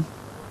plenty in.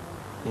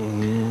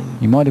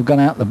 He might have gone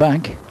out the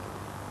back.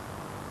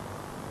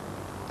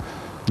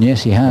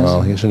 Yes, he has.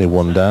 Well, it's only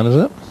one down, is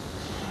it?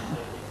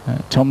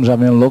 Tom's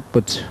having a look,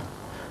 but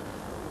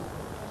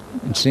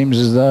it seems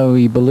as though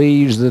he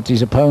believes that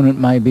his opponent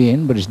may be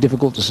in, but it's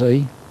difficult to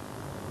see.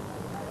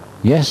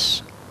 Yes.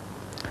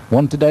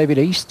 One to David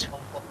East.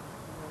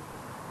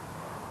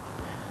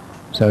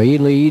 So he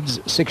leads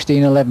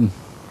 16-11.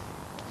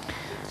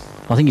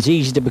 I think it's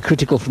easy to be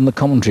critical from the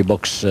commentary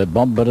box,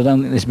 Bob, but I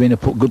don't think this has been a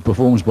good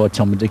performance by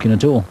Tom McDick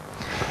at all.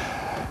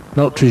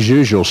 Not to his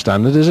usual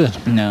standard, is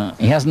it? No,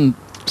 he hasn't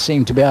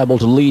seemed to be able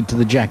to lead to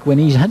the jack when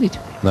he's had it.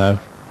 No.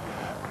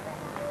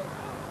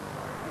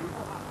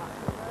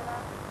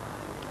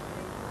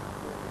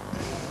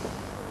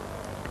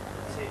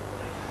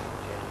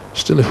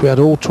 Still, if we had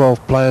all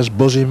 12 players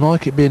buzzing,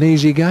 Mike, it'd be an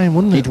easy game,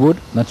 wouldn't it? It would,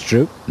 that's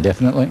true,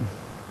 definitely.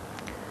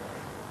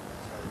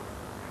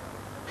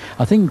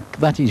 I think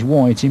that is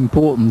why it's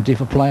important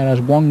if a player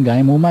has one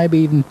game or maybe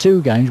even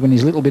 2 games when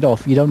he's a little bit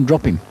off, you don't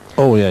drop him.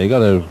 Oh yeah, you got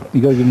to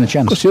give him the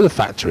chance. Because the other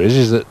factor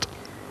is that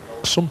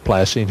some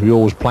players seem to be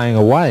always playing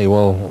away.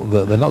 Well,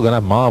 they're not going to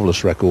have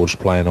marvellous records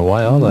playing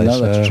away, are they? No,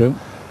 that's true.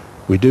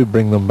 We do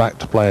bring them back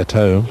to play at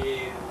home.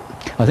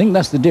 I think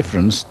that's the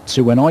difference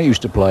to when I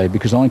used to play,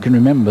 because I can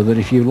remember that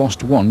if you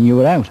lost 1, you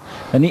were out.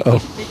 And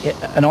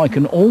and I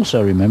can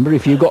also remember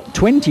if you got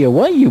 20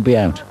 away, you'd be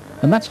out.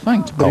 And that's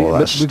fact. But,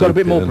 but we've got a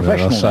bit more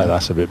professional. I'd say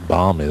that's a bit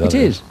balmy. It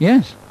is,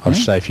 yes. I'd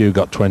say if you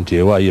got 20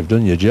 away, you've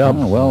done your job.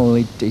 Oh, well,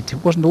 it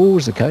wasn't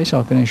always the case,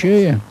 I can assure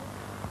you.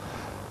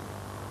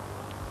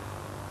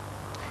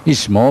 He's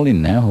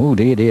smiling now. Oh,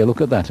 dear, dear, look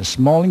at that. A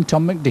smiling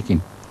Tom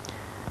McDickin.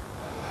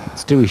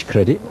 It's to his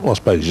credit. Well, I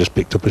suppose he's just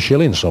picked up a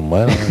shilling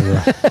somewhere.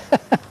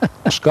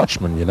 A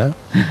Scotsman, you know.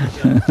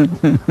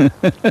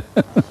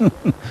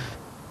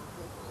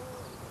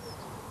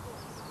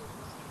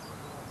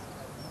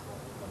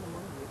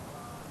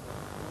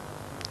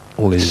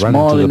 Well, he's ran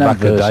into the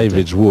back of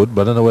David's Wood,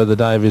 but I don't know whether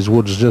David's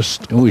Wood's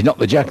just... Oh, he's knocked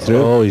the jack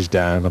through. Oh, he's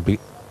down.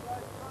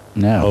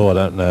 No. Oh, I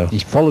don't know.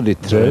 He's followed it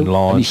through,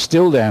 and he's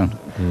still down.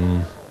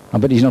 I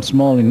bet he's not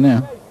smiling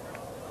now.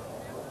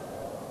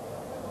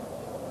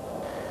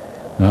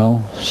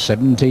 Well,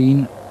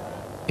 17-11,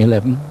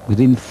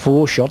 within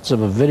 4 shots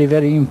of a very,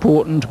 very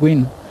important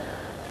win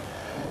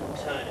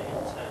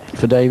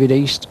for David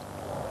East.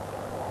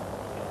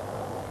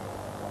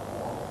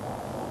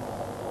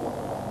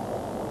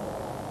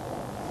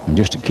 And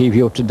just to keep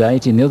you up to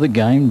date, in the other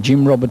game,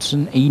 Jim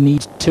Robertson, he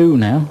needs 2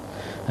 now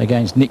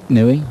against Nick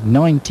Newey,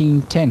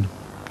 19-10.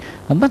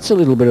 And that's a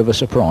little bit of a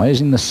surprise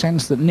in the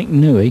sense that Nick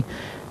Newey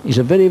is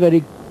a very,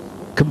 very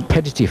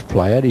competitive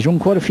player. He's run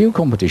quite a few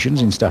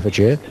competitions in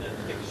Staffordshire.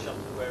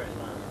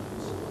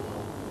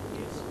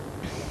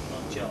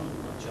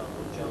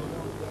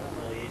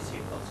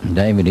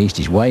 David East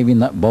is waving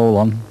that ball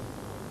on.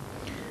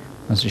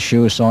 That's a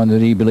sure sign that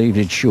he believes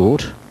it's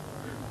short.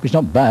 It's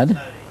not bad.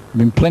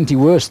 Been plenty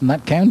worse than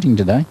that counting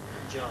today.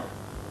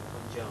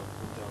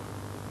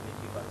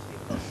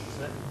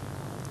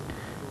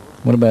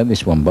 What about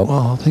this one, Bob?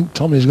 Well, I think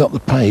Tommy's got the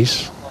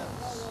pace.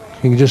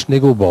 He can just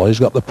niggle by. He's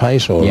got the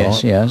pace all right.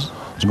 Yes, he has.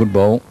 It's a good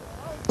ball.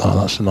 Oh,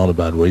 that's not a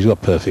bad one. He's got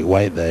perfect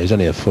weight there. He's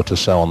only a foot or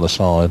so on the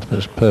side, but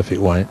it's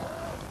perfect weight.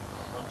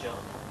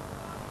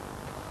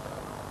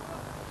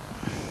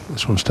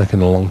 This one's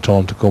taking a long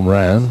time to come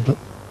round, but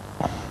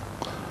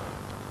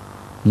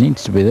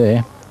needs to be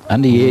there.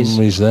 And he is.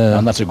 He's there.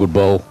 And that's a good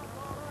ball.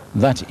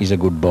 That is a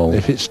good ball.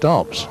 If it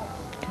stops.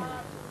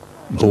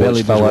 It's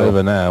belly fell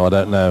over now, I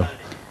don't know.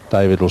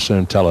 David will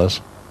soon tell us.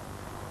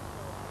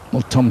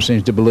 Well, Tom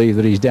seems to believe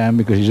that he's down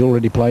because he's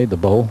already played the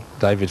ball.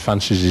 David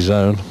fancies his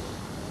own.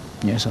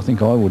 Yes, I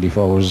think I would if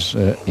I was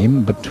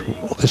him, but...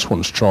 Well, this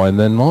one's trying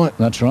then, Mike.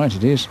 That's right,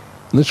 it is.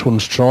 This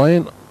one's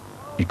trying.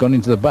 He's gone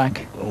into the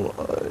back.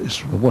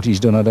 But what he's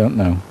done, I don't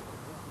know.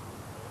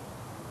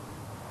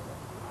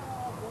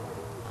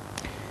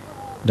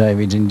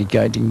 David's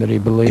indicating that he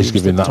believes he's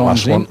giving that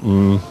last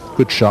one.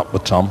 Good shot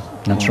with Tom.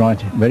 That's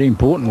right. Very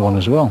important one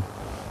as well.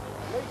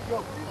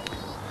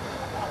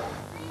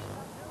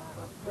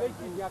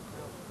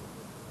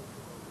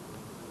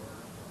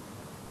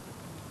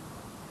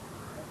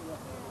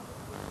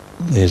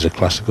 Here's a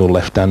classical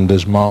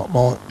left-hander's mark,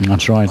 Mike.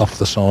 That's right. Off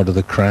the side of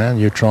the crown.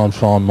 You try and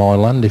find my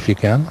land if you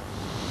can.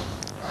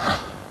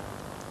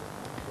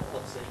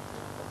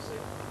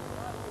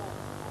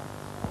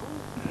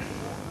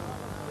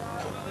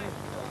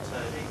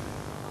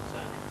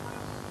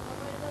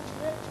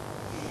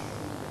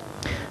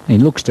 He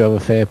looks to have a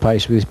fair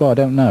pace with this, but I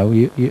don't know.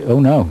 Oh,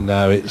 no.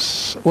 No,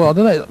 it's... Well, I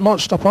don't know. It might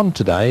stop on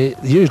today.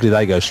 Usually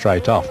they go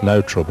straight off.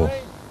 No trouble.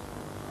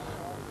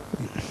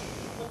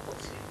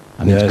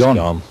 And yeah, it's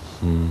gone.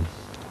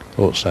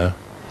 Thought so.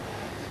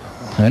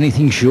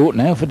 Anything short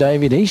now for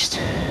David East?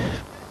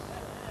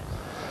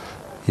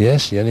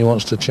 Yes, he only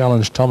wants to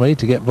challenge Tommy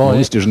to get by. Well,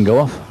 this doesn't go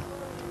off.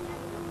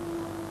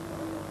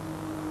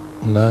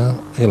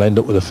 No, he'll end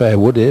up with a fair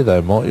wood here,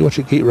 though, Mike. Watch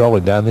it keep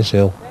rolling down this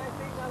hill.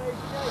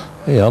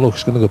 Yeah, look,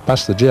 it's going to go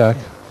past the jack.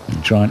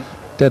 That's right.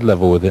 Dead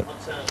level with it.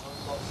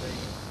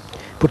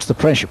 Puts the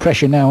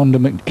pressure now under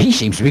He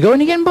seems to be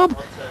going again,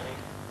 Bob.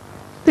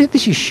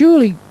 This is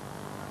surely...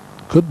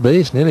 Could be.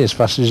 It's nearly as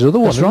fast as the other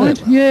one, That's right,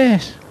 isn't it?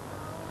 Yes.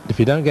 If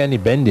you don't get any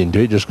bend into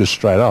it, it just goes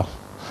straight off.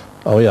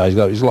 Oh, yeah,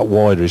 he's a lot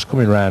wider. He's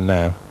coming round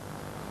now.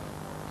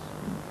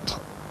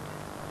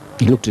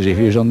 He looked as if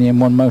he was on the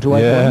M1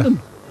 motorway to London.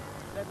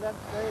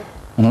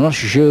 And I'm not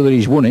sure that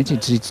he's won it.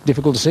 It's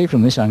difficult to see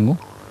from this angle.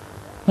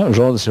 That was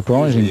rather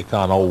surprising. You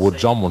can't hold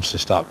woods on once they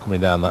start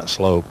coming down that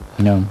slope.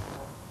 No.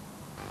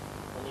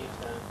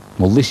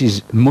 Well, this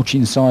is much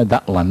inside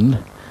that land,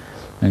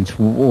 and it's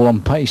all on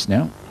pace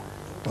now.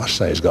 I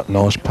say he's got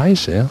nice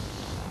pace here.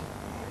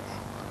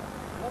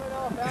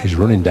 He's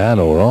running down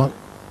all right.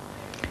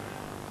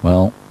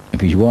 Well,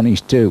 if he's one,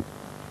 he's two.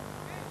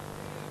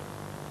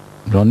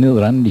 But on the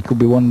other hand, he could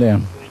be one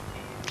down.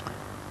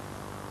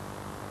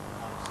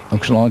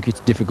 Looks like it's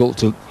difficult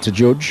to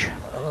judge.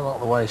 I don't like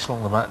the way he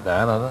slung the mat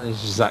down. I don't think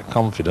he's that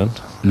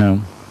confident.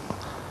 No.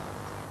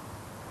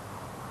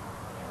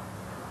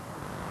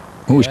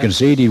 Oh, he's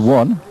conceded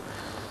one.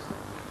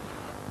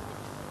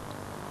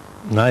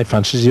 No, he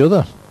fancies the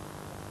other.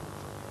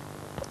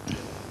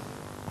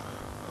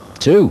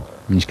 Two.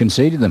 And he's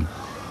conceded them.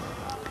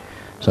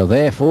 So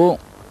therefore,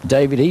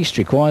 David East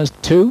requires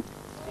two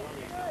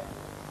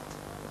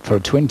for a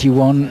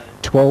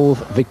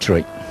 21-12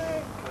 victory.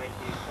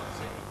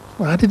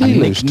 Well, how did he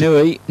lose?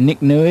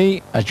 Nick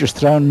Newey has just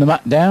thrown the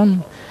mat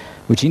down,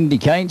 which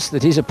indicates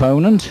that his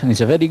opponent, and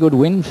it's a very good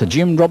win for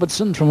Jim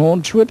Robertson from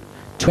Orchard,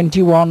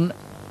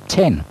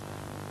 21-10.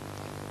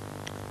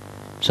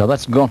 So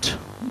that's got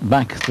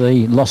back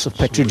the loss of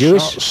Petrie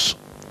Dewis.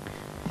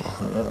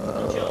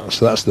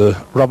 So that's the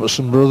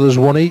Robertson brothers,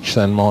 one each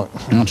then, Mike.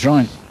 That's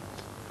right.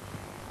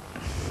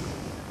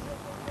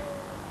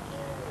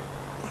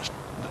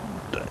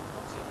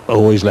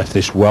 Oh, he's left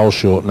this well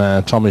short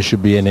now. Tommy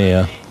should be in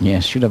here.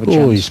 Yes, should have a chance.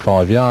 Oh, he's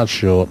 5 yards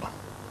short.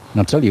 And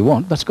I'll tell you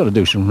what, that's got to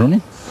do some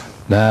running.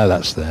 No,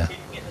 that's there.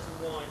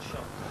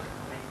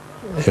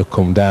 He'll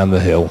come down the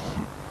hill.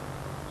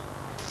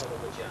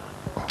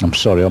 I'm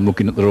sorry, I'm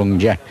looking at the wrong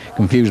jack.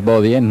 Confused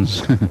by the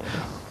ends.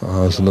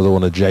 Oh, there's another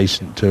one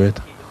adjacent to it.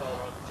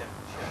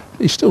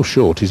 He's still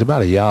short. He's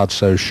about a yard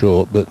so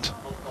short, but...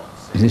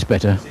 Is this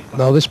better?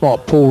 No, this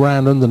might pull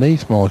round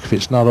underneath, Mike, if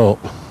it's not up.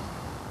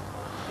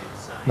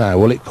 Now,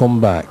 will it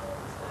come back?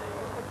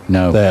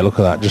 No. There, look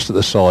at that, just at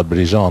the side, but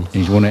he's on.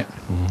 He's won it.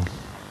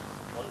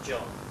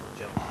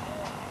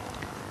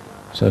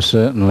 So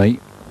certainly,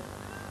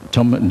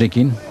 Tom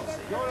McDickin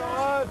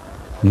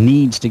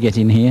needs to get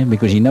in here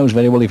because he knows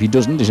very well if he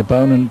doesn't, his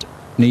opponent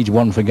needs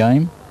one for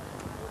game.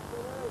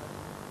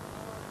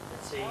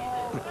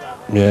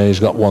 Yeah, he's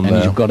got one and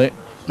there. He's got it.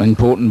 An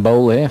important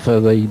bowl there for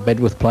the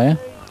Bedworth player.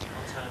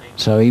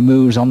 So he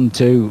moves on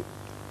to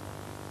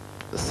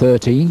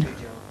 19-13.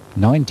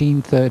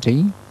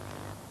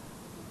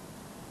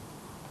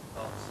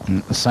 And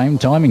at the same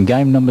time, in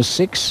game number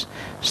 6,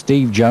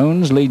 Steve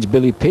Jones leads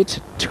Billy Pitt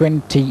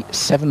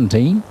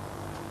 20-17.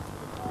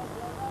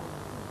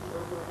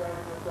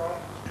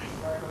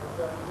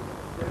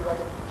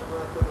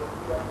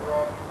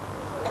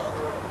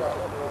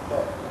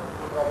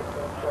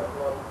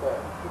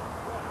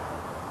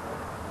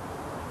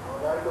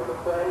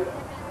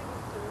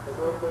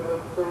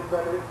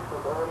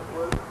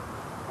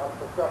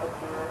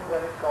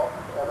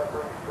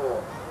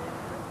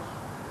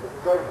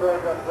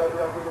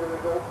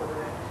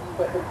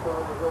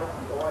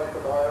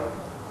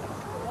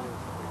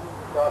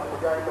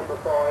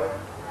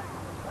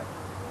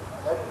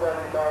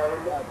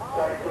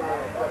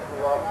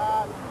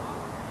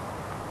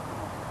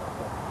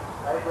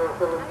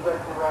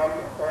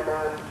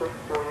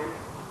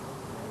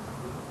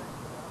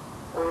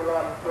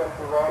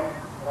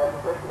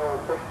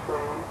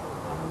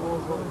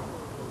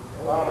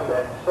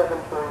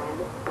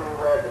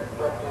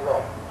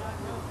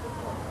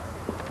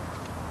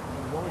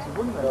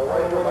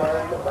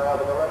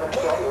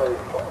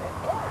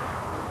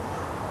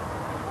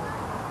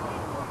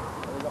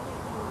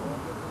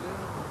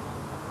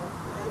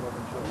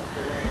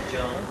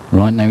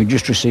 Right, now we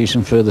just received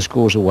some further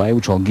scores away,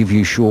 which I'll give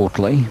you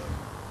shortly.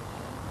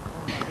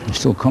 I'm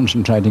still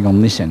concentrating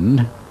on this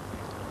end,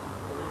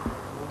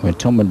 where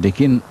Tom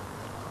McDickin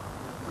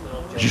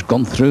has just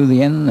gone through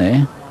the end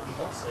there.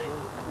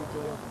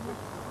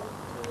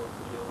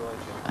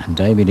 And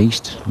David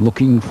East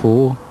looking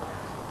for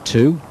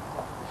 2.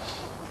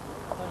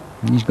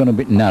 He's gone a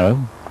bit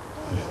narrow.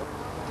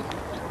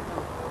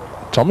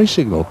 Tommy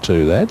signalled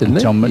 2 there, didn't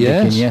he? Tom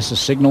McDickin, yes, a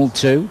signal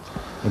 2.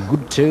 A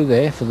good 2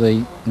 there for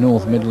the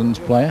North Midlands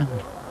player.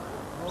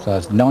 So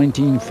that's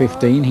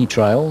 19-15, he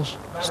trails.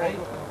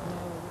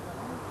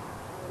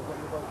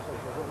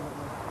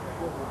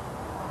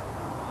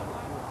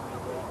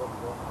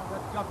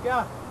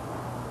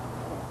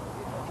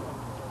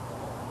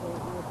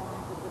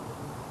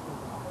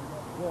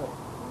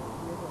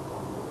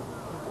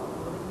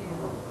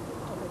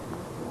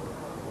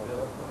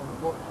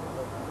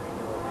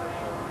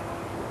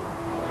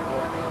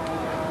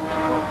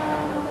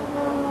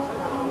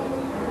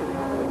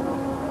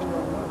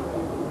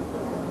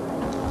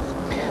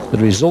 The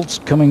results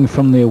coming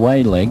from the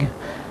away leg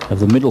of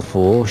the middle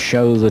 4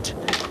 show that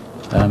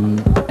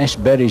S.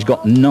 Berry's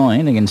got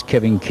 9 against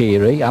Kevin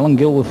Keary, Alan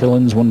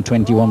Gilfillan's won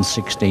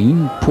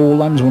 21-16, Paul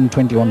Lamb's won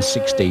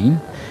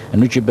 21-16,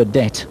 and Richard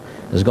Burdett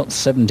has got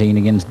 17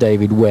 against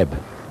David Webb.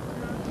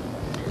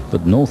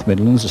 But North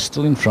Midlands are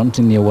still in front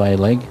in the away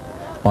leg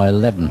by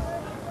 11.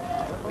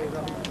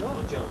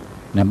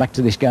 Now back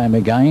to this game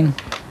again,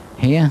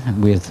 here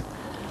with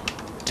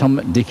Tom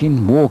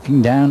McDickin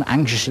walking down,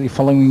 anxiously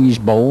following his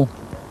bowl.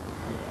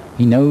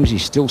 He knows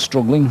he's still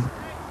struggling.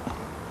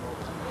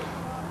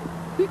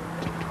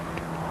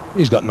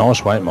 He's got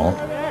nice weight, Mark.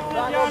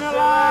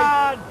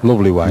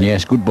 Lovely weight.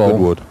 Yes, good ball. Good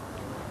wood.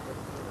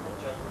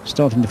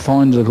 Starting to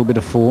find a little bit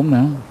of form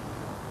now.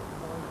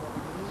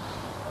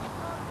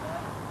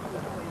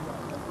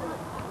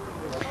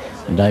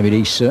 And David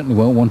East certainly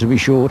won't want to be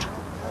short.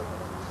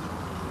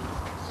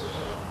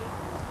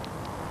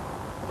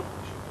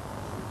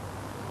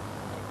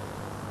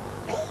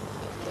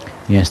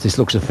 Yes, this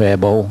looks a fair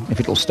ball, if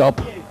it'll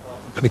stop.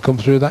 Can he come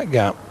through that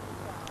gap?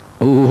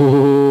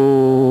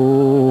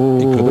 Ooh.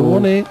 He could have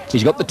won it.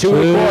 He's got the two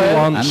required,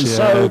 once, and yeah,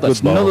 so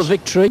that's good balls. another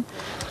victory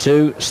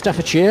to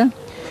Staffordshire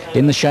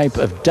in the shape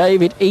of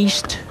David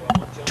East,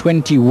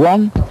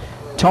 21,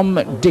 Tom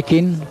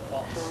McDickin,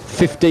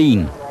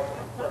 15.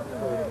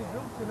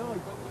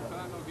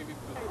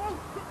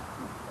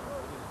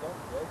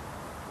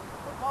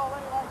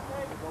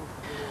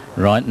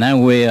 Right, now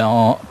we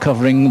are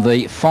covering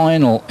the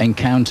final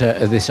encounter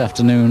of this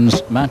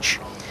afternoon's match,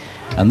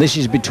 and this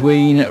is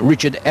between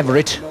Richard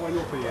Everett,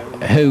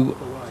 who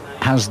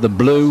has the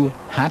blue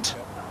hat,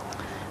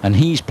 and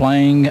he's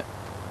playing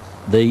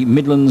the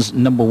Midlands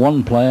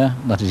 #1 player,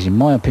 that is in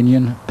my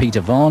opinion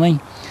Peter Varney,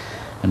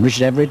 and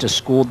Richard Everett has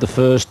scored the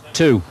first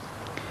two.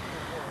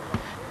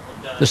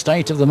 The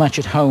state of the match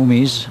at home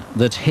is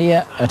that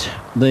here at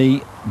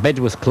the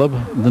Bedworth Club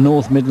the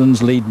North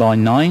Midlands lead by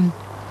 9,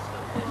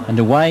 and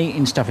away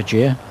in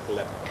Staffordshire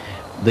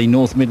the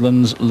North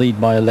Midlands lead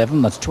by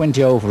 11. That's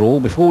 20 overall.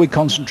 Before we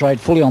concentrate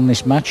fully on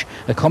this match,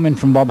 a comment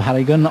from Bob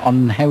Harrigan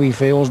on how he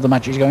feels the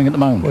match is going at the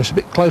moment. Well, it's a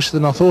bit closer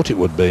than I thought it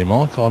would be,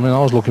 Mike. I mean, I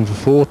was looking for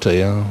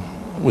 40.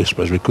 We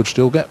suppose we could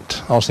still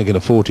get... I was thinking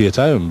of 40 at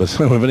home, but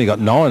we've only got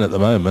 9 at the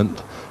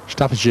moment.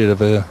 Staffordshire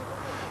have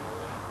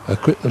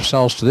equipped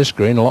themselves to this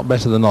green a lot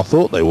better than I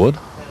thought they would.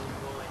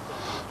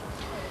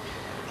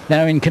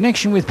 Now, in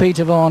connection with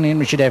Peter Varney and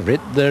Richard Everett,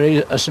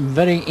 there are some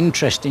very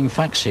interesting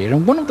facts here,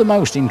 and one of the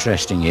most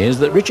interesting is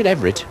that Richard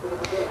Everett,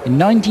 in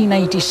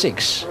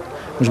 1986,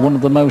 was one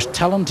of the most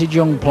talented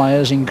young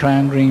players in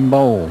Crown Green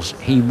Bowls.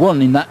 He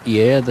won in that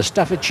year the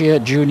Staffordshire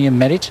Junior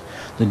Merit,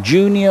 the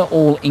Junior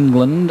All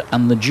England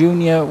and the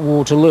Junior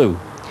Waterloo.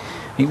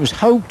 It was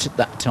hoped at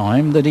that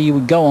time that he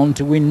would go on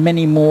to win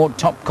many more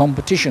top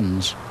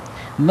competitions,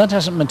 and that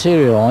hasn't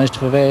materialised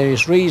for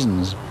various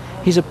reasons.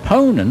 His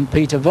opponent,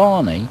 Peter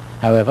Varney,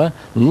 however,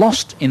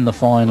 lost in the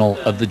final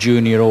of the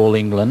Junior All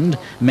England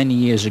many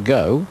years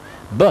ago,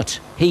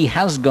 but he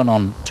has gone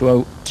on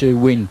to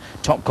win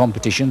top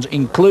competitions,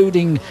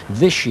 including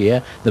this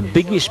year the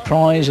biggest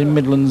prize in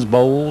Midlands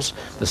Bowls,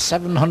 the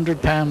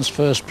 £700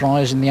 first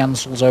prize in the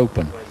Ansell's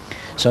Open.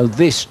 So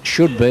this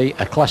should be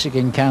a classic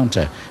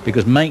encounter,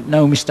 because make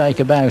no mistake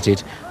about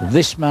it,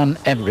 this man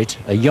Everett,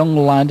 a young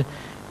lad,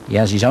 he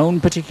has his own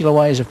particular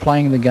ways of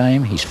playing the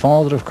game. His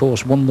father, of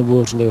course, won the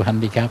Waterloo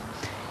handicap.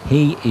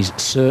 He is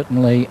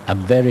certainly a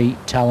very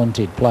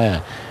talented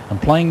player, and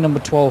playing number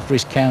 12 for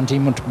his county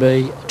must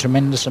be a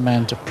tremendous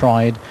amount of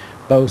pride,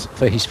 both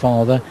for his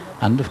father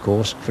and of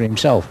course for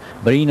himself.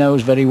 But he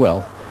knows very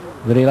well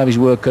that he'll have his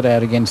work cut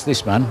out against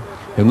this man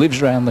who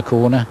lives round the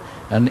corner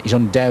and is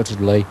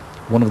undoubtedly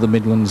one of the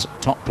Midlands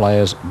top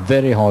players,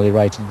 very highly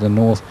rated in the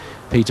North,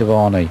 Peter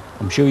Varney.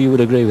 I'm sure you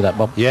would agree with that,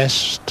 Bob.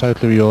 Yes,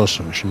 totally your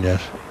assumption,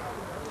 yes.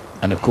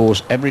 And of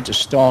course Everett has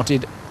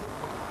started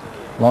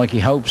like he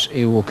hopes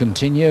he will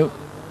continue.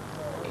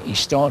 He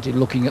started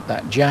looking at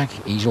that jack.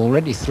 He's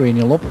already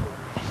 3-0 up.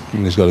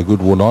 And he's got a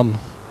good one on.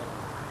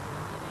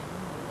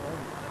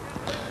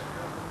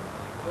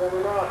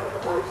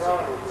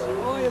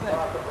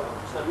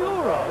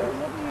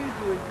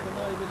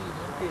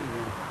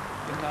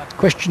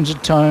 Questions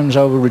at times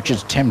over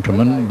Richard's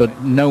temperament,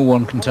 but no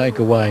one can take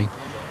away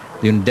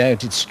the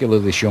undoubted skill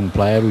of this young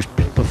player, who's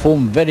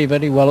performed very,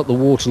 very well at the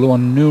Waterloo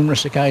on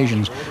numerous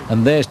occasions.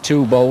 And there's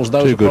two bowls.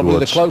 Those are probably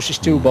the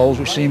closest two bowls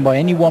we've seen by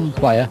any one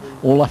player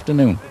all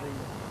afternoon.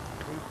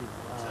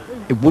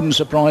 It wouldn't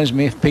surprise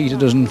me if Peter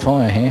doesn't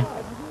fire here.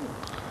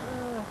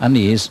 And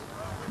he is.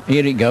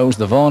 Here it goes,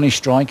 the Varney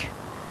strike.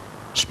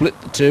 Split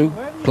the two,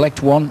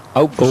 collect one,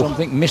 hope for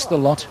something, miss the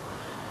lot.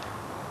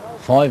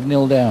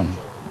 5-0 down.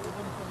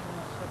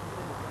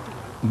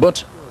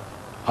 But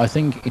I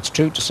think it's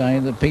true to say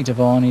that Peter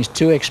Varney is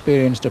too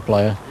experienced a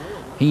player.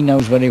 He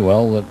knows very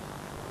well that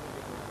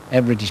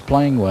Everett is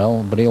playing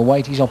well, but he'll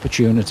wait his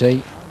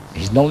opportunity.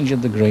 His knowledge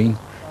of the green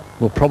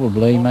will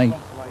probably make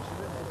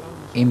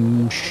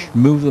him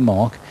move the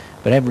mark.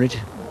 But Everett,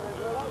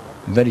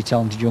 very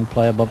talented young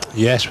player, Bob.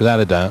 Yes, without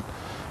a doubt.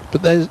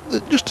 But there's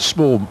just a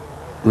small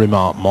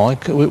remark,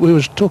 Mike. We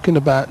was talking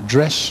about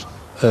dress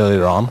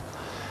earlier on,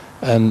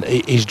 and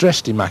he's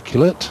dressed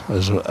immaculate,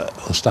 as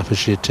the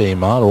Staffordshire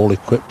team are, all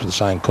equipped with the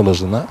same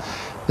colours and that.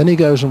 Then he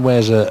goes and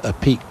wears a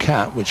peak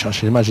cap, which I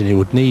should imagine he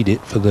would need it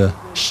for the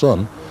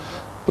sun.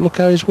 But look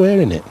how he's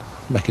wearing it,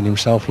 making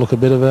himself look a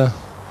bit of a...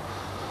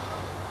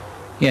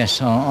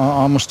 Yes,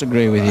 I must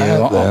agree with you.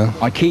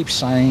 I keep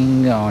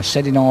saying, I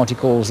said in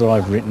articles that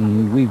I've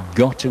written, we've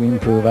got to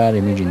improve our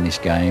image in this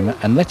game.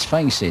 And let's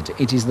face it,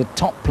 it is the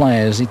top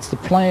players, it's the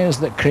players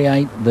that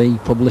create the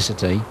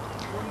publicity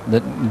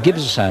that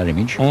gives us our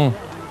image. I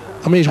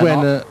mean, he's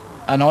wearing a...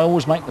 And I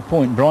always make the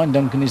point, Brian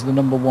Duncan is the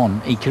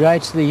 #1. He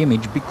creates the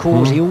image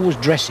because he always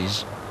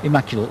dresses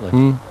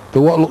immaculately.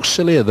 But what looks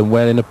sillier than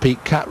wearing a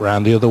peak cap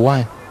round the other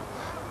way?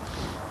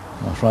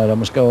 I'm afraid I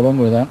must go along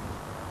with that.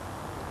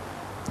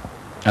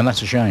 And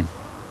that's a shame.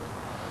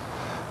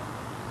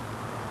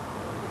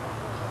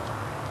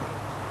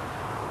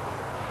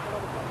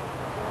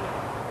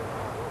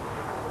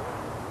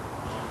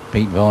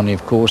 Pete Varney,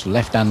 of course,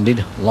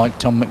 left-handed, like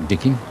Tom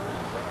McDickin.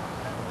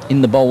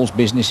 In the bowls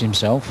business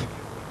himself.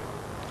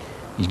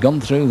 He's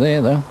gone through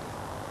there, though.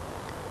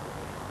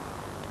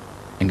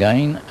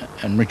 Again,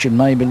 and Richard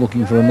may be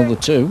looking for another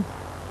 2.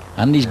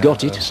 And he's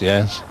got it.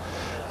 Yes.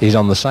 He's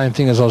on the same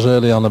thing as I was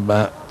earlier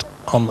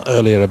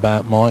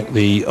about Mike.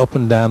 The up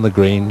and down the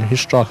green, he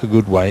strike a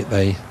good weight.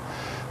 They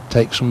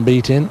take some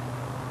beating.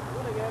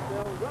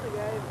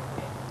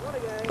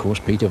 Of course,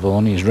 Peter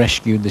Varney has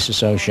rescued this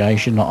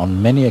association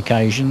on many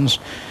occasions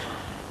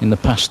in the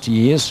past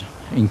years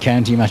in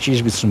county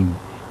matches with some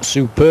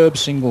superb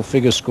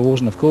single-figure scores.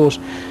 And of course,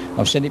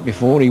 I've said it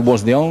before, he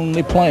was the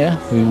only player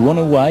who won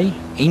away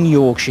in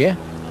Yorkshire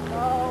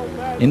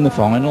in the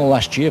final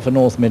last year for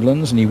North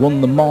Midlands, and he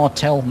won the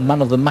Martell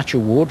Man of the Match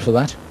award for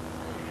that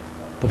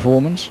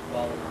performance.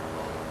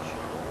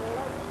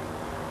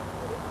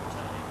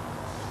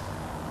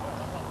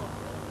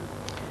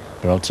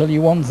 But I'll tell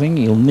you one thing,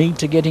 he'll need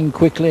to get in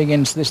quickly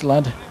against this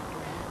lad,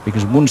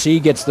 because once he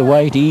gets the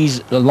weight,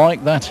 he's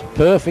like that.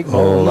 Perfect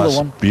ball, another that's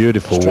one.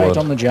 Beautiful. Straight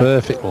on the jab.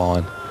 Perfect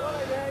line.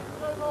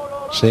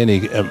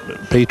 See,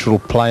 Peter will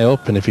play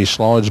up, and if he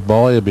slides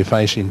by, he'll be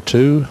facing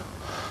 2.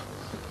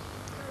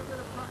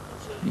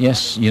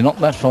 Yes, you're not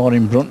that far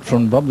in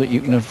front, Bob, that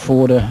you can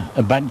afford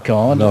a bad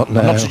card. Not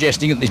now. I'm not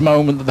suggesting at this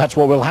moment that that's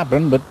what will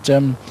happen, but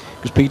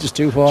because Peter's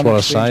too far.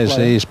 That's what I say.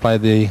 See, he's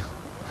played the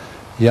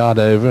yard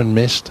over and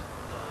missed.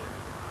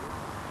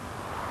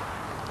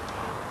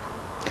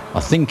 I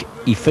think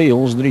he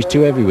feels that he's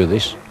too heavy with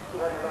this.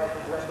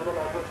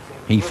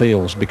 He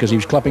feels, because he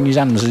was clapping his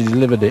hands as he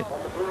delivered it.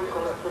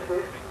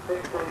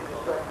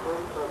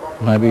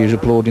 Maybe he was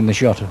applauding the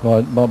shot,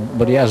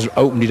 but he has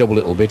opened it up a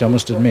little bit, I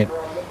must admit.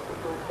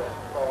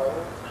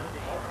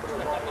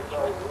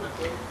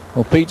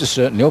 Well, Peter's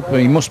certainly up,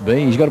 he must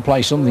be. He's got to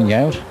play something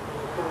out.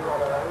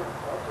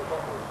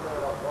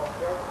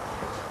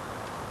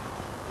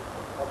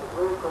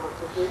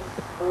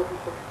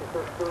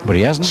 But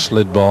he hasn't.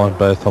 Slid by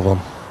both of them.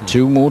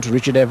 2 more to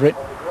Richard Everett.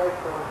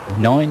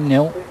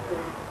 9-0.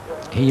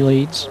 He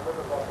leads.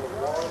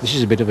 This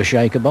is a bit of a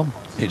shaker, Bob.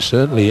 It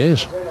certainly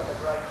is.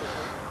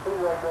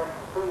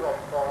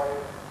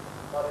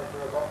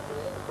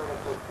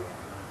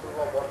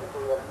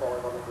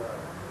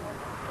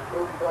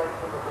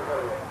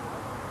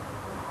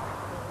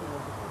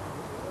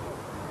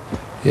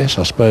 Yes,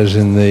 I suppose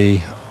in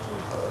the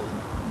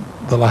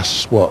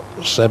last,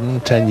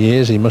 7-10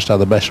 years, he must have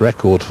the best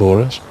record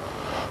for us.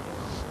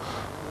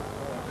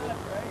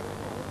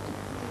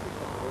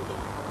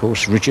 Of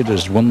course, Richard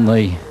has won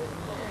the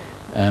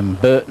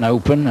Burton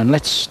Open, and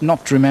let's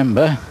not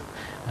remember,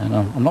 and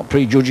I'm not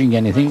prejudging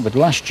anything, but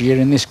last year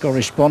in this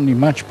corresponding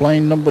match,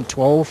 playing number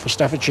 12 for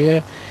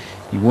Staffordshire,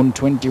 he won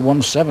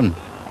 21-7.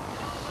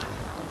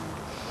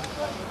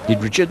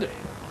 Did Richard?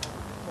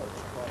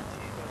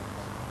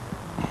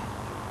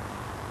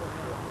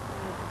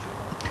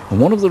 And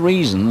one of the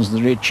reasons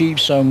that he achieved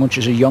so much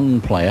as a young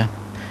player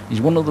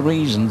is one of the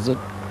reasons that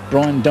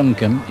Brian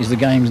Duncan is the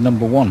game's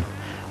number 1.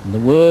 And the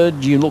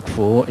word you look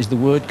for is the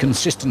word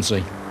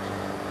consistency.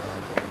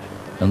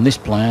 And this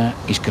player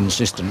is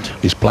consistent.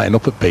 He's playing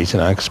up at Peter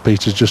now, because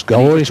Peter's just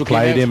always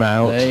played him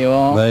out. There you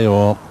are. There you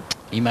are.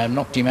 He may have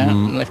knocked him out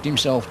and left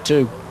himself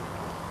 2.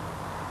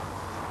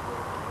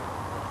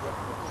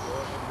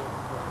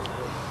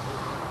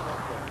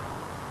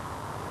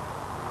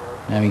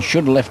 Now, he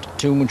should have left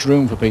too much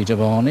room for Peter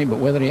Varney, but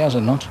whether he has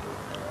or not,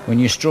 when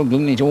you're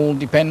struggling, it all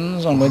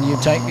depends on whether you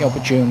take the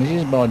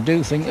opportunities. But I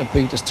do think that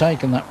Peter's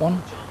taken that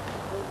one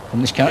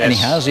from this count, and he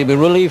has. He'll be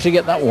relieved to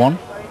get that one.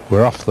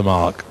 We're off the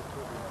mark.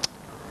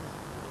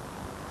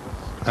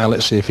 Now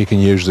let's see if he can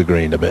use the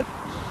green a bit.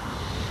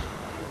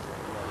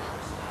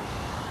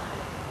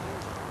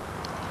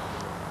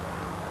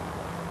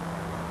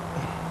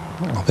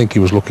 I think he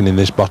was looking in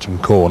this bottom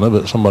corner,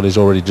 but somebody's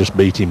already just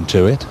beat him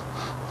to it.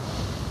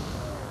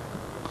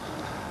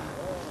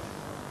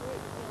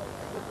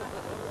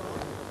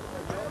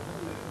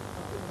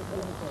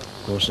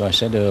 Of course, I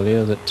said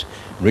earlier that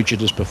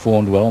Richard has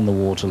performed well on the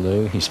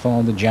Waterloo. His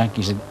father, Jack,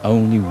 is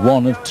only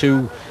one of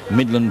 2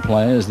 Midland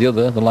players, the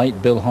other, the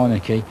late Bill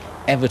Heineke,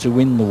 ever to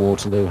win the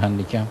Waterloo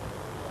handicap.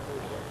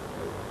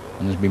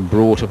 And has been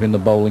brought up in the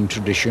bowling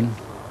tradition,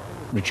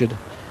 Richard.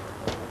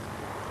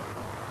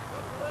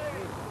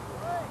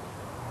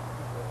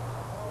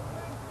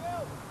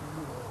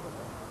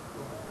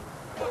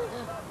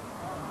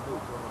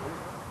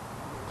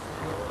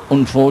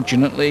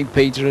 Unfortunately,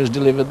 Peter has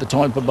delivered the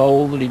type of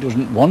bowl that he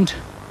doesn't want.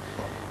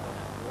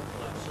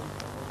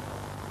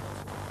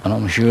 And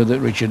I'm sure that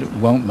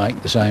Richard won't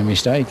make the same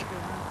mistake.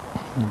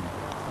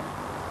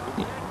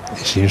 He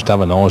seems to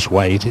have a nice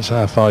weight. It's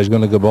how far he's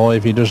going to go by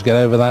if he does get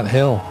over that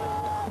hill.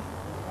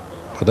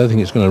 I don't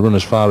think it's going to run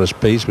as far as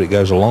Pete's, but it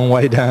goes a long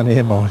way down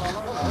here, Mike.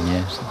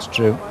 Yes, that's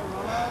true.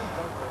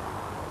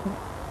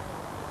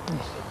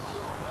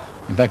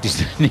 In fact,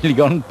 it's nearly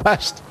gone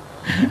past.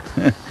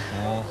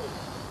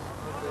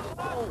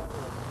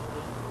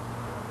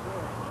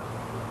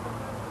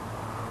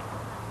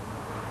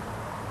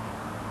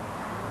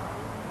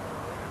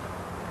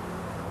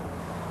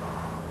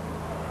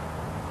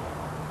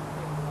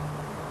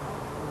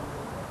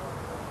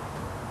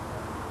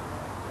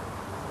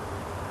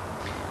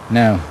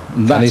 Now,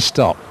 Can he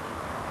stop?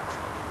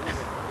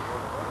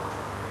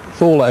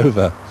 Fall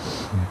over.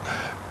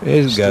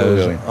 Here it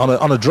goes.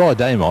 On a dry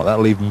day, Mike,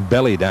 that'll leave him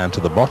belly down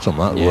to the bottom,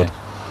 that would.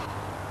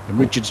 And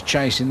Richard's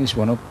chasing this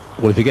one up.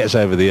 Well, if he gets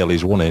over the hill,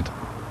 he's won it.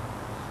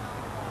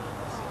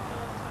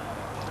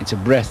 It's a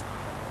breath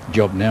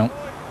job now.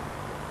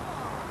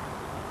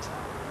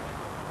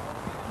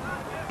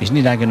 Isn't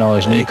it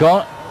agonising? You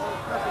can't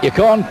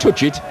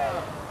touch it,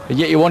 and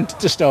yet you want it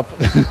to stop.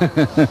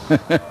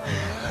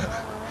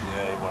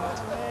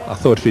 I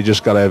thought if he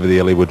just got over the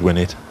hill, he would win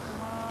it.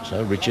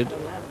 So Richard,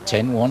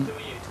 10-1.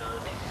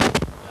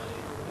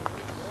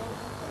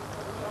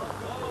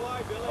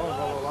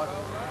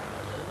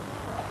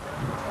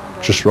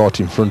 Just right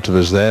in front of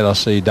us there, I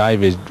see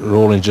David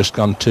Rawlins just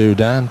gone 2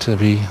 down to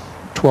be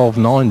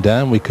 12-9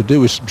 down. We could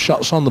do with some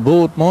shots on the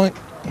board, Mike.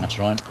 That's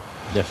right,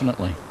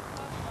 definitely.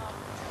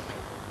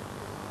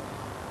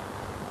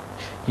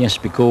 Yes,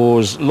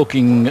 because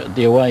looking at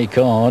the away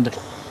card,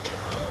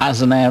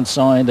 as an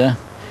outsider,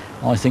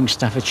 I think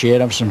Staffordshire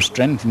have some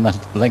strength in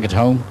that leg at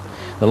home.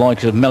 The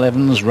likes of Mel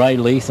Evans, Ray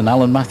Leath and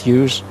Alan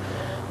Matthews.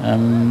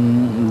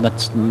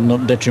 That's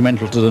not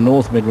detrimental to the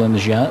North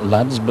Midlands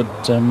lads,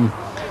 but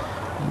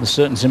there's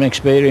certainly some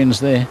experience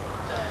there.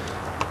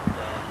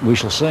 We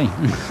shall see.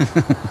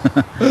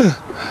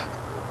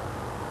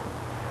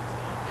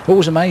 It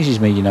always amazes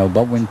me, you know,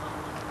 Bob, when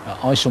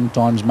I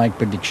sometimes make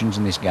predictions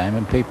in this game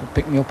and people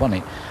pick me up on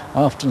it.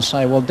 I often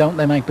say, well, don't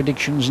they make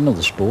predictions in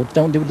other sports?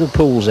 Don't do the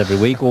pools every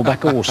week or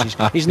back horses.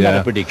 Isn't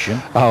that a prediction?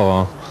 Oh,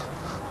 well.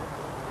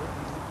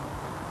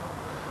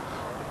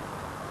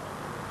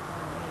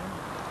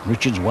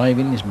 Richard's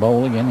waving this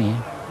bowl again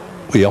here.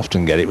 We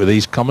often get it with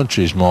these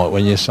commentaries, Mike,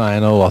 when you're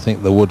saying, oh, I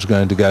think the wood's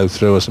going to go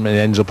through or something, it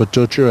ends up a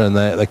toucher, and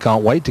they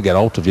can't wait to get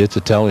hold of you to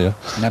tell you.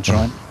 That's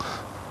right.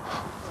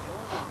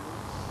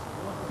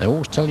 They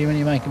always tell you when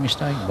you make a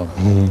mistake, Bob.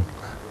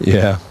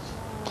 Yeah.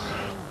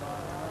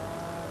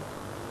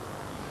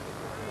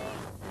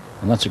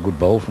 And that's a good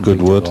bowl from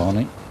Good wood.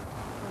 Barney.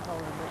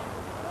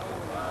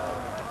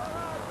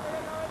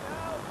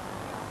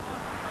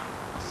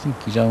 I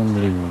think he's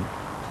only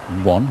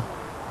one.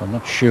 I'm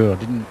not sure. I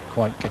didn't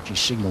quite catch his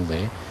signal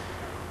there.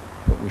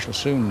 But we shall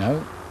soon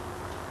know.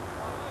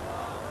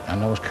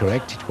 And I was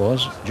correct. It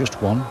was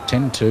just one.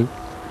 10-2.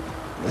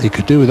 He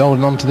could do with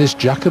holding on to this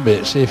jack a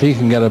bit, see if he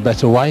can get a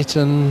better weight,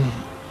 and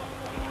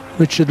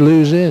Richard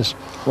lose his.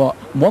 Well,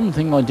 one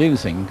thing I do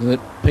think that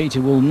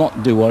Peter will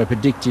not do what I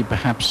predicted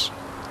perhaps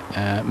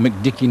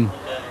McDickin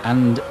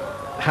and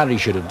Harrie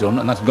should have done,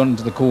 and that's gone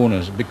into the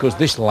corners, because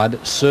this lad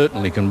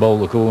certainly can bowl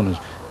the corners.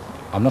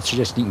 I'm not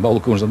suggesting he can bowl the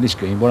corners on this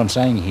green. What I'm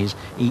saying is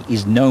he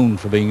is known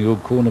for being a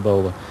good corner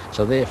bowler.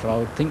 So therefore I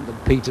would think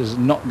that Peter's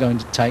not going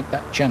to take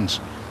that chance.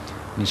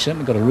 And he's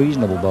certainly got a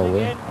reasonable bowl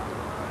there.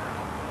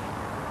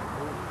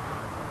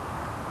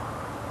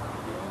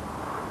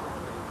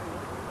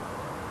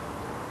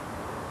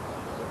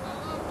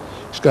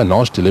 He's got a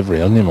nice delivery,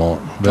 hasn't he,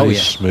 Mark? Very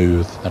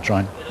smooth. That's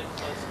right.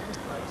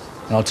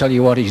 And I'll tell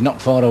you what, he's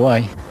not far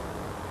away.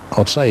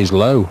 I'd say he's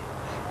low.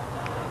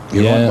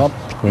 You're right, Bob.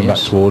 Coming back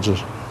towards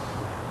us.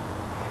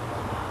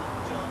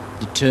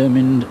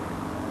 Determined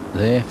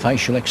there,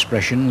 facial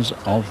expressions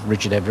of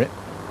Richard Everett.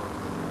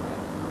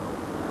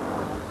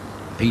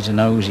 Peter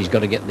knows he's got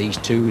to get these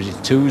twos. It's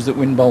twos that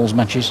win bowls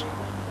matches.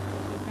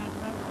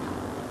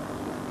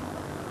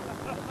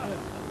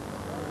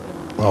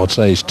 I would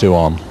say he's 2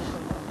 on.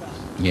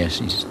 Yes,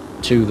 he's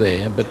 2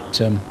 there, but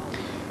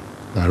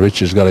now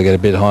Richard's got to get a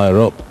bit higher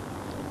up.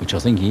 Which I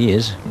think he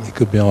is. He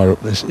could be higher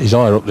up this. He's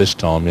higher up this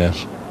time,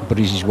 yes. But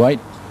is his weight?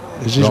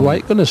 Is his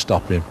weight going to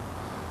stop him?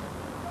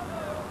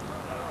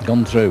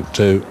 Gone through.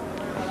 2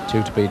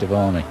 to Peter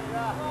Varney.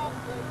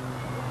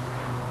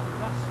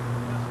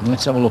 And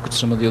let's have a look at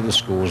some of the other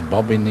scores,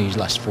 Bob, in these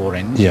last 4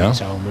 ends. Yeah. In its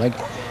home leg.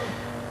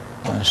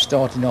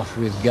 Starting off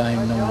with game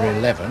number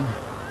 11,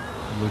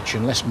 which,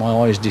 unless my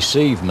eyes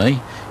deceive me,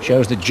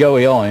 shows that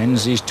Joey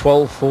Irons is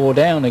 12-4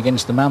 down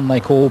against the man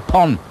they call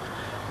Pon.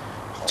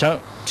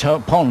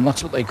 Pon,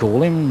 that's what they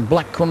call him.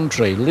 Black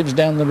Country, lives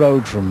down the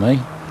road from me.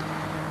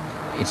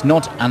 It's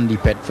not Andy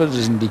Petford,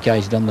 as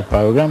indicated on the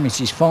programme. It's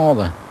his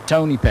father,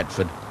 Tony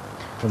Petford,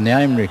 from the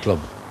Amery Club,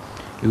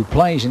 who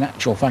plays in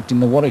actual fact in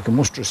the Warwick and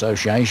Worcester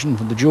Association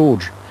for the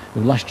George,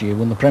 who last year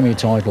won the Premier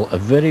title. A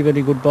very,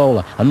 very good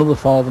bowler. Another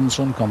father and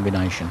son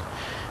combination.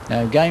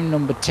 Now, game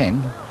number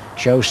 10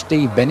 shows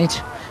Steve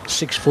Bennett,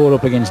 6-4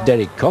 up against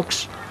Derek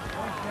Cox.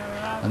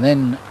 And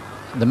then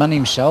the man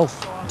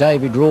himself,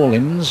 David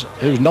Rawlins,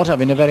 who's not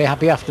having a very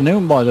happy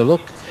afternoon by the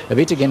look of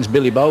it against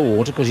Billy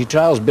Bowater, because he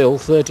trails Bill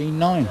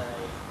 13-9.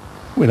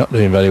 We're not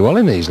doing very well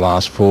in these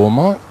last 4,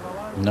 Mike.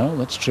 No,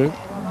 that's true.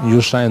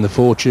 You're saying the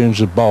fortunes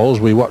of bowls.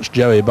 We watched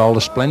Joey bowl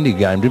a splendid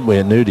game, didn't we,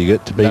 at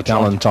Newdigate to beat That's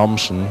Alan right.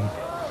 Thompson.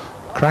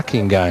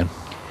 Cracking game.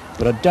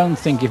 But I don't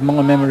think, if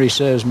my memory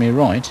serves me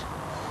right,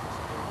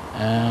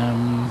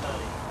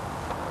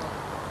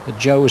 that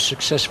Joe was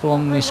successful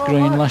on this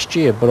green last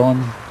year, but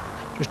I'm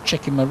just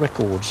checking my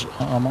records.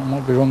 I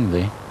might be wrong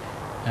there.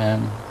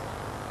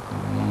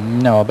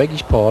 No, I beg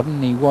his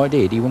pardon. He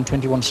did. He won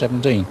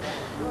 21-17.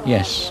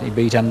 Yes, he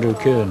beat Andrew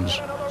Kearns.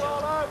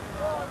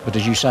 But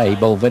as you say, he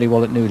bowled very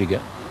well at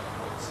Newdigate.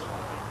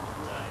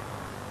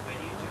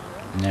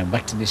 Now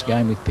back to this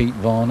game with Pete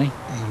Varney.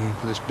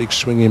 This big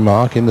swinging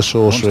mark in the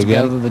saucer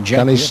again.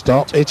 Can he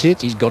stop? Hit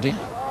it. He's got it.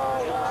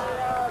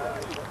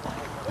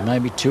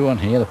 Maybe 2 on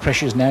here. The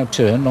pressure's now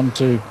turned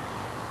onto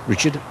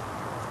Richard.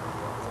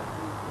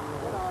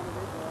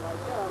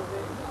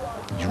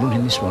 He's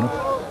running this one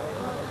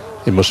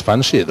up. He must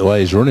fancy it the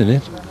way he's running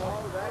it.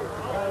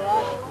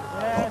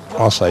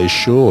 I'll say he's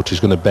short. He's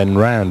going to bend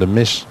round and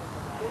miss.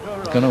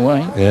 Gone away.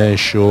 Yeah, he's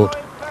short.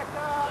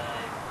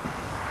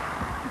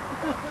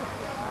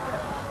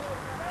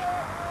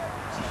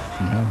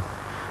 No.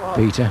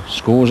 Peter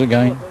scores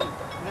again.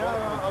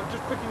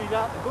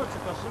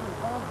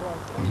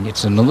 And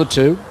it's another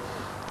 2.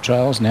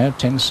 Trails now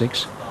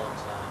 10-6.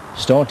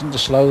 Starting to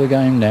slow the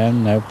game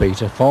down now,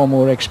 Peter. Far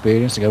more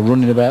experience to go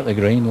running about the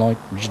green like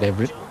Richard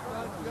Everett.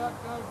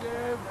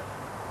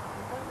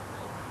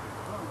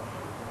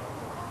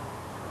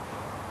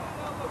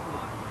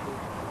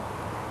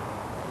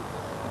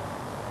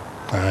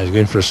 He's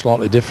going for a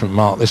slightly different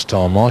mark this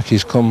time, Mike.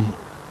 He's come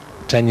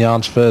 10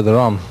 yards further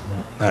on.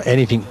 Now,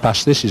 anything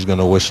past this is going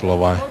to whistle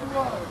away.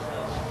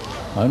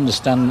 I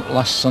understand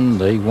last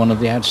Sunday one of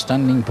the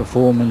outstanding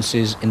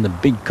performances in the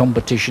big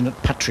competition at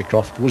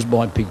Patricroft was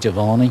by Peter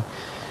Varney,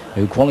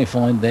 who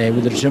qualified there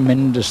with a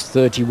tremendous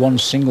 31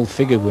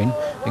 single-figure win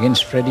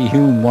against Freddie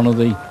Hume, one of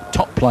the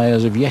top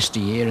players of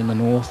yesteryear in the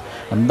North,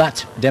 and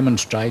that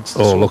demonstrates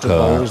the sort of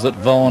bowls that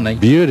Varney...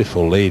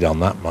 Beautiful lead on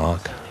that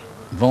mark.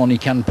 Varney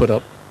can put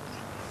up.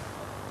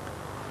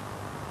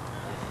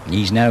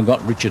 He's now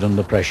got Richard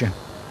under pressure.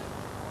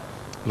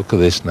 Look at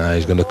this now.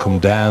 He's going to come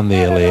down the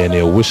hill here and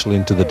he'll whistle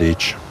into the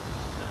ditch.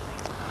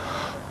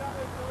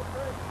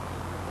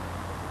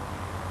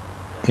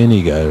 In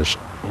he goes.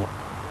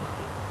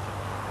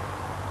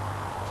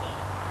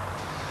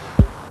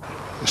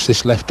 It's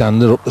this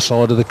left-hander up the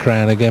side of the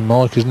crown again,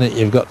 Mike, isn't it?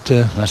 You've got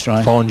to That's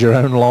right. Find your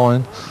own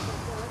line.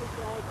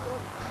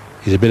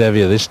 He's a bit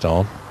heavier this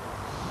time.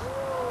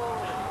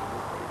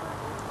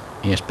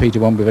 Yes, Peter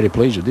won't be very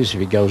pleased with this if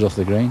he goes off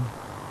the green.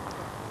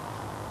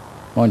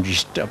 Mind you,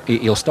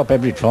 he'll stop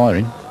Everett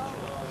firing,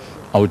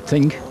 I would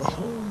think.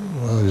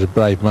 Well, he's a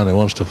brave man who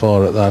wants to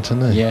fire at that,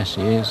 isn't he? Yes,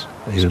 he is.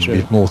 He's a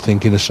bit more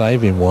thinking of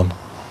saving one.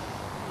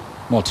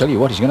 Well, I'll tell you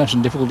what, he's going to have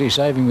some difficulty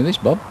saving with this,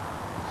 Bob.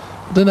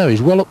 I don't know,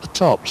 he's well up the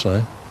top,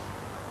 so...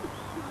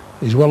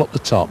 He's well up the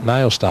top. Now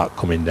he'll start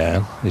coming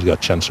down. He's got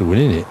a chance of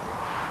winning it.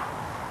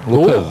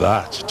 Look at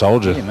that.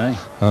 Told you.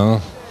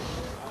 Oh.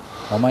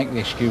 I'll make the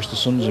excuse the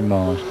sun's in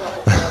Mars.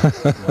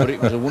 But it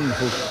was a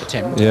wonderful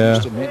attempt, yeah. I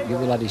must admit. Give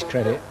the lad his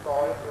credit.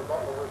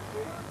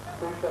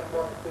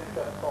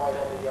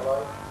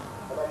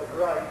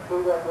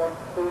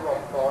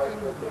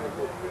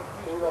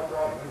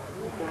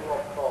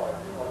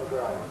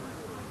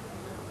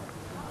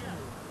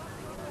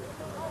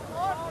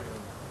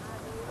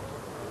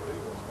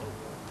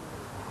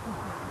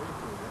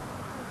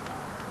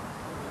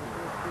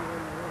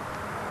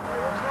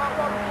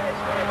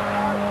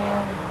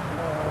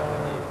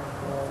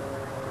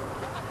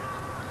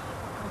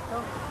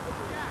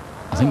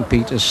 I think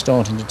Peter's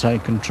starting to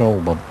take control,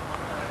 Bob.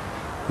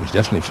 He's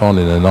definitely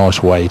finding a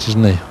nice weight,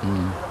 isn't he?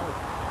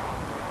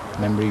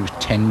 Remember, he was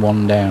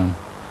 10-1 down.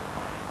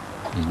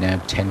 He's now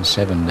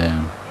 10-7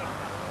 down.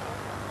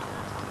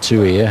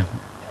 2 here,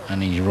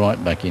 and he's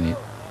right back in it.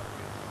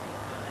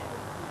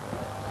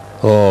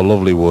 Oh,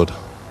 lovely wood.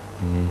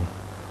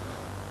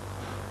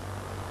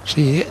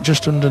 See,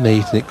 just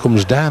underneath, and it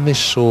comes down this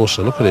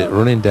saucer. Look at it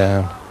running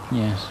down.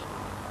 Yes.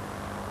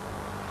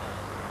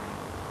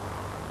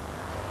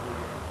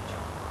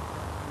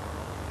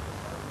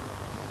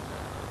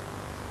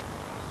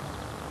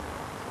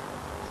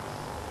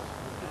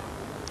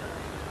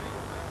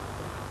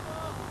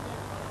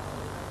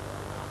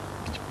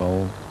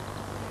 Bowl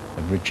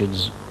of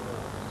Richards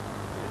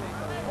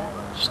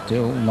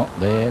still not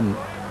there, and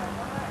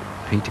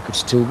Peter could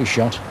still be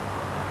shot.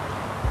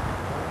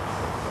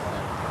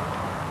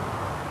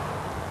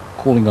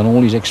 Calling on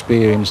all his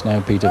experience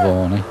now, Peter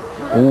Varney.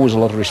 Always a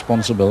lot of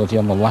responsibility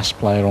on the last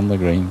player on the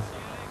green.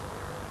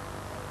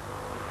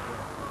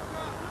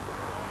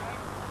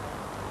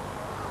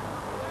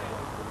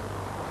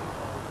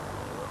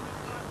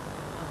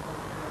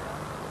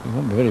 He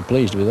won't be very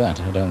pleased with that,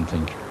 I don't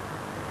think.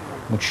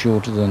 Much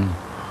shorter than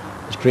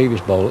his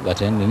previous bowl at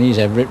that end, and here's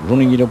Everett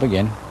running it up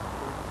again.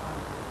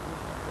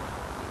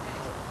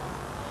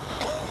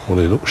 Well,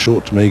 he looks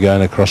short to me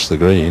going across the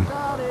green.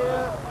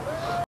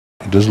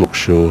 He does look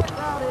short.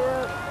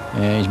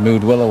 Yeah, he's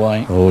moved well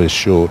away. Oh, he's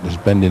short. He's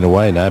bending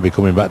away now, be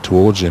coming back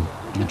towards him.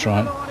 That's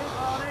right.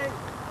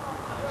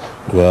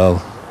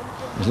 Well,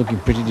 he's looking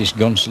pretty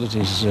disconsolate.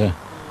 He's there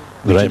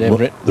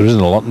isn't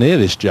a lot near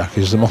this Jack,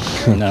 is there?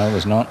 No,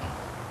 there's not.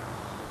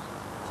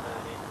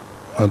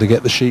 Well, to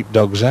get the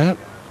sheepdogs out.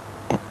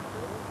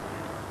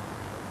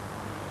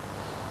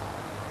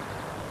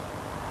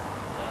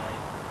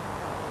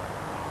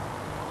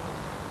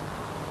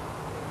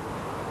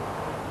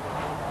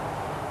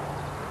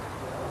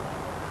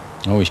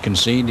 Oh, he's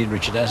conceded,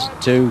 Richard has,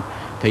 to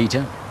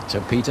Peter.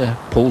 So Peter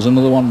pulls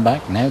another one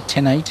back. Now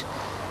 10-8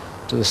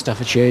 to the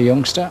Staffordshire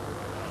youngster.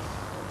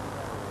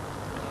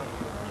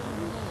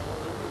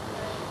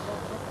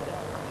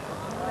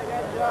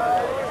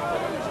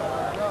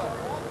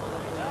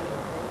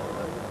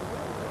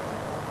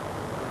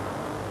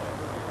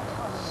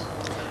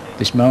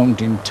 This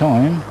moment in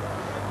time,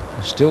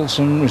 there's still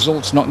some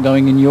results not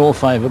going in your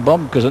favour,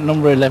 Bob, because at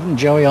number 11,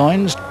 Joey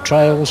Hines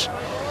trails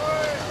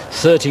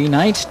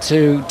 13-8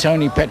 to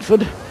Tony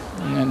Petford.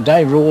 And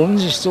Dave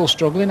Rawlins is still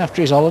struggling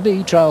after his holiday.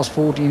 He trails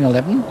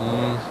 14-11.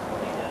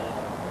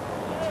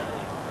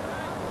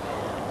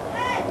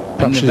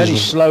 And a very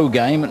slow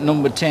game at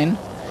number 10,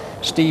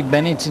 Steve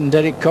Bennett and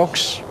Derek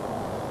Cox.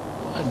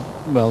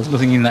 Well, there's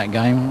nothing in that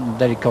game.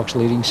 Derek Cox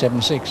leading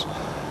 7-6.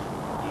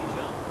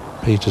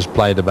 Peter's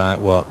played about,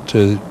 what,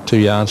 2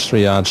 yards,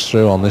 3 yards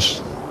through on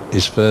this,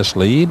 his first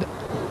lead.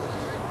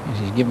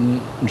 He's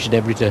given Richard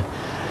Everett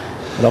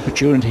an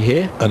opportunity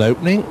here. An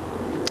opening.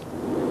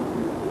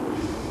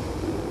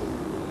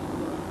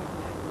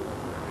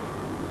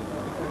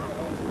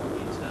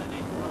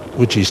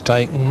 Which he's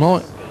taken,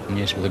 Mike.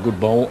 Yes, with a good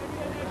bowl.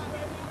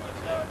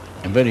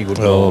 A very good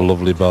bowl. Oh,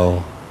 lovely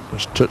bowl.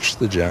 Just touched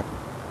the jack.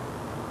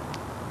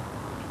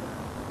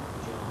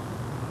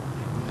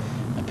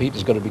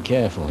 Peter's got to be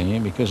careful here,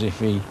 because if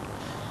he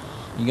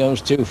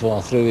goes too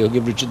far through, he'll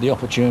give Richard the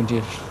opportunity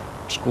of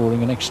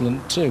scoring an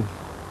excellent 2.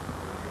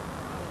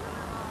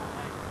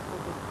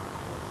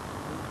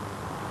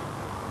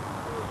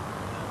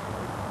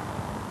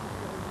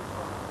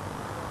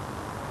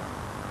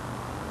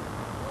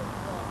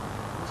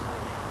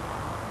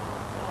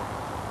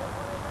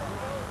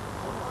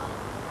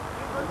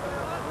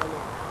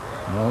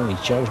 Well,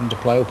 he's chosen to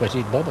play up at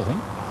it, Bob, I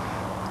think.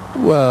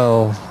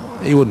 Well,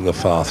 he wouldn't go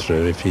far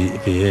through if he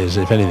is.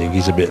 If anything,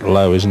 he's a bit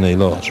low, isn't he?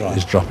 Look, that's right.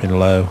 He's dropping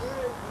low.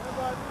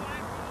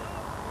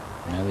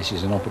 Now this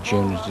is an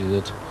opportunity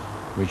that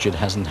Richard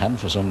hasn't had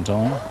for some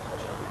time.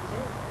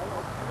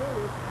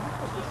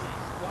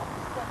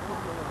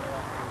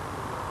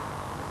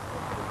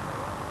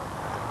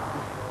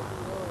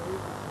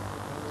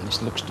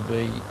 This looks to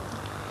be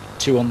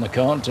 2 on the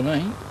card to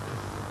me.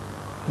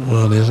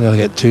 Well, he hasn't got to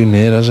get too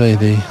near, has he?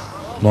 The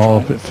mile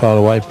a bit far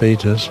away,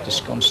 Peters.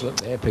 Disconsolate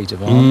there, Peter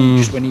Varney,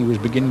 just when he was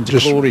beginning to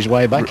claw his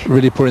way back.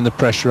 Really putting the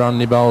pressure on,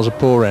 he bowls a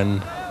poor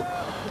end.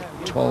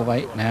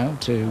 12-8 now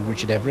to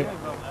Richard Everett.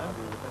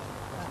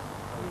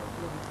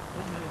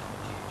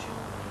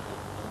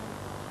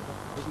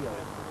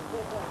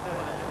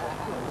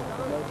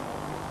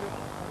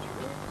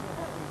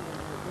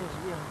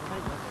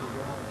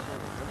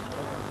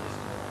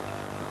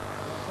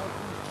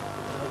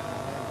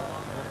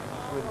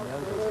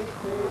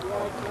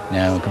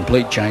 Now a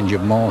complete change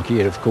of mark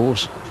here, of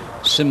course,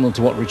 similar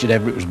to what Richard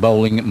Everett was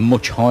bowling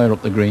much higher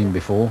up the green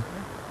before.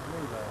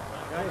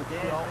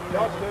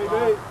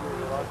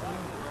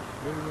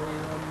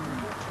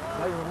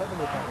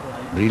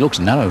 But he looks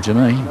narrow to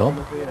me, Bob.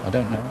 I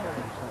don't know.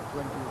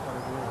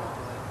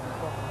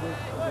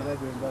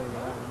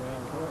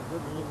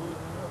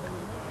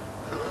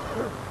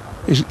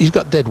 He's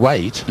got dead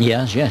weight.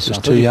 Yes.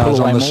 Just 2 yards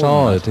on the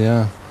side,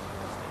 yeah.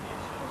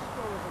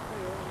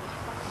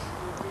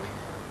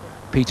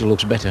 Peter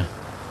looks better.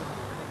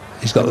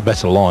 He's got the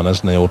better line,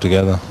 hasn't he,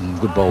 altogether?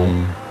 Good bowl.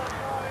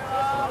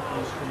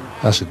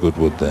 That's a good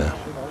wood there.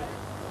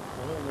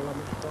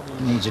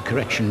 Needs a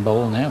correction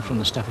bowl now from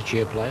the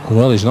Staffordshire player.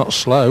 Well, he's not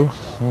slow.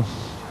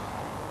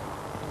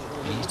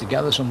 He needs to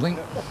gather something.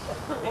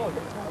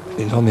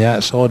 He's on the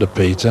outside of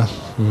Peter.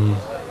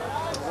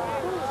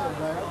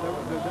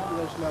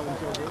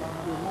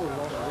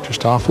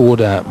 Just half a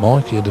wood out,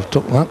 Mike. He'd have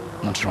took that.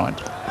 That's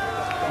right.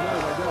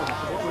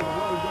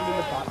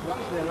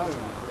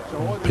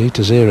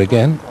 Peter's here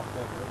again.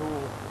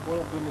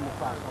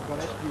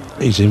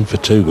 He's in for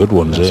 2 good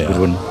ones. That's here. a good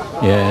one.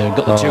 Yeah,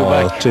 got the 2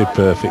 back. 2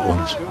 perfect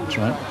ones. That's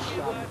right.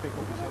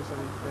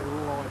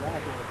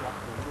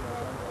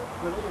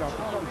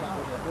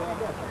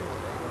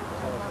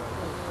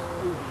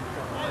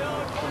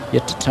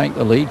 Yet to take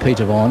the lead,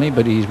 Peter Varney,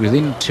 but he's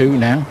within 2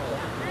 now.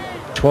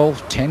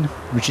 12-10,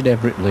 Richard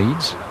Everett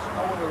leads.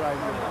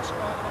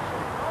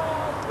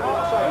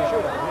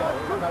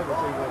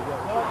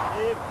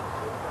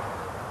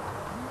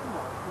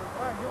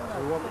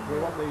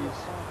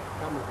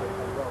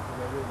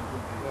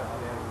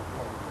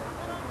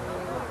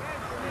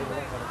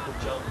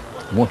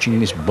 Watching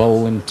this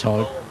bowl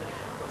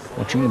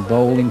watching the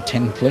bowl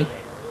intently.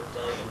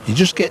 You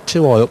just get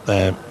too high up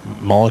there,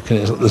 Mike,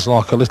 and there's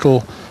like a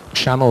little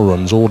channel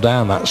runs all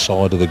down that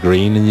side of the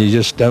green, and you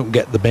just don't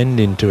get the bend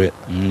into it.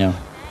 No.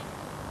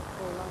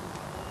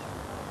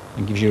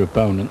 It gives your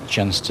opponent a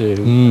chance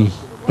to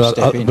but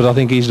I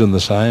think he's done the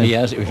same. He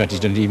has. In fact,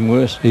 he's done it even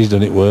worse. He's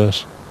done it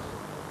worse.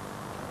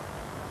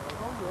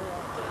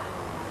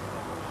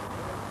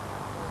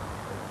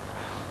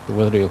 But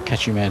whether he'll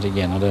catch him out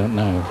again, I don't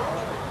know.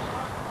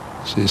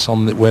 See, it's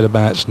on the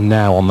whereabouts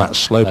now on that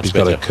slope. That's he's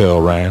got better. to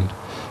curl round.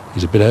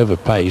 He's a bit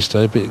overpaced.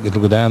 I hope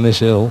it'll go down this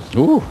hill.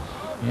 Ooh,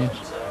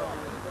 yes.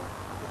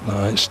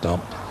 No, it's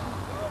stopped.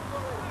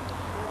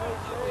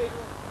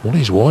 Well,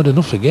 he's wide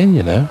enough again,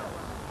 you know.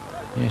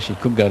 Yes, he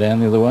could go down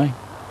the other way.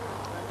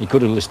 He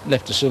could have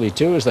left a silly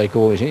two, as they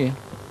call it here.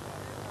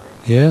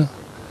 Yeah.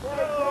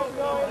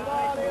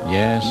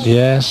 Yes.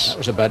 Yes. That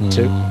was a bad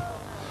two.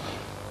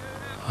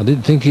 I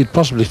didn't think he'd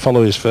possibly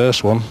follow his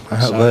first one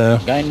out there.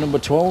 Game number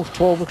 12,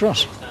 12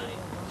 across.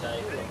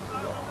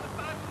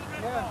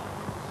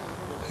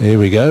 Here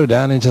we go,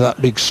 down into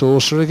that big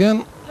saucer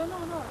again.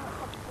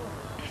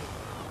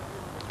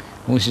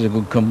 Well, this is a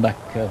good comeback,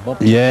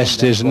 Bob. Yes,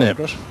 it is, isn't it?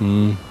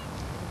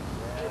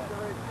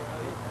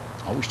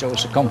 I wish I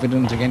was so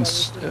confident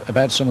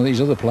about some of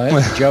these other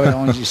players. Joey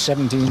Hines is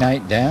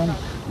 17-8 down.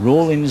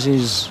 Rawlins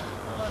is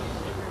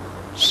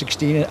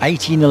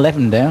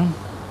 18-11 down.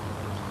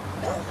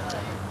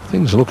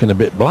 Things are looking a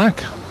bit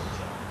black.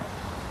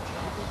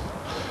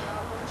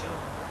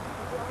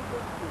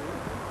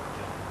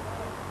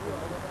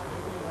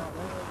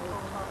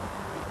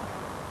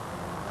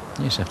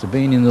 Yes, after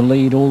being in the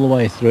lead all the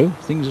way through,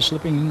 things are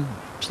slipping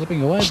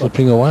away.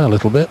 Slipping away a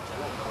little bit.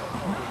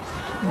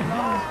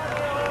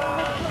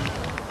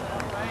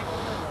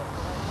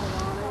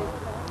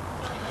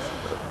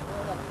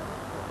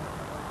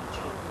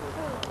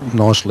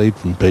 Nice lead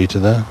from Peter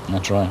there.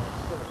 That's right.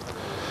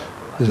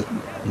 This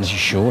is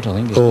short, I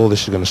think. Oh,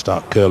 this is going to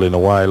start curling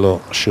away.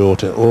 Look,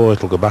 short. Oh,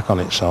 it'll go back on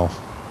itself.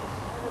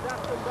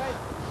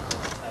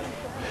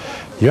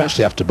 You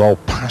actually have to bowl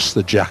past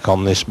the jack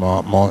on this,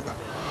 Mike.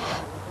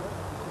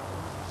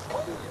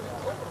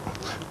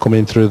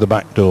 Coming through the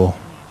back door.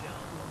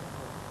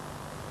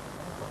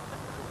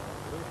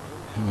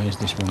 Where's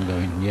this one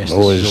going? Yes,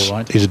 Oh, this is all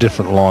right. He's a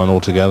different line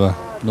altogether.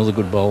 Another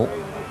good bowl.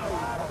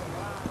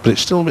 But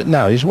it's still a bit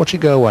now. He's watch it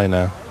go away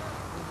now.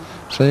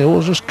 So it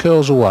all just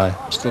curls away.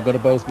 Still got to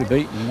both be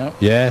beaten, you know.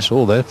 Yes,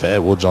 all they're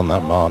fair woods on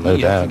that mark, no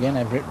doubt. Again,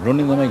 Everett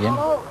running them again.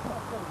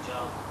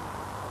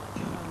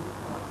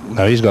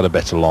 No, he's got a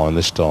better line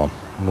this time.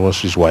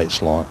 What's his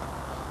weight's like?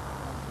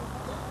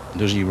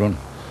 Does he run?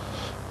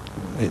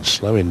 It's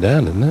slowing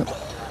down, isn't it?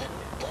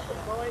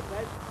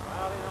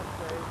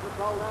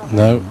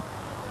 No.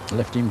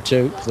 Left him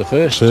two for the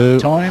first Two.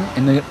 time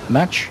in the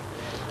match.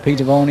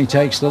 Peter Varney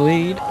takes the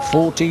lead,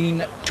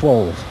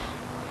 14-12.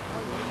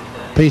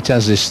 Pete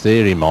has this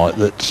theory, Mike,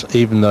 that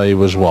even though he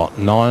was, what,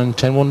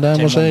 10-1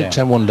 down, was he?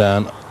 10-1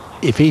 down.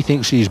 If he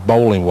thinks he's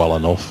bowling well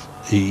enough,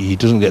 he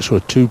doesn't get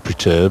sort of too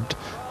perturbed,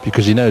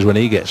 because he knows when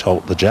he gets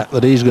hold of the jack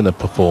that he's going to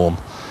perform.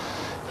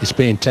 It's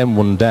being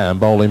 10-1 down,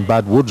 bowling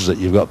bad woods that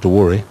you've got to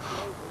worry.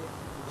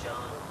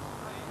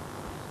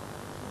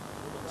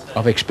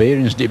 I've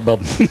experienced it,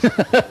 Bob.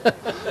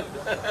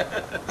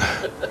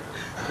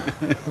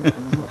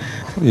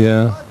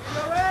 Yeah.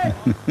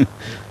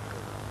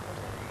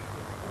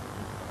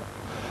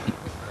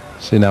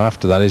 See, now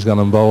after that he's gone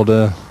and bowled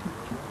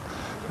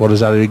what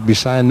does Harrie Rigby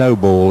say? No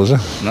ball, is it?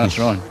 That's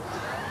right.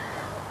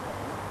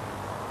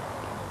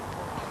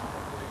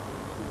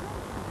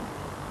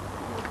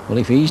 Well,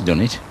 if he's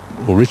done it...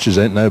 Well, Richards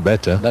ain't no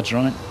better. That's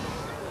right.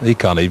 He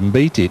can't even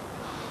beat it.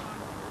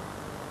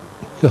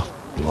 God,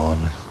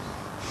 blimey.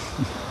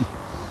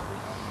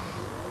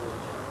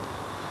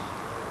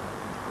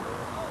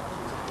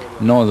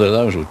 Neither of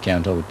those would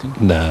count, I would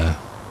think. No.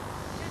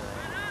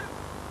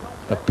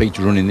 But Pete's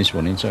running this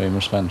one in, so he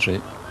must fancy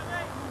it.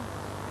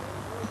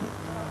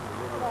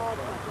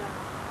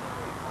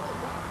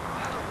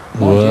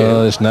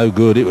 Well, it's no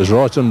good. It was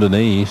right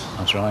underneath.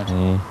 That's right.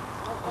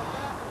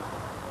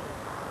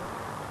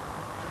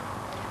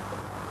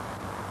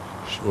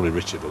 Surely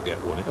Richard will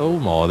get one. Oh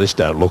my, this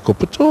don't look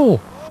up at all.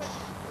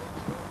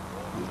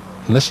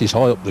 Unless he's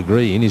high up the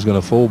green, he's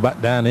going to fall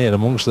back down here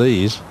amongst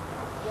these.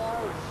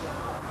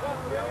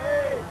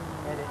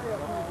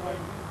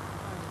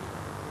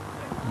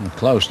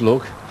 Close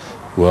look.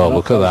 Well,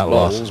 look at that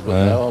lot.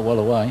 But they are well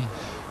away.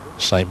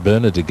 St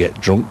Bernard to get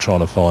drunk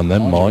trying to find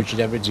them, Mike. Richard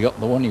Everett's got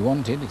the one he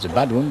wanted. It's a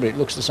bad one, but it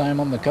looks the same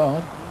on the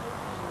card.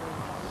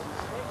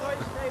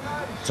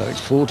 So it's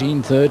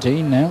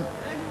 14-13 now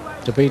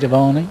to Peter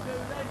Varney.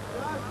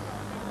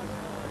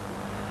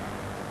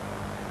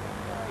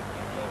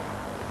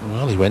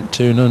 Well, he went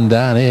 2-0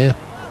 down here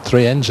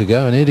 3 ends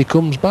ago, and here he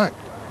comes back.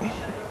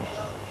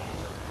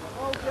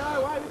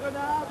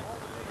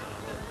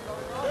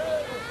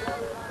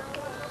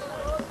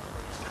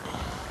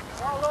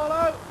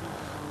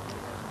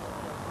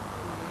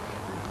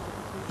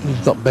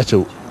 He's got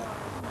better.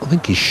 I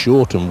think he's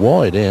short and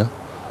wide here.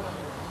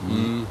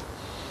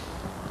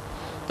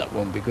 That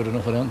won't be good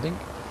enough, I don't think.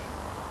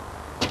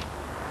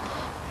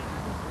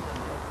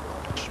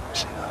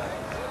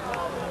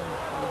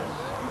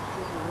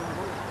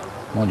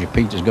 Mind you,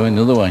 Peter's going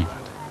the other way.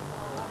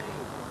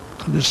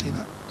 Can you see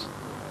that?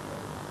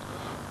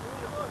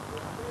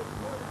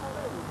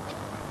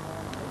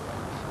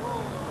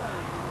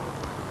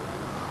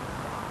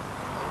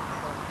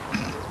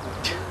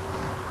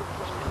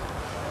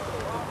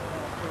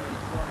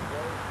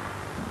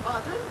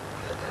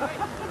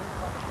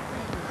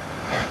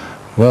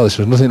 Well, this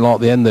was nothing like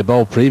the end they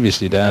bowled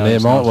previously down here,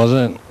 Mike, was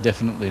it?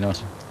 Definitely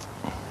not.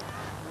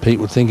 Pete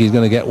would think he's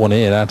going to get one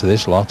here out of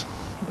this lot.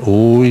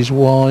 Oh, he's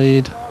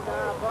wide.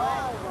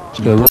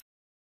 He's going to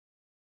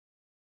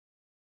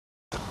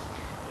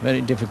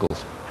Very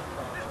difficult.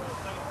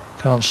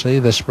 Can't see,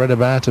 they're spread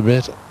about a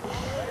bit.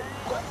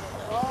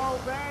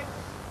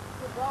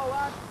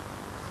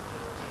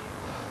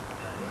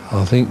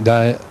 I think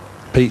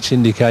Pete's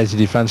indicated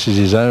he fancies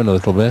his own a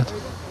little bit.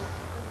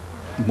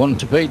 One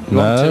to Pete,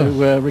 No. one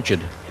to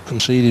Richard.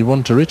 Conceded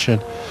one to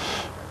Richard.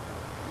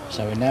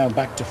 So we're now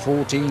back to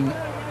 14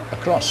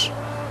 across.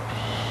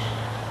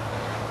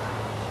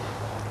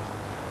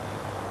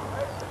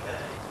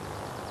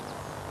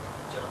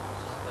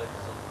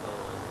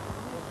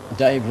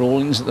 Dave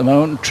Rawlings at the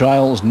moment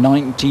trails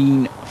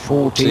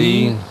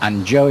 19-14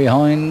 and Joey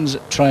Hines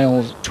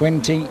trails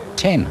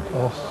 20-10.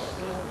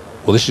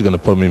 Well, this is going to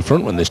put him in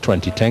front when this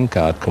 2010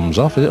 card comes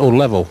off, is it? Or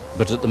level?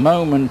 But at the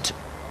moment,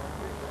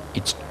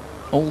 it's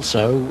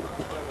also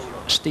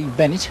Steve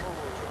Bennett,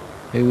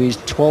 who is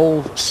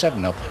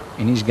 12-7 up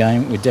in his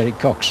game with Derek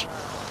Cox.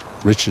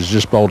 Richard's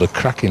just bowled a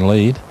cracking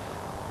lead.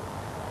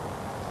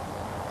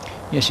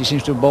 Yes, he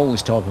seems to have bowled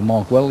this type of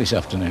mark well this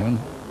afternoon.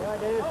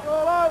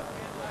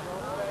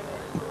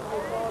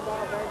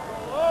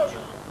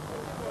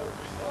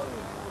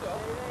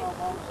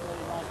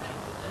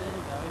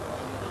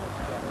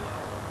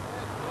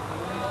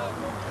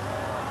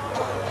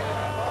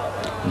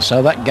 And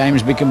so that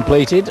game's been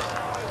completed,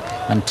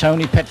 and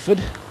Tony Petford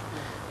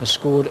has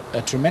scored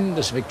a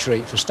tremendous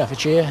victory for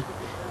Staffordshire.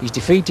 He's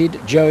defeated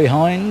Joey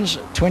Hines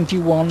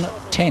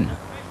 21-10.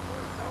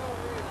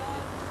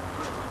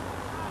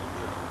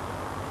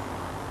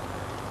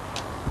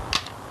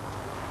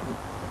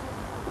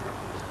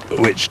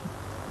 Which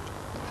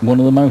one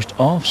of the most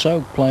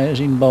half-soaked players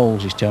in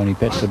bowls is Tony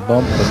Petford,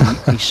 Bob,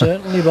 but he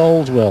certainly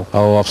bowls well.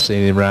 Oh, I've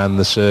seen him round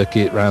the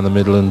circuit, round the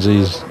Midlands.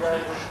 He's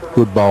a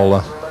good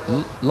bowler.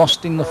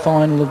 Lost in the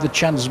final of the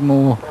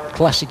Chadsmore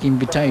Classic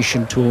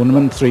Invitation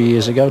Tournament 3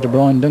 years ago to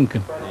Brian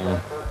Duncan.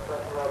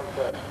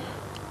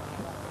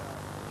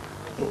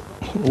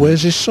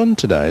 Where's his son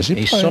today? Is he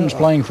His son's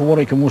playing for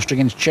Warwick and Worcester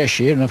against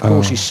Cheshire, and of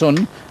course his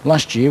son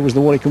last year was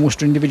the Warwick and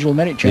Worcester Individual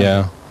Merit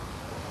Champion. Yeah.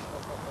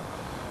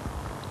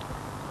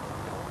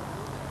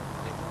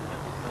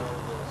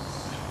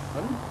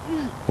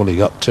 Well, he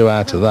got 2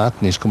 out of that,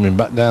 and he's coming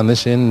back down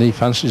this end. He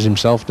fancies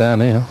himself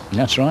down here.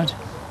 That's right.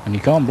 And you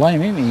can't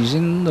blame him. He's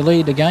in the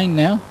lead again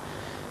now.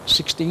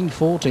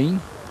 16-14.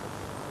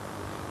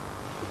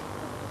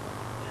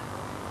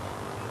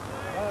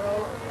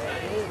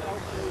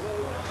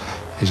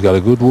 He's got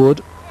a good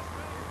wood.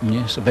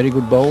 Yes, a very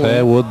good bowl.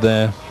 Fair wood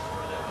there.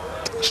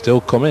 Still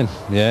coming.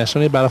 Yeah, it's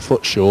only about a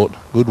foot short.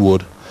 Good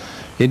wood.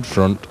 In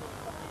front.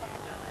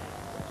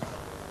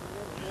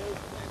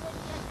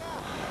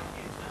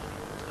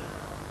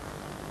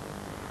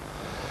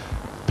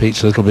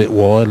 Pete's a little bit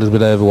wide, a little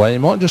bit overweight. He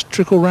might just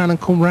trickle round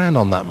and come round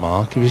on that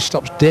mark if he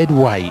stops dead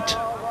weight.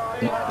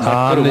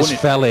 And this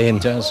fell in.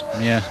 It does,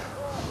 yeah.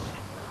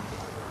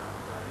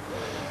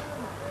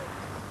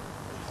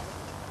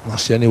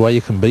 That's the only way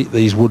you can beat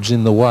these woods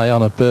in the way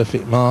on a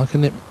perfect mark,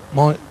 and it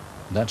might.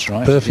 That's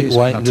right. Perfect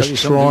weight and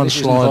just try and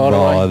slide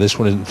by. This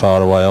one isn't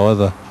far away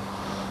either.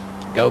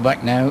 Go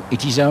back now.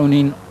 It is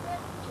owning.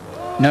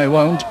 No, it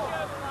won't.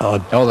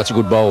 Oh, that's a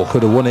good bowl.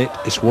 Could have won it.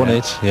 It's won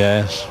it.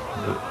 Yes.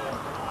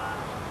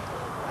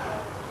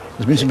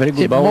 There's been some very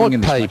good bowling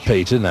in this match. match.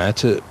 Peter now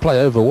to play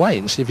overweight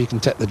and see if he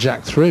can take the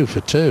jack through for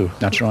 2.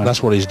 That's right.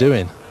 That's what he's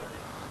doing.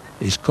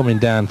 He's coming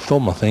down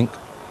thumb, I think.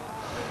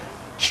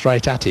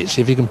 Straight at it.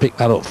 See if he can pick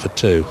that up for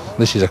 2.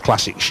 This is a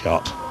classic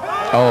shot.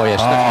 Oh, yes.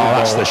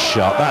 That's the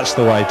shot. That's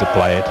the way to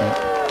play it.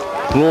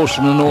 Applause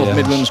from the North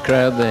Midlands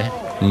crowd there.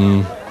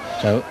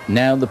 So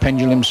now the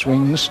pendulum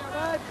swings.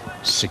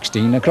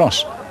 16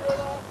 across.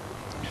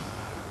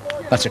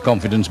 That's a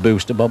confidence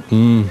booster, Bob.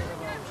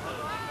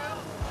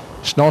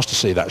 It's nice to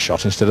see that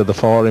shot instead of the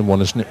firing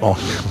one, isn't it, Mark?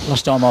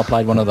 Last time I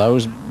played one of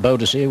those,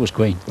 Bodicea was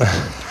queen.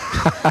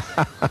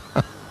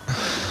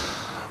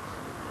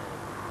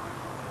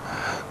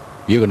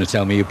 You're going to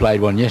tell me you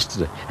played one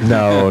yesterday.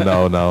 No.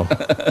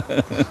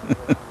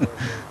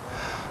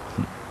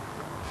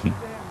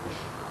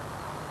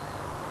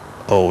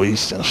 Oh,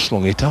 he's just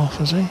slung it off,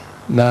 has he?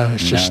 No,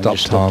 it's just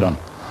stopped on.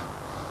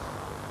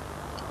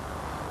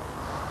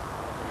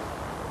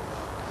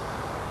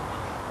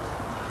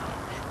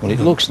 Well, it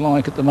looks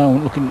like at the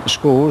moment, looking at the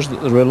scores,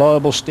 that the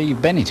reliable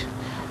Steve Bennett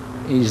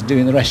is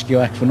doing the rescue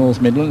act for North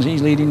Midlands.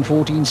 He's leading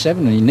 14-7,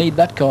 and you need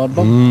that card,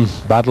 Bob.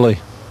 Badly.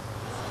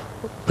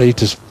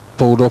 Peter's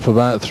pulled up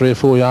about 3 or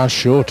 4 yards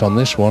short on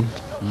this one.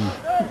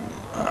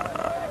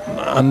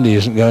 Andy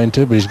isn't going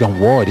to, but he's gone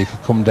wide. He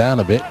could come down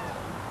a bit.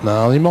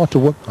 No, he might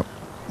have won.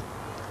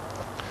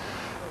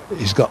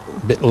 He's got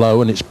a bit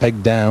low and it's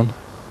pegged down.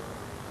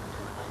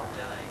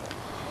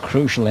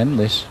 Crucial end,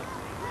 this.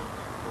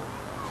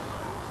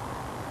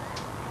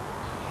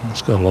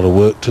 It's got a lot of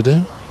work to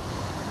do.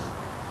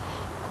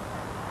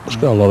 It's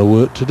got a lot of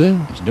work to do.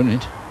 He's done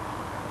it.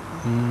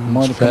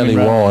 It's fairly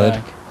wide.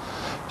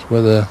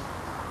 Whether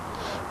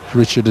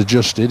Richard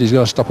adjusted, he's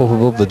got to stop up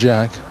above the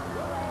jack.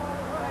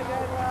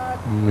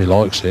 He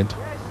likes it.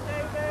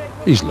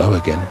 He's low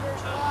again.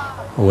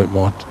 Oh, it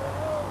might.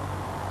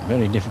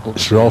 Very difficult.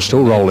 It's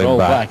still rolling roll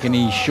back. and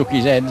he shook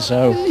his head,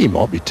 so... He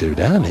might be 2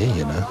 down here,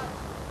 you know.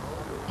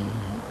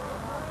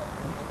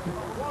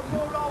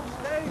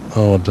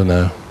 Oh, I don't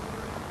know.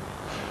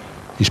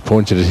 He's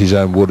pointed at his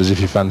own wood as if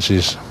he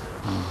fancies...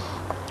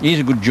 He's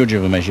a good judge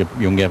of a measure,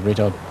 young Everett.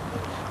 I've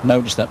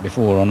noticed that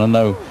before, and I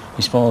know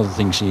his father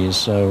thinks he is,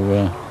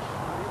 so...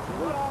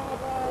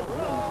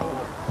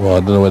 Well, I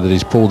don't know whether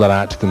he's pulled that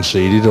out to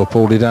concede it or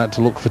pulled it out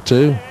to look for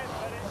 2.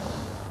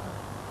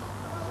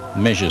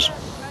 Measures.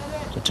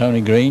 So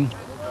Tony Green,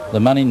 the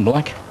man in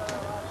black.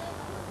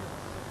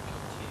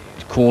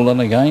 He's called on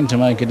again to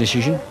make a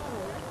decision.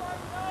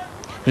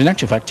 Because in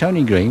actual fact,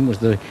 Tony Green was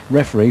the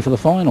referee for the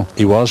final.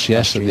 He was,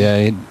 yes,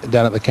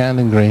 down at the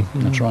Counting Green.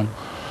 That's right.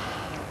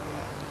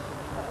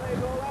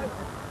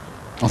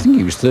 I think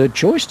he was 3rd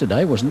choice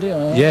today, wasn't he?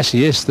 Yes,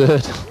 he is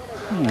 3rd.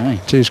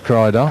 Aye. 2's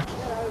cried off.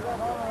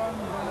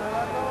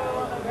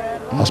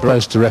 I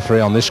suppose to referee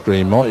on this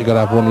green, Mike, you've got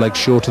to have one leg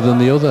shorter than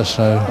the other,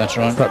 so that's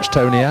right. Perhaps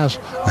Tony has.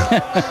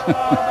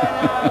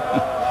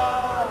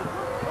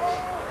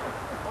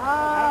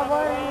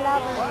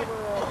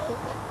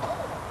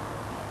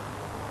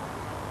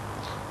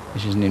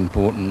 This is an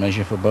important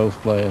measure for both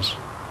players.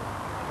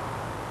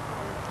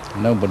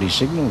 Nobody's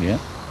signalled yet.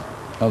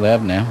 Oh, they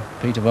have now.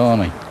 Peter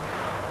Varney.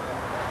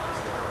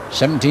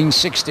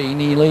 17-16,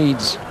 he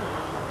leads.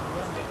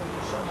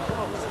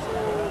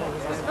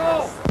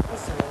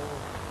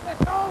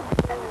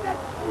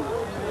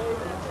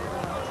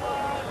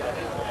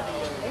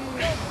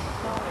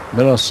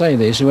 But I'll say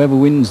this, whoever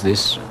wins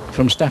this,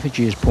 from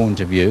Staffordshire's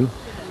point of view,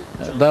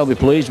 they'll be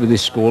pleased with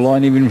this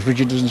scoreline, even if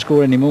Richard doesn't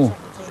score anymore.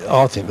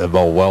 I think they've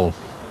bowled well.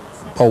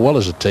 Bowled well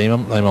as a team,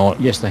 haven't they, Mike?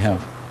 Yes, they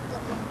have.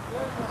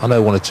 I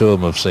know 1 or 2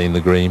 of them have seen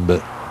the green, but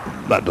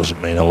that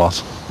doesn't mean a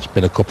lot. It's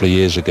been a couple of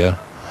years ago.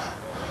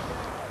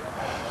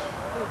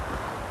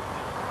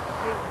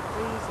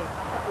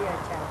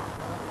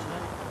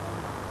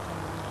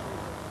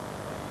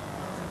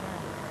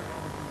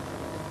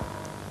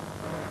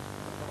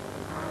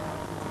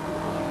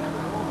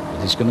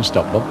 He's going to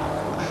stop, Bob.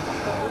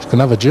 He's going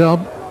to have a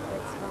job.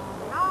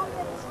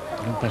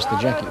 Don't pass the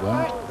jacket,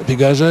 won't. If he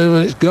goes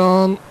over, it's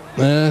gone.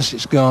 Yes,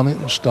 it's gone.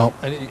 It'll stop.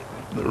 And it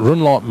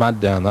run like mad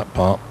down that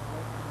part.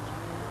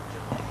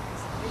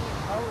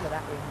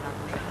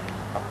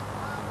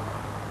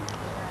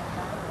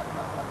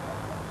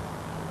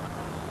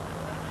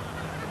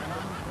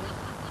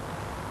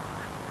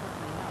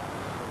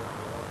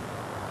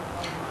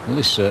 Well,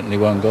 this certainly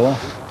won't go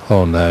off.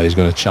 Oh no, he's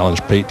going to challenge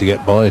Pete to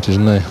get by it,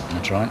 isn't he?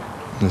 That's right.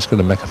 And it's going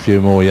to make a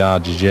few more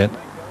yardages yet.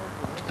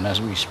 And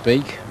as we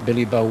speak,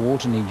 Billy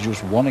Bowater needs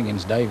just 1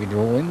 against David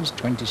Rawlins.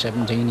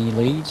 2017 he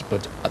leads,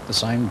 but at the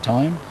same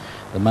time,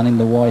 the man in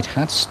the white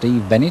hat,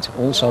 Steve Bennett,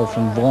 also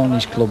from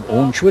Varney's club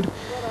Ormswood,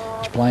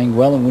 is playing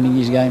well and winning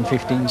his game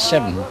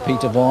 15-7.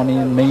 Peter Varney,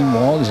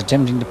 meanwhile, is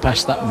attempting to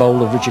pass that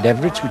bowl of Richard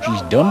Everett's, which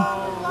he's done,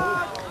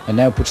 and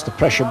now puts the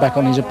pressure back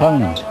on his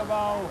opponent.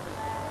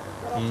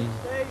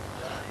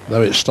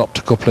 Though it stopped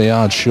a couple of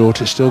yards short,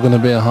 it's still going to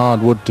be a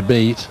hard wood to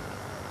beat.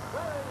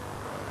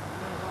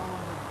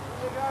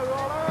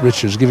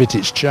 Richards give it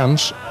its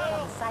chance.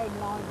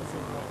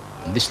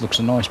 And this looks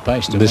a nice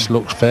pace to This me.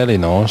 looks fairly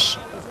nice.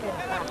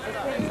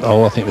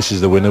 Oh, I think this is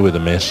the winner with a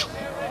miss.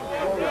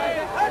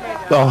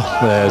 Oh,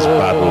 there's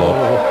bad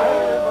luck.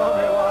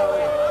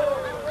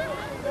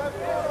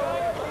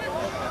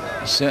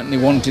 He certainly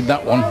wanted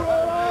that one.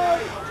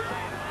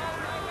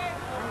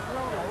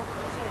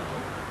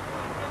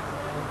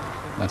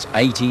 That's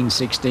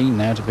 18-16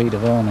 now to Peter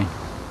Varney.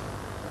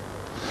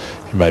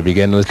 You may be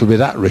getting a little bit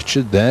at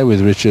Richard there,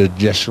 with Richard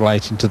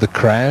gesticulating to the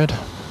crowd.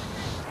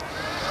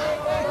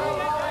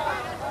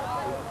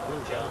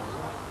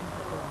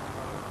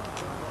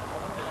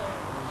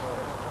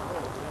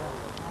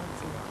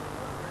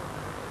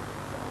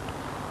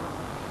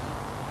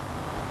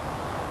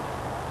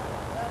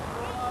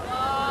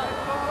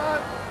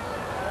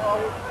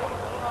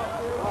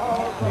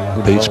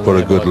 Pete's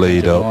put a good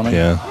lead up,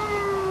 yeah.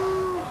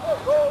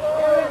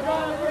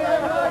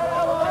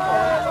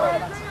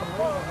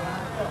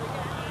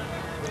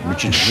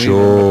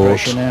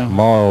 Short,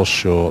 miles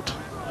short.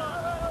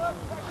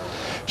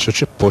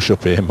 Such a push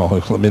up here,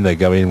 Michael. I mean, they're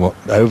going, what,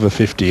 over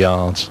 50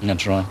 yards.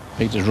 That's right.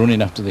 Peter's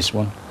running after this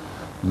one.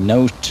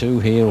 No 2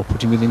 here will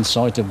put him within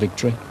sight of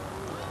victory.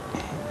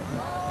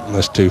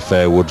 There's 2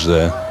 fair woods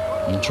there.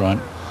 That's right.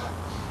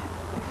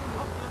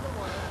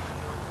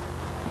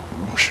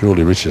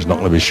 Surely Richard's not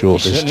going to be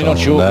short He's this time. certainly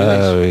not short.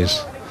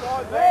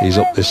 No, he's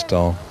up this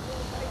time.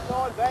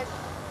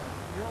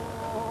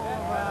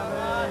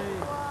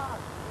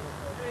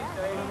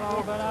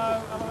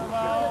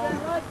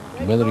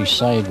 Whether he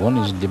saved one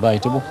is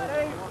debatable.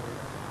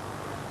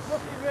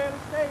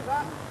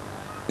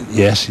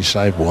 Yes, he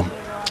saved one.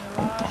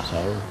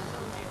 So,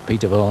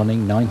 Peter Varney,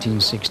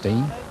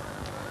 1916.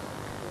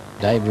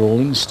 Dave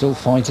Rawlins still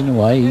fighting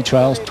away. He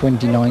trails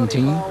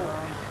 2019.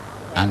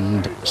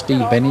 And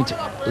Steve Bennett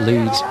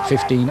leads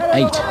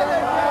 15-8.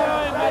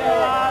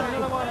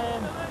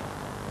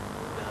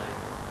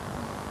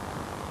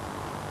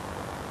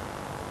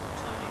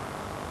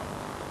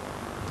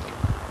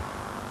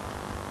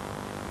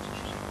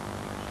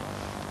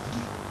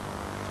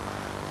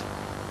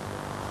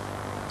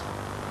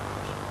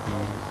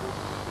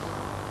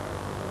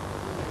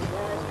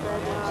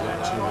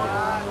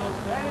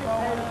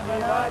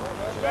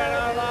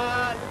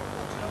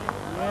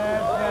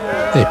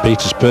 Hey,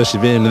 Peter's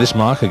persevering with this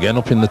mark again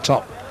up in the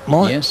top.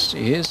 Mike. Yes,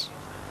 he is.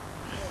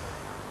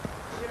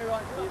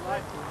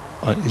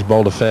 I think he's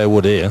bowled a fair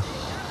wood here.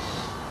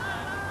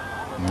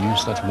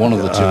 Yes, that's one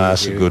of the two.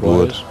 That's a good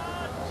wood.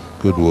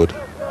 Good wood.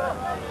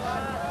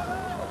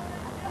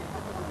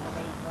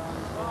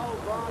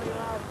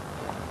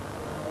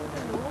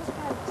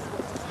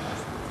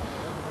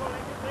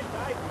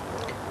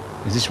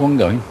 Is this one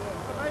going?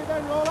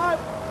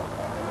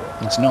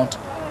 It's not.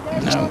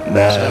 No.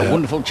 No. It's a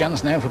wonderful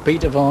chance now for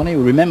Peter Varney,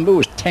 who, remember,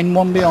 was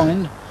 10-1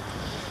 behind.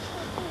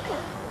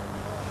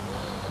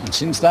 And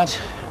since that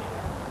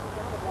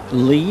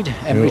lead,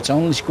 Everett's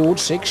only scored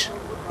 6.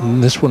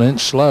 And this one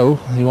ain't slow.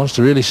 He wants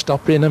to really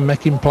stop in and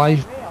make him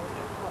play.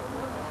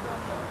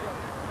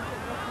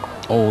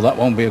 Oh, that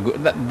won't be a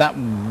good... That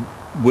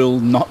will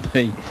not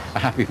be a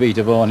happy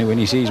Peter Varney when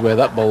he sees where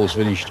that bowl's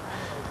finished.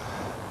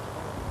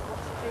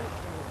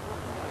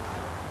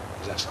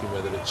 He's asking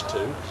whether it's 2. He's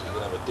going to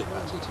have a dip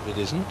at it if it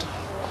isn't.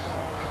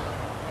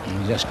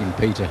 And he's asking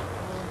Peter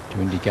to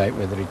indicate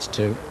whether it's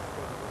 2.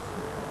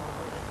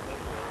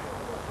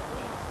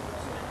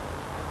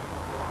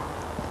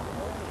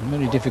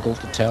 Very difficult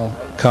to tell.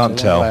 Can't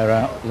tell.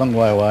 Long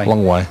way away.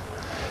 Long way.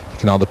 He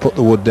can either put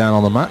the wood down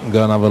on the mat and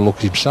go and have a look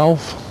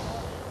himself.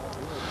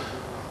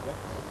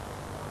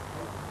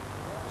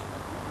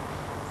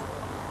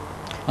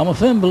 I'm a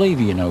firm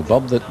believer, you know,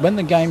 Bob, that when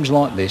the game's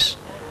like this,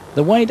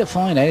 the way to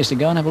find out is to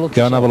go and have a look.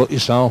 Go and have a look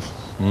yourself.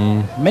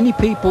 Many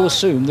people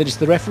assume that it's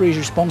the referee's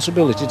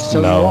responsibility to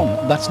tell you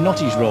on. That's not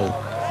his role.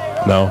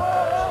 No.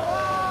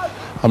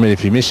 I mean,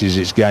 if he misses,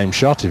 it's game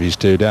shot if he's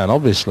 2 down,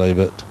 obviously,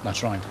 but...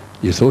 That's right.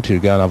 You thought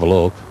he'd go and have a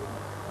look.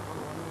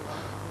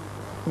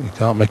 He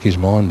can't make his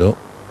mind up.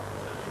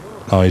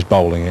 Oh, he's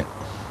bowling it.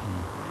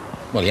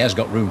 Well, he has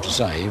got room to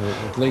save,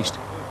 at least.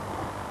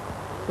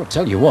 I'll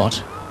tell you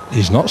what.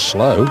 He's not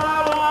slow.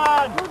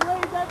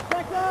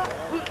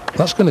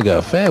 That's going to go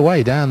a fair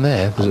way down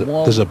there.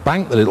 There's a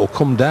bank that it'll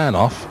come down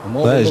off.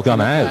 There he's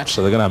gone out,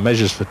 so they're going to have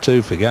measures for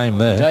 2 for game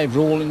there. Dave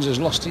Rawlings has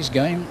lost his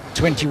game,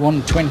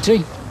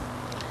 21-20.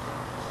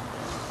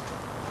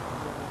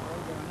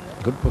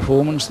 Good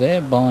performance there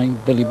by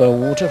Billy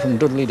Bowater from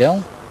Dudley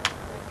Dell.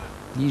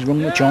 He's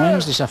rung the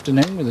chimes this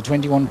afternoon with a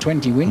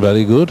 21-20 win.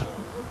 Very good.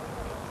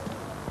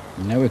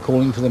 Now we're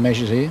calling for the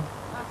measures here.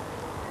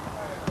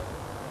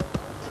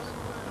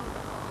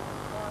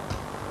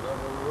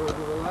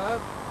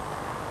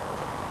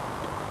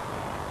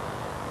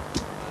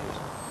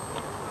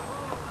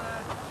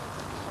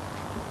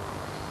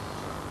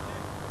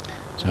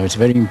 So it's a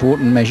very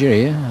important measure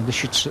here.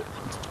 This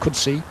could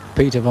see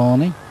Peter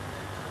Varney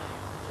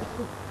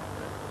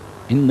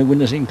in the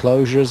winner's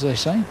enclosure, as they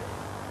say.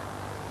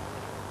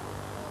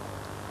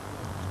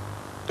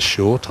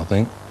 Short, I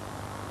think.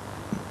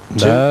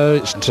 No,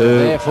 it's 2.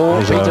 Therefore,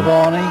 Peter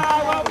Varney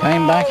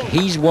came back.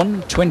 He's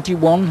won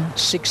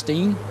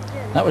 21-16.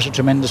 That was a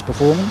tremendous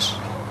performance.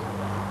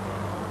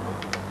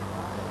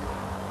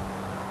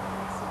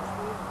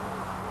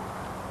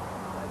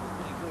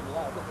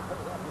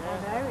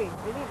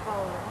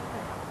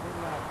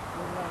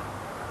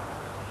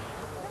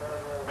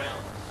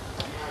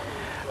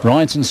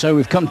 Right, and so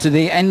we've come to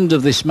the end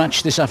of this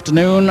match this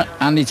afternoon,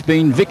 and it's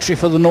been victory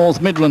for the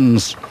North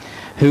Midlands,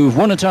 who've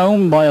won at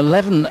home by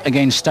 11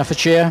 against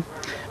Staffordshire,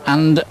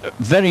 and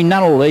very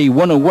narrowly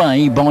won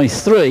away by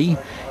 3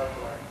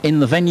 in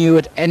the venue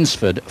at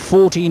Hednesford,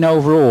 14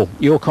 overall.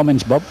 Your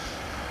comments, Bob?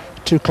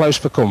 Too close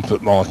for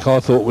comfort, Mike.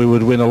 I thought we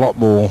would win a lot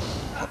more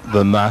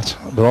than that,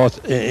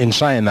 but in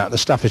saying that, the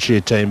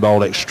Staffordshire team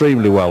bowled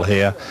extremely well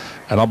here,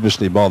 and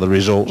obviously by the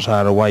results,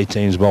 our away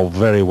teams bowled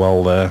very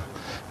well there.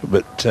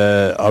 But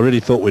I really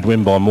thought we'd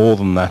win by more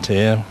than that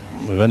here.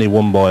 We've only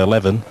won by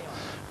 11,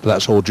 but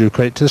that's all due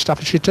credit to the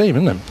Staffordshire team,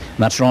 isn't it?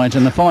 That's right,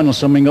 and the final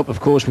summing up,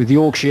 of course, with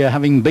Yorkshire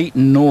having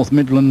beaten North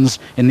Midlands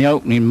in the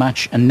opening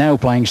match and now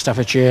playing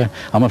Staffordshire.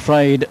 I'm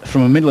afraid,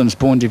 from a Midlands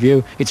point of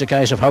view, it's a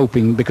case of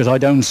hoping, because I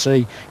don't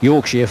see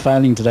Yorkshire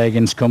failing today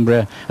against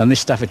Cumbria, and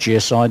this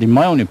Staffordshire side, in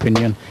my own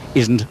opinion,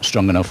 isn't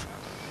strong enough.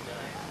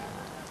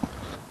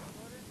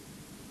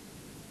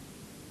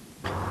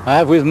 I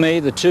have with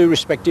me the 2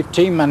 respective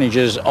team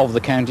managers of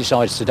the county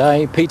sides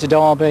today, Peter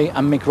Darby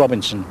and Mick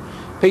Robinson.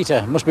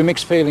 Peter, must be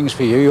mixed feelings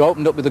for you. You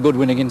opened up with a good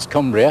win against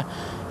Cumbria.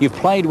 You've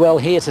played well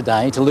here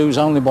today to lose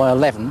only by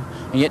 11,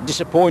 and yet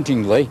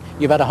disappointingly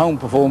you've had a home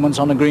performance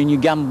on a green you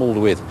gambled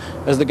with.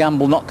 Has the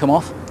gamble not come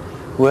off?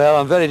 Well,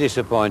 I'm very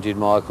disappointed,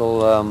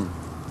 Michael.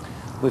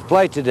 We've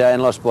played today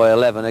and lost by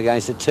 11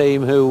 against a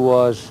team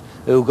who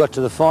got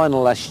to the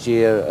final last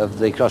year of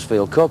the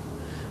Crossfield Cup.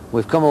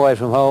 We've come away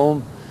from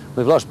home.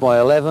 We've lost by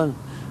 11.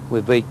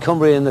 We've beat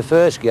Cumbria in the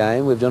first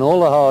game. We've done all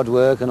the hard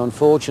work, and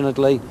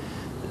unfortunately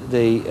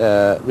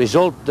the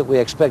result that we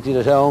expected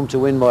at home to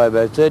win by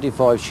about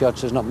 35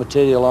 shots has not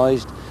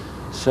materialised.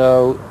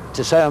 So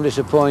to say I'm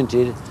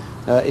disappointed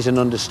is an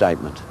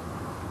understatement.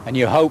 And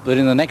you hope that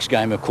in the next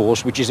game, of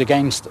course, which is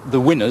against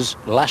the winners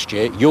last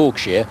year,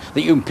 Yorkshire,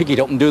 that you can pick it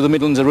up and do the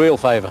Midlands a real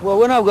favour. Well,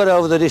 when I've got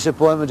over the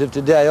disappointment of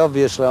today,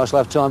 obviously I shall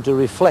have time to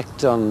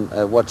reflect on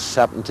what's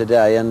happened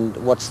today and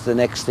what's the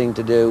next thing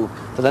to do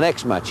for the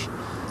next match.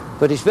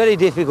 But it's very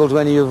difficult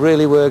when you've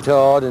really worked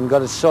hard and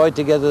got a side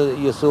together that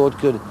you thought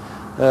could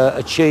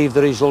achieve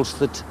the results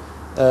that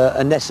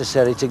are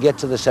necessary to get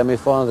to the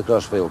semi-final of the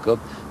Crossfield Cup.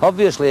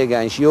 Obviously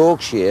against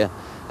Yorkshire,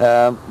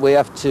 we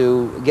have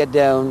to get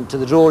down to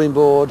the drawing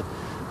board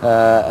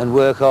and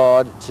work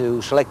hard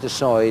to select a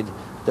side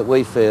that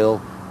we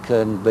feel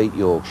can beat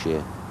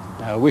Yorkshire.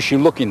 I wish you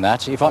luck in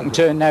that. If I can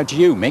turn now to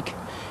you, Mick.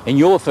 In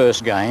your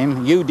first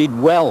game, you did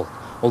well.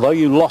 Although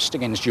you lost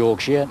against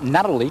Yorkshire,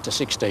 narrowly to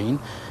 16,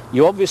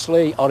 you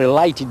obviously are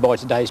elated by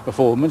today's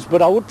performance,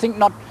 but I would think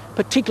not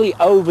particularly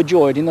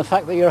overjoyed in the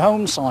fact that your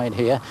home side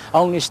here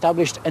only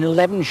established an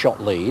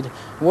 11-shot lead.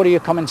 What are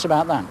your comments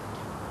about that?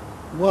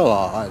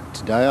 Well,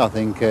 today I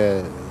think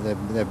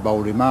they've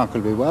bowled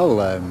remarkably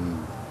well,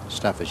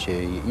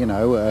 Staffordshire. You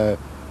know,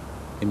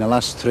 in the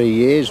last 3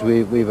 years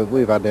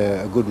we've had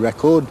a good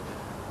record.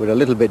 We're a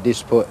little bit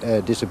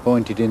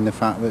disappointed in the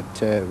fact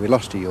that we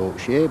lost to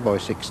Yorkshire by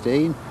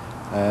 16.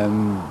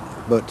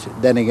 But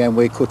then again,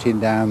 we're cutting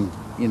down,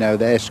 you know,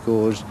 their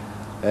scores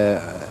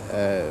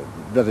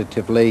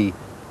relatively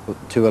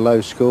to a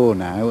low score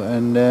now,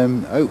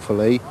 and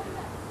hopefully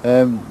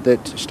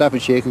that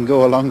Staffordshire can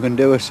go along and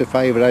do us a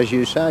favour, as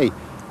you say,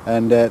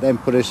 and then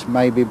put us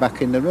maybe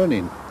back in the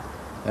running.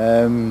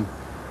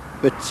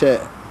 But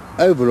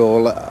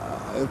overall,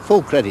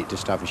 full credit to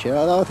Staffordshire.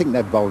 I think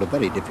they've bowled a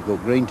very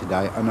difficult green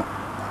today, and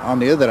on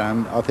the other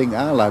hand, I think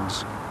our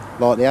lads,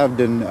 like they have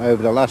done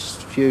over the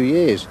last few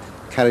years,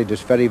 carried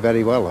us very,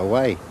 very well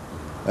away.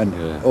 And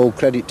all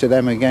credit to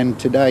them again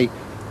today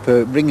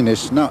for bringing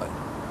us not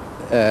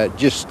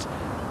just,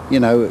 you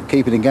know,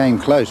 keeping the game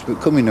close, but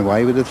coming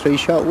away with a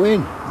 3-shot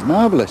win.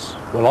 Marvellous.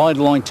 Well, I'd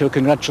like to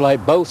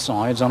congratulate both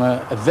sides on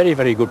a very,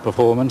 very good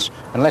performance,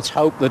 and let's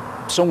hope that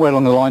somewhere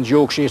along the lines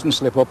Yorkshire doesn't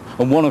slip up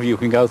and one of you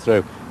can go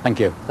through. Thank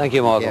you. Thank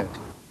you, Michael. Yeah.